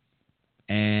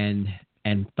and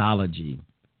Anthology.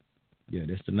 Yeah,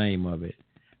 that's the name of it.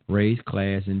 Race,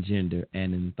 Class, and Gender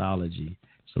and Anthology.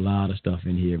 It's a lot of stuff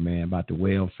in here, man, about the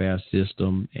welfare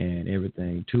system and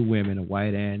everything. 2 women, a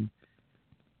white and,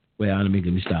 let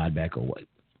me start back,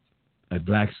 a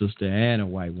black sister and a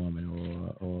white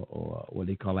woman, or what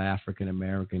they call African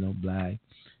American or black,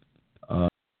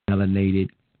 melanated,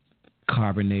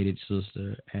 carbonated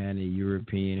sister, and a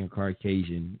European and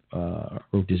Caucasian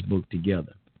wrote this book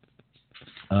together.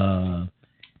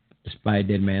 Despite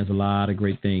that, man, there's a lot of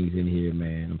great things in here,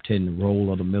 man. I'm telling you, the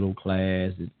role of the middle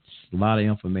class. It's a lot of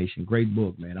information. Great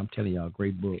book, man. I'm telling y'all,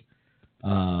 great book.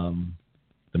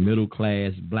 The middle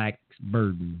class, black's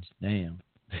burdens. Damn.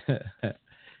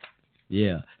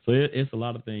 Yeah. So it's a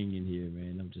lot of things in here,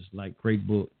 man. I'm just like, great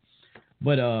book.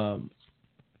 But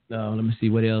let me see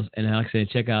what else. And like I said,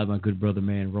 check out my good brother,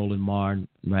 man, Roland Martin,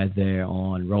 right there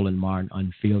on Roland Martin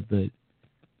Unfiltered.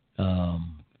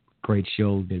 Great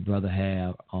show that brother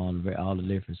have on all the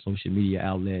different social media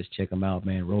outlets. Check them out,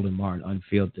 man. Roland Martin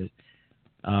Unfiltered.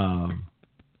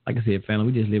 Like I said, family,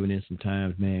 we just living in some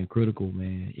times, man, critical,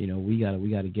 man. We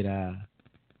gotta get our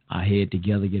head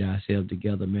together, get ourselves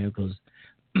together, man, because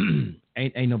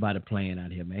ain't nobody playing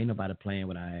out here, man. Ain't nobody playing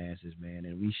with our asses, man.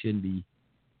 And we shouldn't be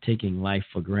taking life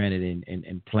for granted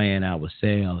and playing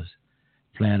ourselves,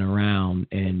 playing around.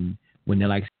 And when they're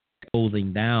like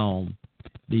closing down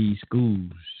these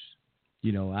schools,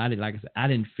 I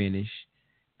didn't finish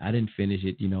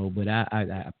it, but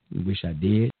I wish I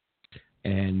did.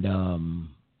 And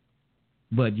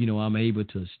but I'm able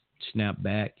to snap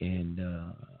back and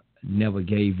never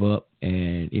gave up,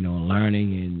 and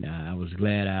learning. And I was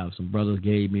glad some brothers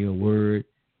gave me a word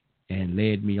and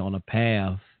led me on a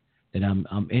path that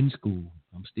I'm in school.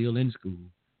 I'm still in school.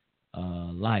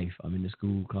 Life. I'm in the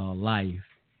school called Life.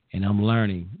 And I'm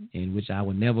learning, in which I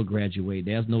will never graduate.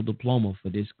 There's no diploma for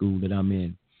this school that I'm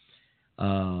in.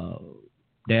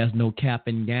 There's no cap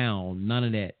and gown. None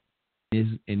of that is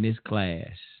in this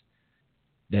class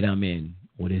that I'm in,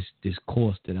 or this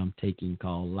course that I'm taking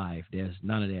called Life. There's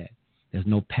none of that. There's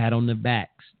no pat on the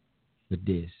backs with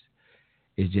this.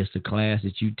 It's just a class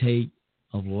that you take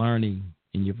of learning,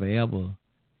 and you're forever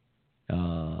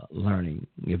learning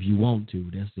if you want to.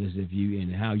 That's just if you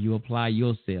and how you apply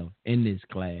yourself in this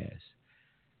class.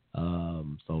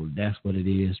 So that's what it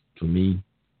is for me,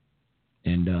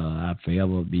 and I'll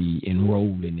forever be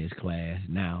enrolled in this class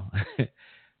now.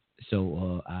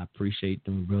 So I appreciate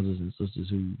them brothers and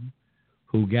sisters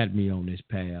who got me on this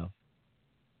path,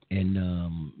 and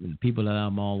the people that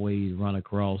I'm always run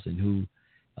across and who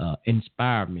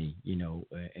inspire me,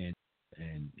 and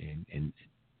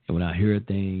when I hear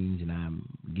things and I'm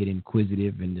get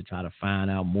inquisitive and to try to find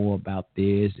out more about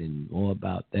this and more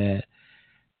about that.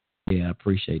 Yeah, I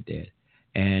appreciate that.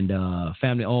 And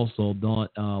family, also, don't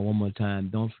one more time,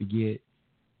 don't forget,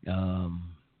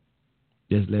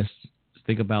 just let's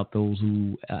think about those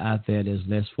who are out there that's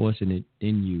less fortunate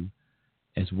than you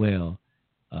as well.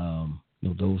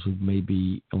 Those who may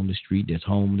be on the street that's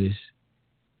homeless.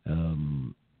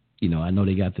 I know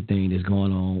they got the thing that's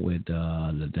going on with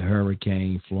the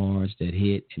Hurricane Florence that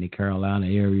hit in the Carolina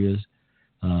areas.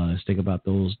 Let's think about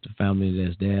the family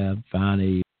that's there. Find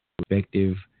a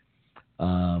effective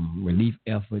relief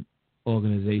effort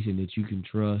organization that you can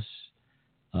trust.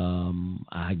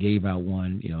 I gave out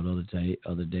one, the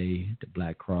other day, the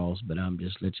Black Cross, but I'm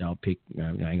just let y'all pick. I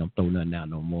ain't gonna throw nothing out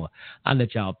no more. I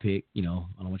let y'all pick. I don't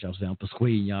want y'all to say I'm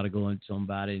persuading y'all to go into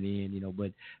somebody, then,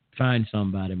 but find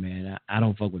somebody, man. I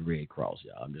don't fuck with Red Cross,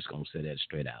 y'all. I'm just gonna say that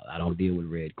straight out. I don't deal with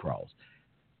Red Cross,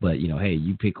 but hey,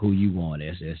 you pick who you want.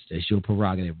 That's your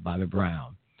prerogative, Bobby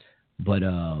Brown. But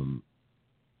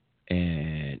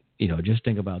just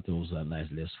think about those nice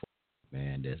lists,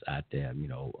 man, that's out there,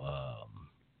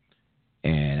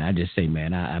 and I just say,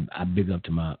 man, I big up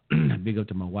to my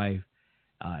wife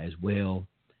as well,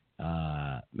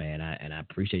 man. I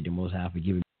appreciate the Most High for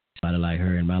giving me somebody like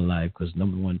her in my life, because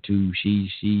number one, too,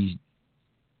 she's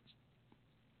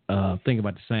thinking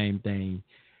about the same thing.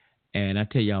 And I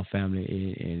tell y'all,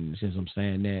 family, and since I'm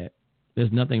saying that,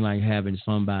 there's nothing like having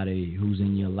somebody who's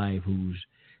in your life who's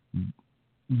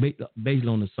based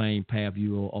on the same path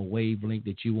you are, a wavelength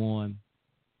that you on.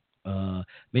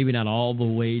 Maybe not all the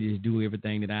way to do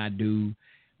everything that I do,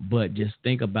 but just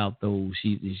think about those.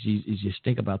 Just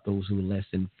think about those who are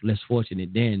less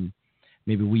fortunate than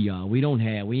maybe we are. We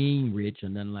ain't rich or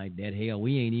nothing like that. Hell,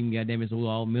 we ain't even goddamn it, so we're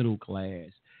all middle class.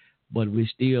 But we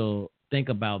still think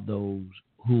about those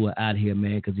who are out here,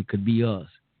 man, because it could be us.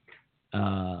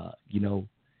 And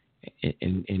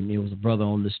there was a brother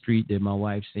on the street that my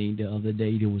wife seen the other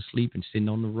day that was sleeping, sitting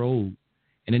on the road.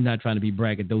 And they're not trying to be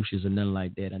braggadocious or nothing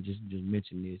like that. I just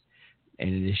mentioned this.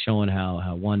 And it is showing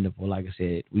how wonderful, like I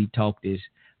said, we talk this.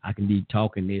 I can be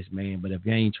talking this, man. But if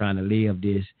you ain't trying to live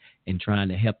this and trying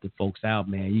to help the folks out,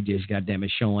 man, you just goddamn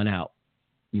it showing out.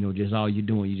 Just all you're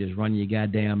doing. You just running your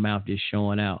goddamn mouth, just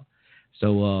showing out.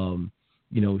 So,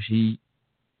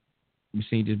 we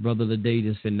seen this brother the day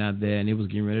just sitting out there, and it was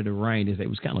getting ready to rain. It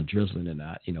was kind of drizzling and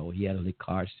out. He had a little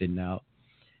car sitting out.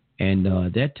 And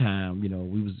at that time, we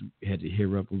had to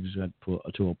hear up. We was at to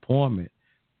an appointment,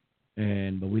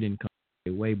 but we didn't come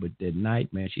away. But that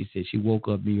night, man, she said she woke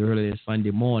up me early that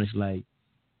Sunday morning. She's like,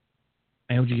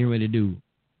 "Hey, what you getting ready to do?"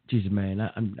 She said, "Man,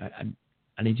 I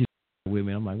need you to come with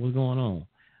me." I'm like, "What's going on?"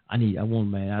 The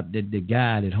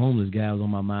homeless guy was on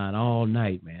my mind all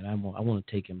night, man. I want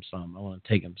to take him some.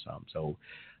 So,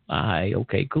 all right,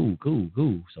 okay, cool.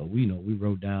 So we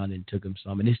rode down and took him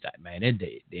some. And this time, man, that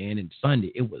day, then and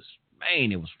Sunday, it was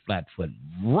flat-foot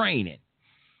raining.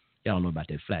 Y'all know about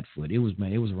that flat-foot. It was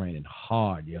raining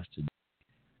hard yesterday.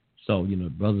 So, the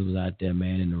brother was out there,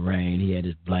 man, in the rain. He had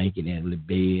his blanket and the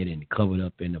bed and covered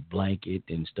up in the blanket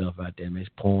and stuff out there, man.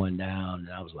 It's pouring down. And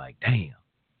I was like, damn.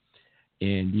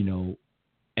 And,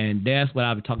 and that's what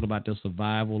I was talking about, the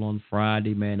survival on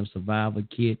Friday, man, the survival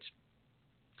kits.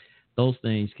 Those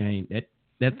things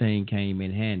that thing came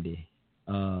in handy.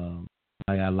 I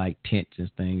got like tents and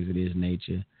things of this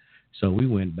nature. So we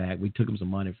went back. We took him some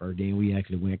money first. Then we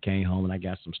actually came home and I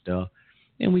got some stuff.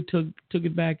 And we took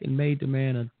it back and made the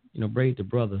man braid the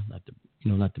brother,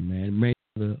 not the man, made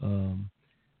the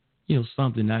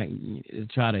something to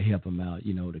try to help him out,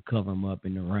 to cover him up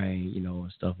in the rain,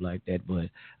 and stuff like that. But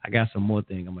I got some more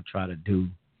things I'm gonna try to do.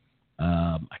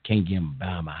 I can't get him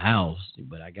by my house,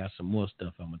 but I got some more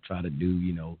stuff I'm gonna try to do,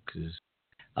 because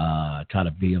try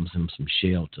to build him some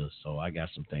shelter. So I got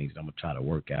some things I'm gonna try to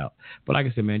work out. But like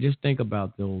I said, man, just think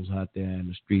about those out there in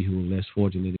the street who are less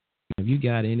fortunate. If you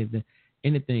got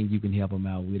anything you can help them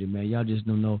out with it, man. Y'all just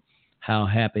don't know how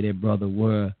happy that brother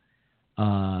were.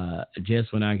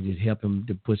 Just when I could just help him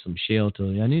to put some shelter.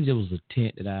 I knew there was a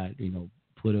tent that I,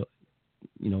 put up,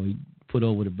 he put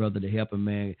over the brother to help him,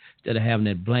 man. Instead of having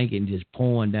that blanket and just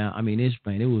pouring down. This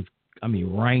rain, it was,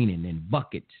 raining in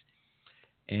buckets.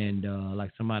 And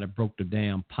like somebody broke the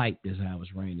damn pipe. That's how it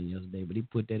was raining yesterday. But he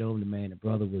put that over the man. The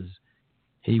brother was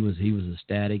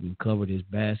ecstatic and covered his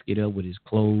basket up with his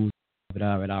clothes. It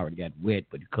already got wet,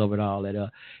 but he covered all that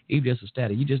up. He just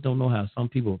ecstatic. You just don't know how some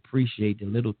people appreciate the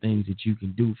little things that you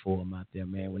can do for them out there,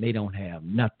 man, when they don't have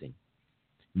nothing.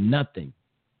 Nothing.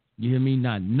 You hear me?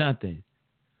 Not nothing.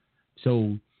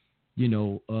 So, just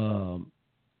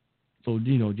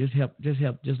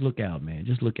look out, man.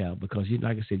 Just look out, because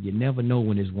like I said, you never know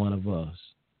when it's one of us.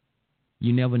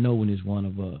 You never know when it's one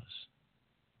of us.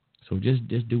 So just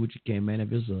do what you can, man.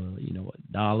 If it's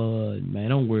a $1, man,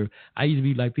 don't worry. I used to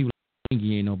be like people think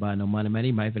you ain't nobody no money, man.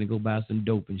 They might finna go buy some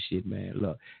dope and shit, man.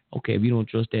 Look, okay, if you don't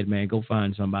trust that, man, go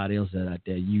find somebody else out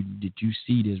there. You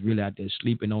see that's really out there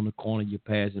sleeping on the corner you're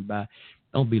passing by.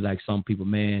 Don't be like some people,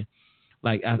 man.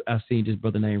 Like I've seen this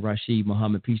brother named Rashid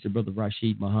Muhammad. Peace to brother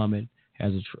Rashid Muhammad.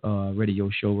 Has a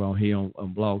radio show around here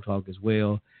on Blog Talk as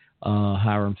well.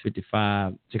 Hiram's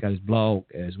 55. Check out his blog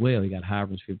as well. He got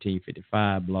Hiram's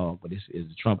 1555 blog, but this is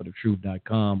the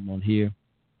trumpetoftruth.com on here.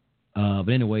 But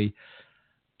anyway,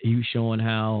 he was showing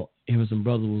how him and some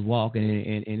brothers was walking,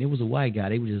 and it was a white guy.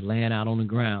 They were just laying out on the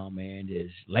ground, man,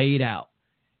 just laid out.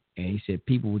 And he said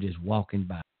people were just walking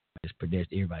by. Just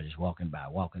pedestrian, everybody just walking by.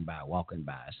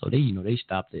 So they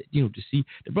stopped it, to see.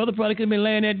 The brother probably could have been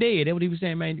laying there dead. That's what he was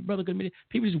saying, man. The brother could have been,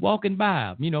 people just walking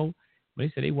by, But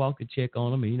they said they walked to check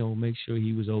on him and, make sure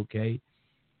he was okay.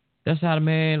 That's how the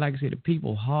man, like I said, the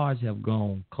people's hearts have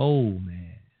gone cold,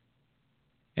 man.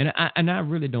 And I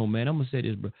really don't, man. I'm going to say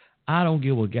this, bro. I don't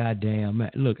give a goddamn,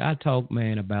 man. Look, I talk,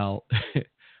 man, about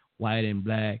white and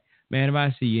black. Man, if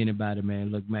I see anybody,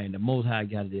 man, look, man, the Most High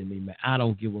got it in me, man. I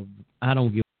don't give a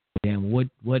damn what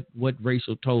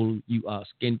racial tone you are,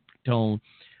 skin tone.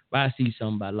 If I see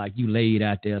somebody like you laid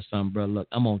out there or something, bro, look,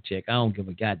 I'm gonna check. I don't give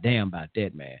a goddamn about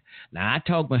that, man. Now I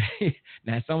talk, man.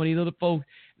 Now some of these other folks,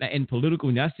 now in political,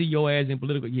 when I see your ass in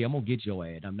political, yeah, I'm gonna get your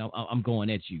ass. I'm going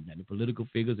at you. Now the political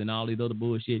figures and all these other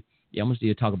bullshit, yeah, I'm gonna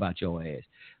still talk about your ass.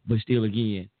 But still,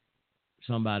 again,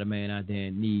 somebody, man, out there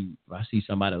in need. If I see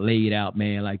somebody laid out,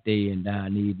 man, like they and I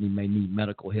may need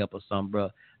medical help or something, bro,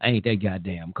 I ain't that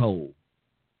goddamn cold.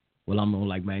 Well, I'm gonna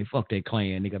like, man, fuck that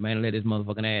Klan, nigga, man, let this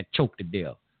motherfucking ass choke to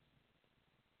death.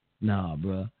 Nah,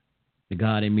 bro. The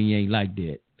God in me ain't like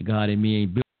that. The God in me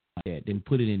ain't built like that. Didn't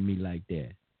put it in me like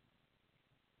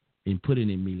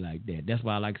that. That's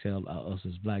why I like to tell us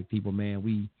as black people, man,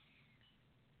 we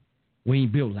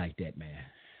ain't built like that, man.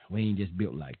 We ain't just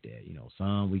built like that.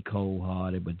 Some we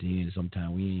cold-hearted, but then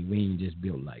sometimes we ain't just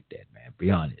built like that, man.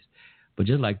 Be honest. But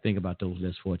just like think about those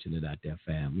less fortunate out there,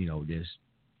 fam. Just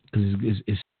because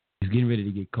it's getting ready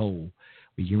to get cold.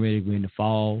 We getting ready to go into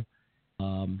fall.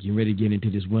 Getting ready to get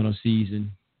into this winter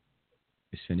season.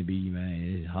 It's finna be,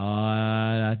 man, it's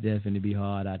hard out there. Finna be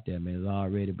hard out there, man. It's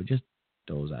already, but just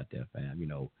those out there, fam.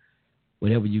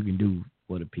 Whatever you can do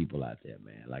for the people out there,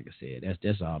 man. Like I said,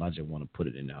 that's all. I just want to put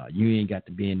it in the heart. You ain't got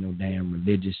to be in no damn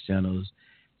religious centers.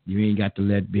 You ain't got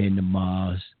to be in the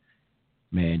mosque.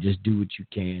 Man, just do what you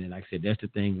can. And like I said, that's the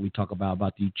thing we talk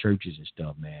about these churches and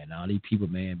stuff, man. All these people,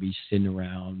 man, be sitting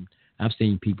around. I've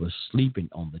seen people sleeping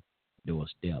on the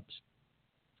doorsteps.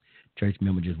 Church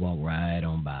member just walk right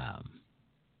on by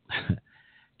them.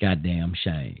 Goddamn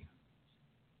shame.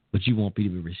 But you want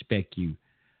people to respect you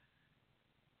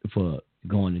for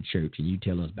going to church, and you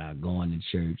tell us about going to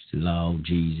church, the Lord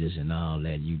Jesus and all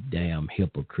that, you damn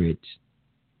hypocrites.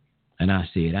 And I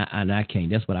said, I can't,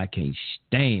 that's what I can't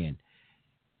stand.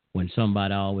 When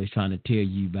somebody always trying to tell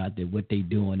you about what they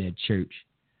doing at church.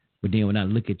 But then when I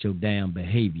look at your damn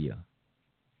behavior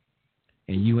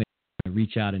and you ain't gonna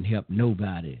reach out and help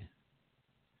nobody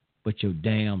but your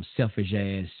damn selfish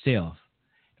ass self,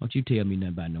 don't you tell me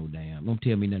nothing about no damn. Don't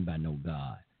tell me nothing about no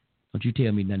God. Don't you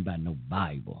tell me nothing about no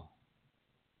Bible.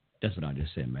 That's what I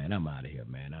just said, man. I'm out of here,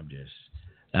 man.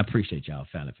 I appreciate y'all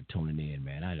family for tuning in,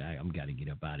 man. I'm got to get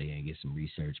up out of here and get some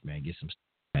research, man. Get some,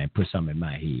 man, put something in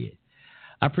my head.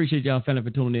 I appreciate y'all family for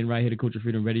tuning in right here to Culture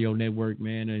Freedom Radio Network,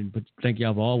 man. And thank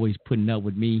y'all for always putting up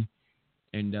with me.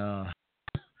 And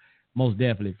most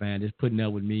definitely, fan, just putting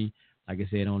up with me. Like I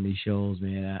said, on these shows,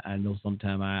 man, I know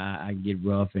sometimes I get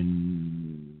rough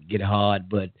and get hard,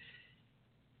 but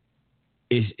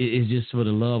it's just for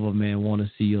the love of, man, want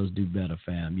to see us do better,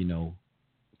 fam.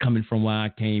 Coming from where I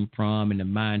came from and the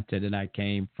mindset that I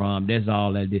came from, that's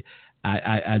all I did.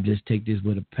 I just take this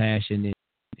with a passion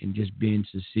and just being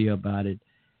sincere about it.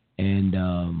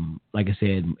 And like I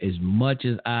said, as much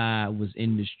as I was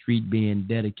in the street, being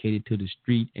dedicated to the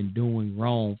street and doing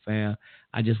wrong, fam,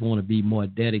 I just want to be more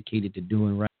dedicated to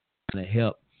doing right and to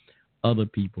help other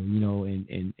people,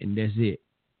 and that's it.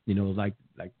 Like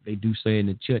they do say in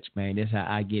the church, man, that's how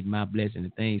I get my blessing. The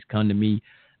things come to me.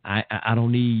 I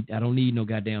don't need no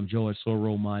goddamn George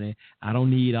Soros money. I don't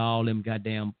need all them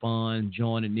goddamn funds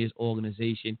joining this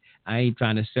organization. I ain't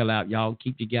trying to sell out. Y'all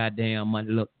keep your goddamn money.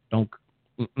 Look,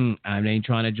 I ain't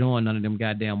trying to join none of them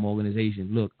goddamn organizations.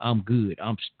 Look, I'm good.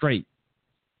 I'm straight.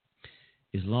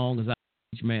 As long as I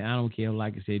reach, man, I don't care.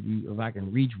 Like I said, if I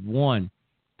can reach one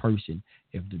person,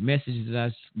 if the messages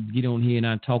that I get on here and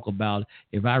I talk about,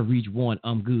 if I reach one,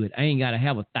 I'm good. I ain't got to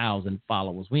have 1,000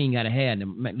 followers. We ain't got to have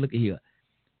them. Man, look at here.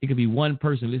 It could be one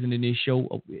person listening to this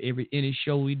show, any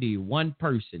show we did, one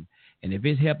person. And if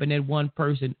it's helping that one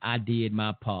person, I did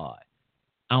my part.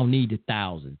 I don't need the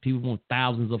thousands. People want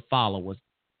thousands of followers.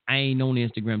 I ain't on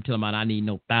Instagram telling them I need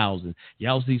no thousands.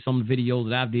 Y'all see some of the videos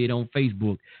that I did on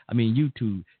Facebook.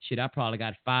 YouTube. Shit, I probably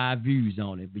got 5 views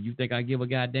on it. But you think I give a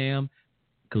goddamn?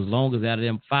 Because as long as out of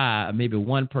them 5, maybe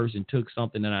one person took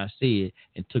something that I said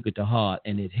and took it to heart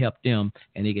and it helped them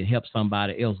and they can help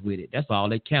somebody else with it. That's all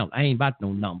that counts. I ain't about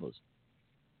no numbers.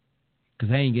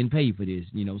 Because I ain't getting paid for this,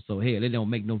 So, hell, it don't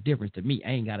make no difference to me.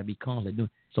 I ain't got to be constantly doing.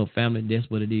 So, family, that's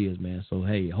what it is, man. So,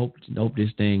 hey, hope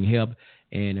this thing help.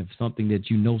 And if something that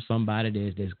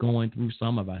somebody that's going through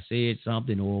something, if I said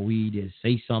something or we just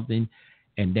say something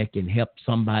and that can help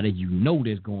somebody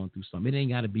that's going through something, it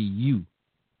ain't got to be you.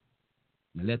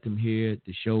 And let them hear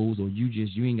the shows, or you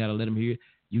ain't got to let them hear it.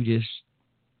 You just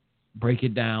break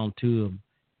it down to them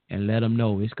and let them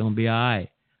know it's going to be all right.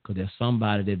 Because there's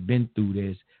somebody that's been through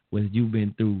this, what you've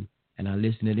been through, and I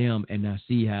listen to them and I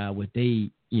see how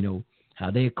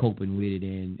how they're coping with it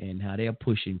and how they're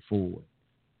pushing forward.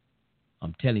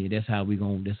 I'm telling you, that's how we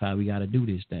got to do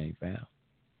this thing, fam.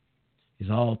 It's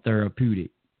all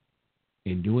therapeutic.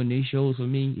 And doing these shows for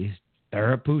me is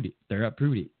therapeutic.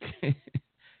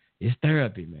 It's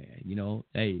therapy, man.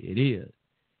 Hey, it is.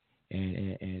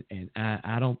 And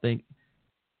I don't think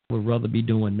I would rather be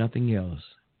doing nothing else.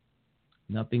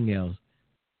 Nothing else.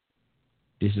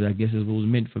 I guess is what was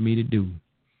meant for me to do.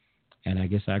 And I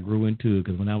guess I grew into it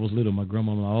because when I was little, my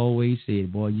grandmama always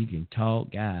said, boy, you can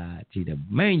talk. God, see, the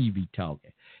man you be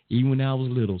talking. Even when I was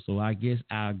little. So I guess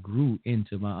I grew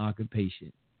into my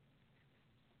occupation.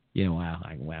 I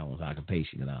was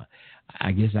occupation.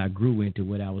 I guess I grew into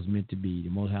what I was meant to be. The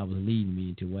Most High was leading me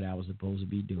into what I was supposed to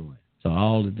be doing. So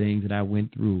all the things that I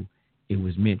went through, it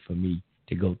was meant for me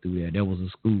to go through there. There was a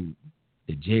school,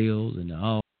 the jails and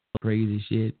all crazy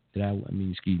shit that I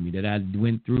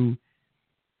went through.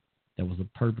 There was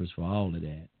a purpose for all of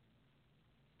that.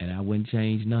 And I wouldn't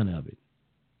change none of it.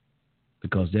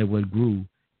 Because that's what grew,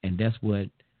 and that's what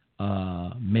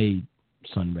made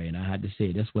Sunray. And I had to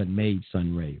say, that's what made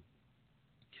Sunray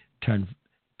turn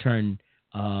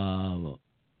from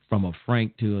a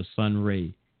Frank to a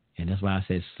Sunray. And that's why I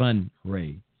said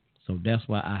Sunray. So that's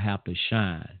why I have to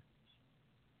shine.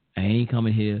 I ain't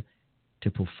coming here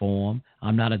to perform.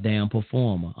 I'm not a damn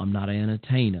performer. I'm not an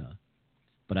entertainer.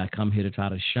 But I come here to try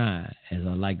to shine. As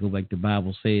go back the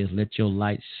Bible says, let your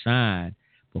light shine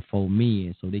before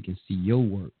men so they can see your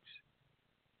works.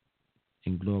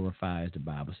 And glorify, as the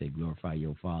Bible says, glorify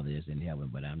your Father that's in heaven.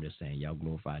 But I'm just saying, y'all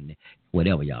glorify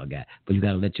whatever y'all got. But you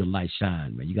got to let your light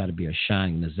shine, man. You got to be a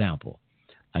shining example.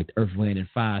 Like the Earth, Wind, and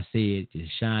Fire said, it's a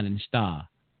shining star.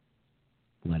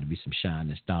 We got to be some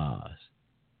shining stars.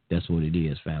 That's what it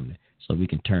is, family. So we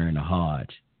can turn the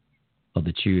hearts of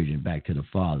the children back to the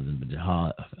fathers, and the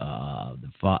hearts of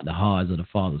the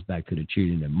fathers back to the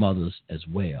children and mothers as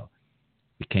well.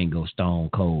 We can't go stone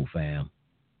cold, fam.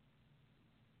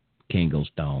 Can't go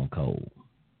stone cold.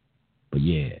 But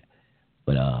yeah.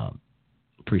 But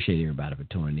appreciate everybody for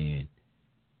tuning in.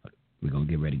 We're going to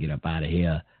get ready to get up out of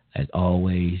here. As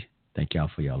always, thank y'all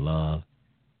for your love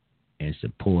and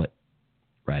support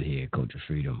right here at Culture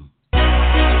Freedom.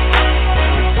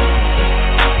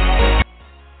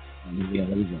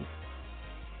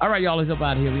 All right, y'all, let's up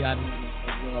out of here. We out of here.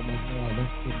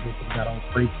 Let's get that on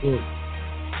Facebook.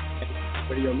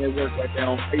 Radio Network right there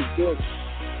on Facebook.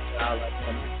 All right.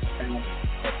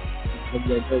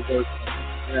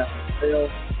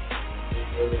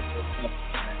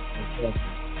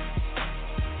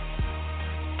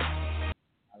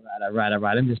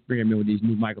 I'm just bringing me with these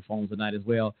new microphones tonight as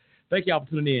well. Thank y'all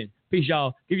for tuning in. Peace,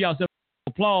 y'all. Give y'all some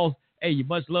applause. Hey,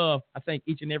 much love. I thank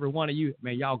each and every one of you.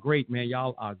 Man, y'all great, man.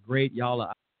 Y'all are great. Y'all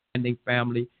are outstanding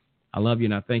family. I love you,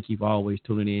 and I thank you for always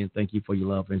tuning in. Thank you for your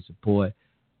love and support.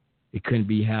 It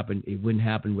wouldn't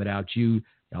happen without you.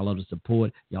 Y'all are the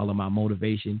support. Y'all are my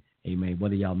motivation. Amen.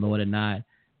 Whether y'all know it or not,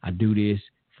 I do this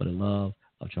for the love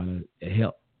of trying to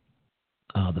help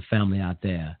the family out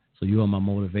there. So you are my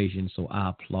motivation. So I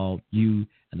applaud you,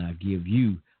 and I give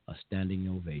you a standing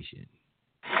ovation.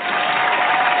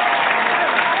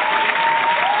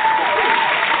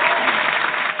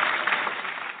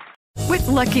 With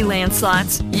Lucky Land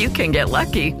Slots, you can get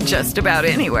lucky just about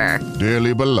anywhere.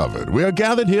 Dearly beloved, we are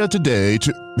gathered here today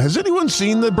to... Has anyone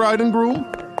seen the bride and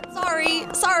groom?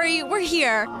 Sorry, we're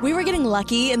here. We were getting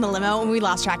lucky in the limo and we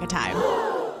lost track of time.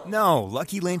 No,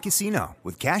 Lucky Land Casino,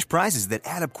 with cash prizes that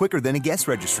add up quicker than a guest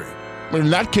registry. In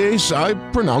that case, I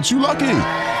pronounce you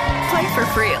lucky. Play for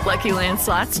free at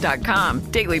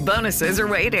LuckyLandSlots.com. Daily bonuses are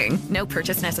waiting. No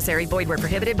purchase necessary. Void where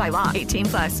prohibited by law.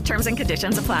 18+. Terms and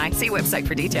conditions apply. See website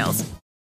for details.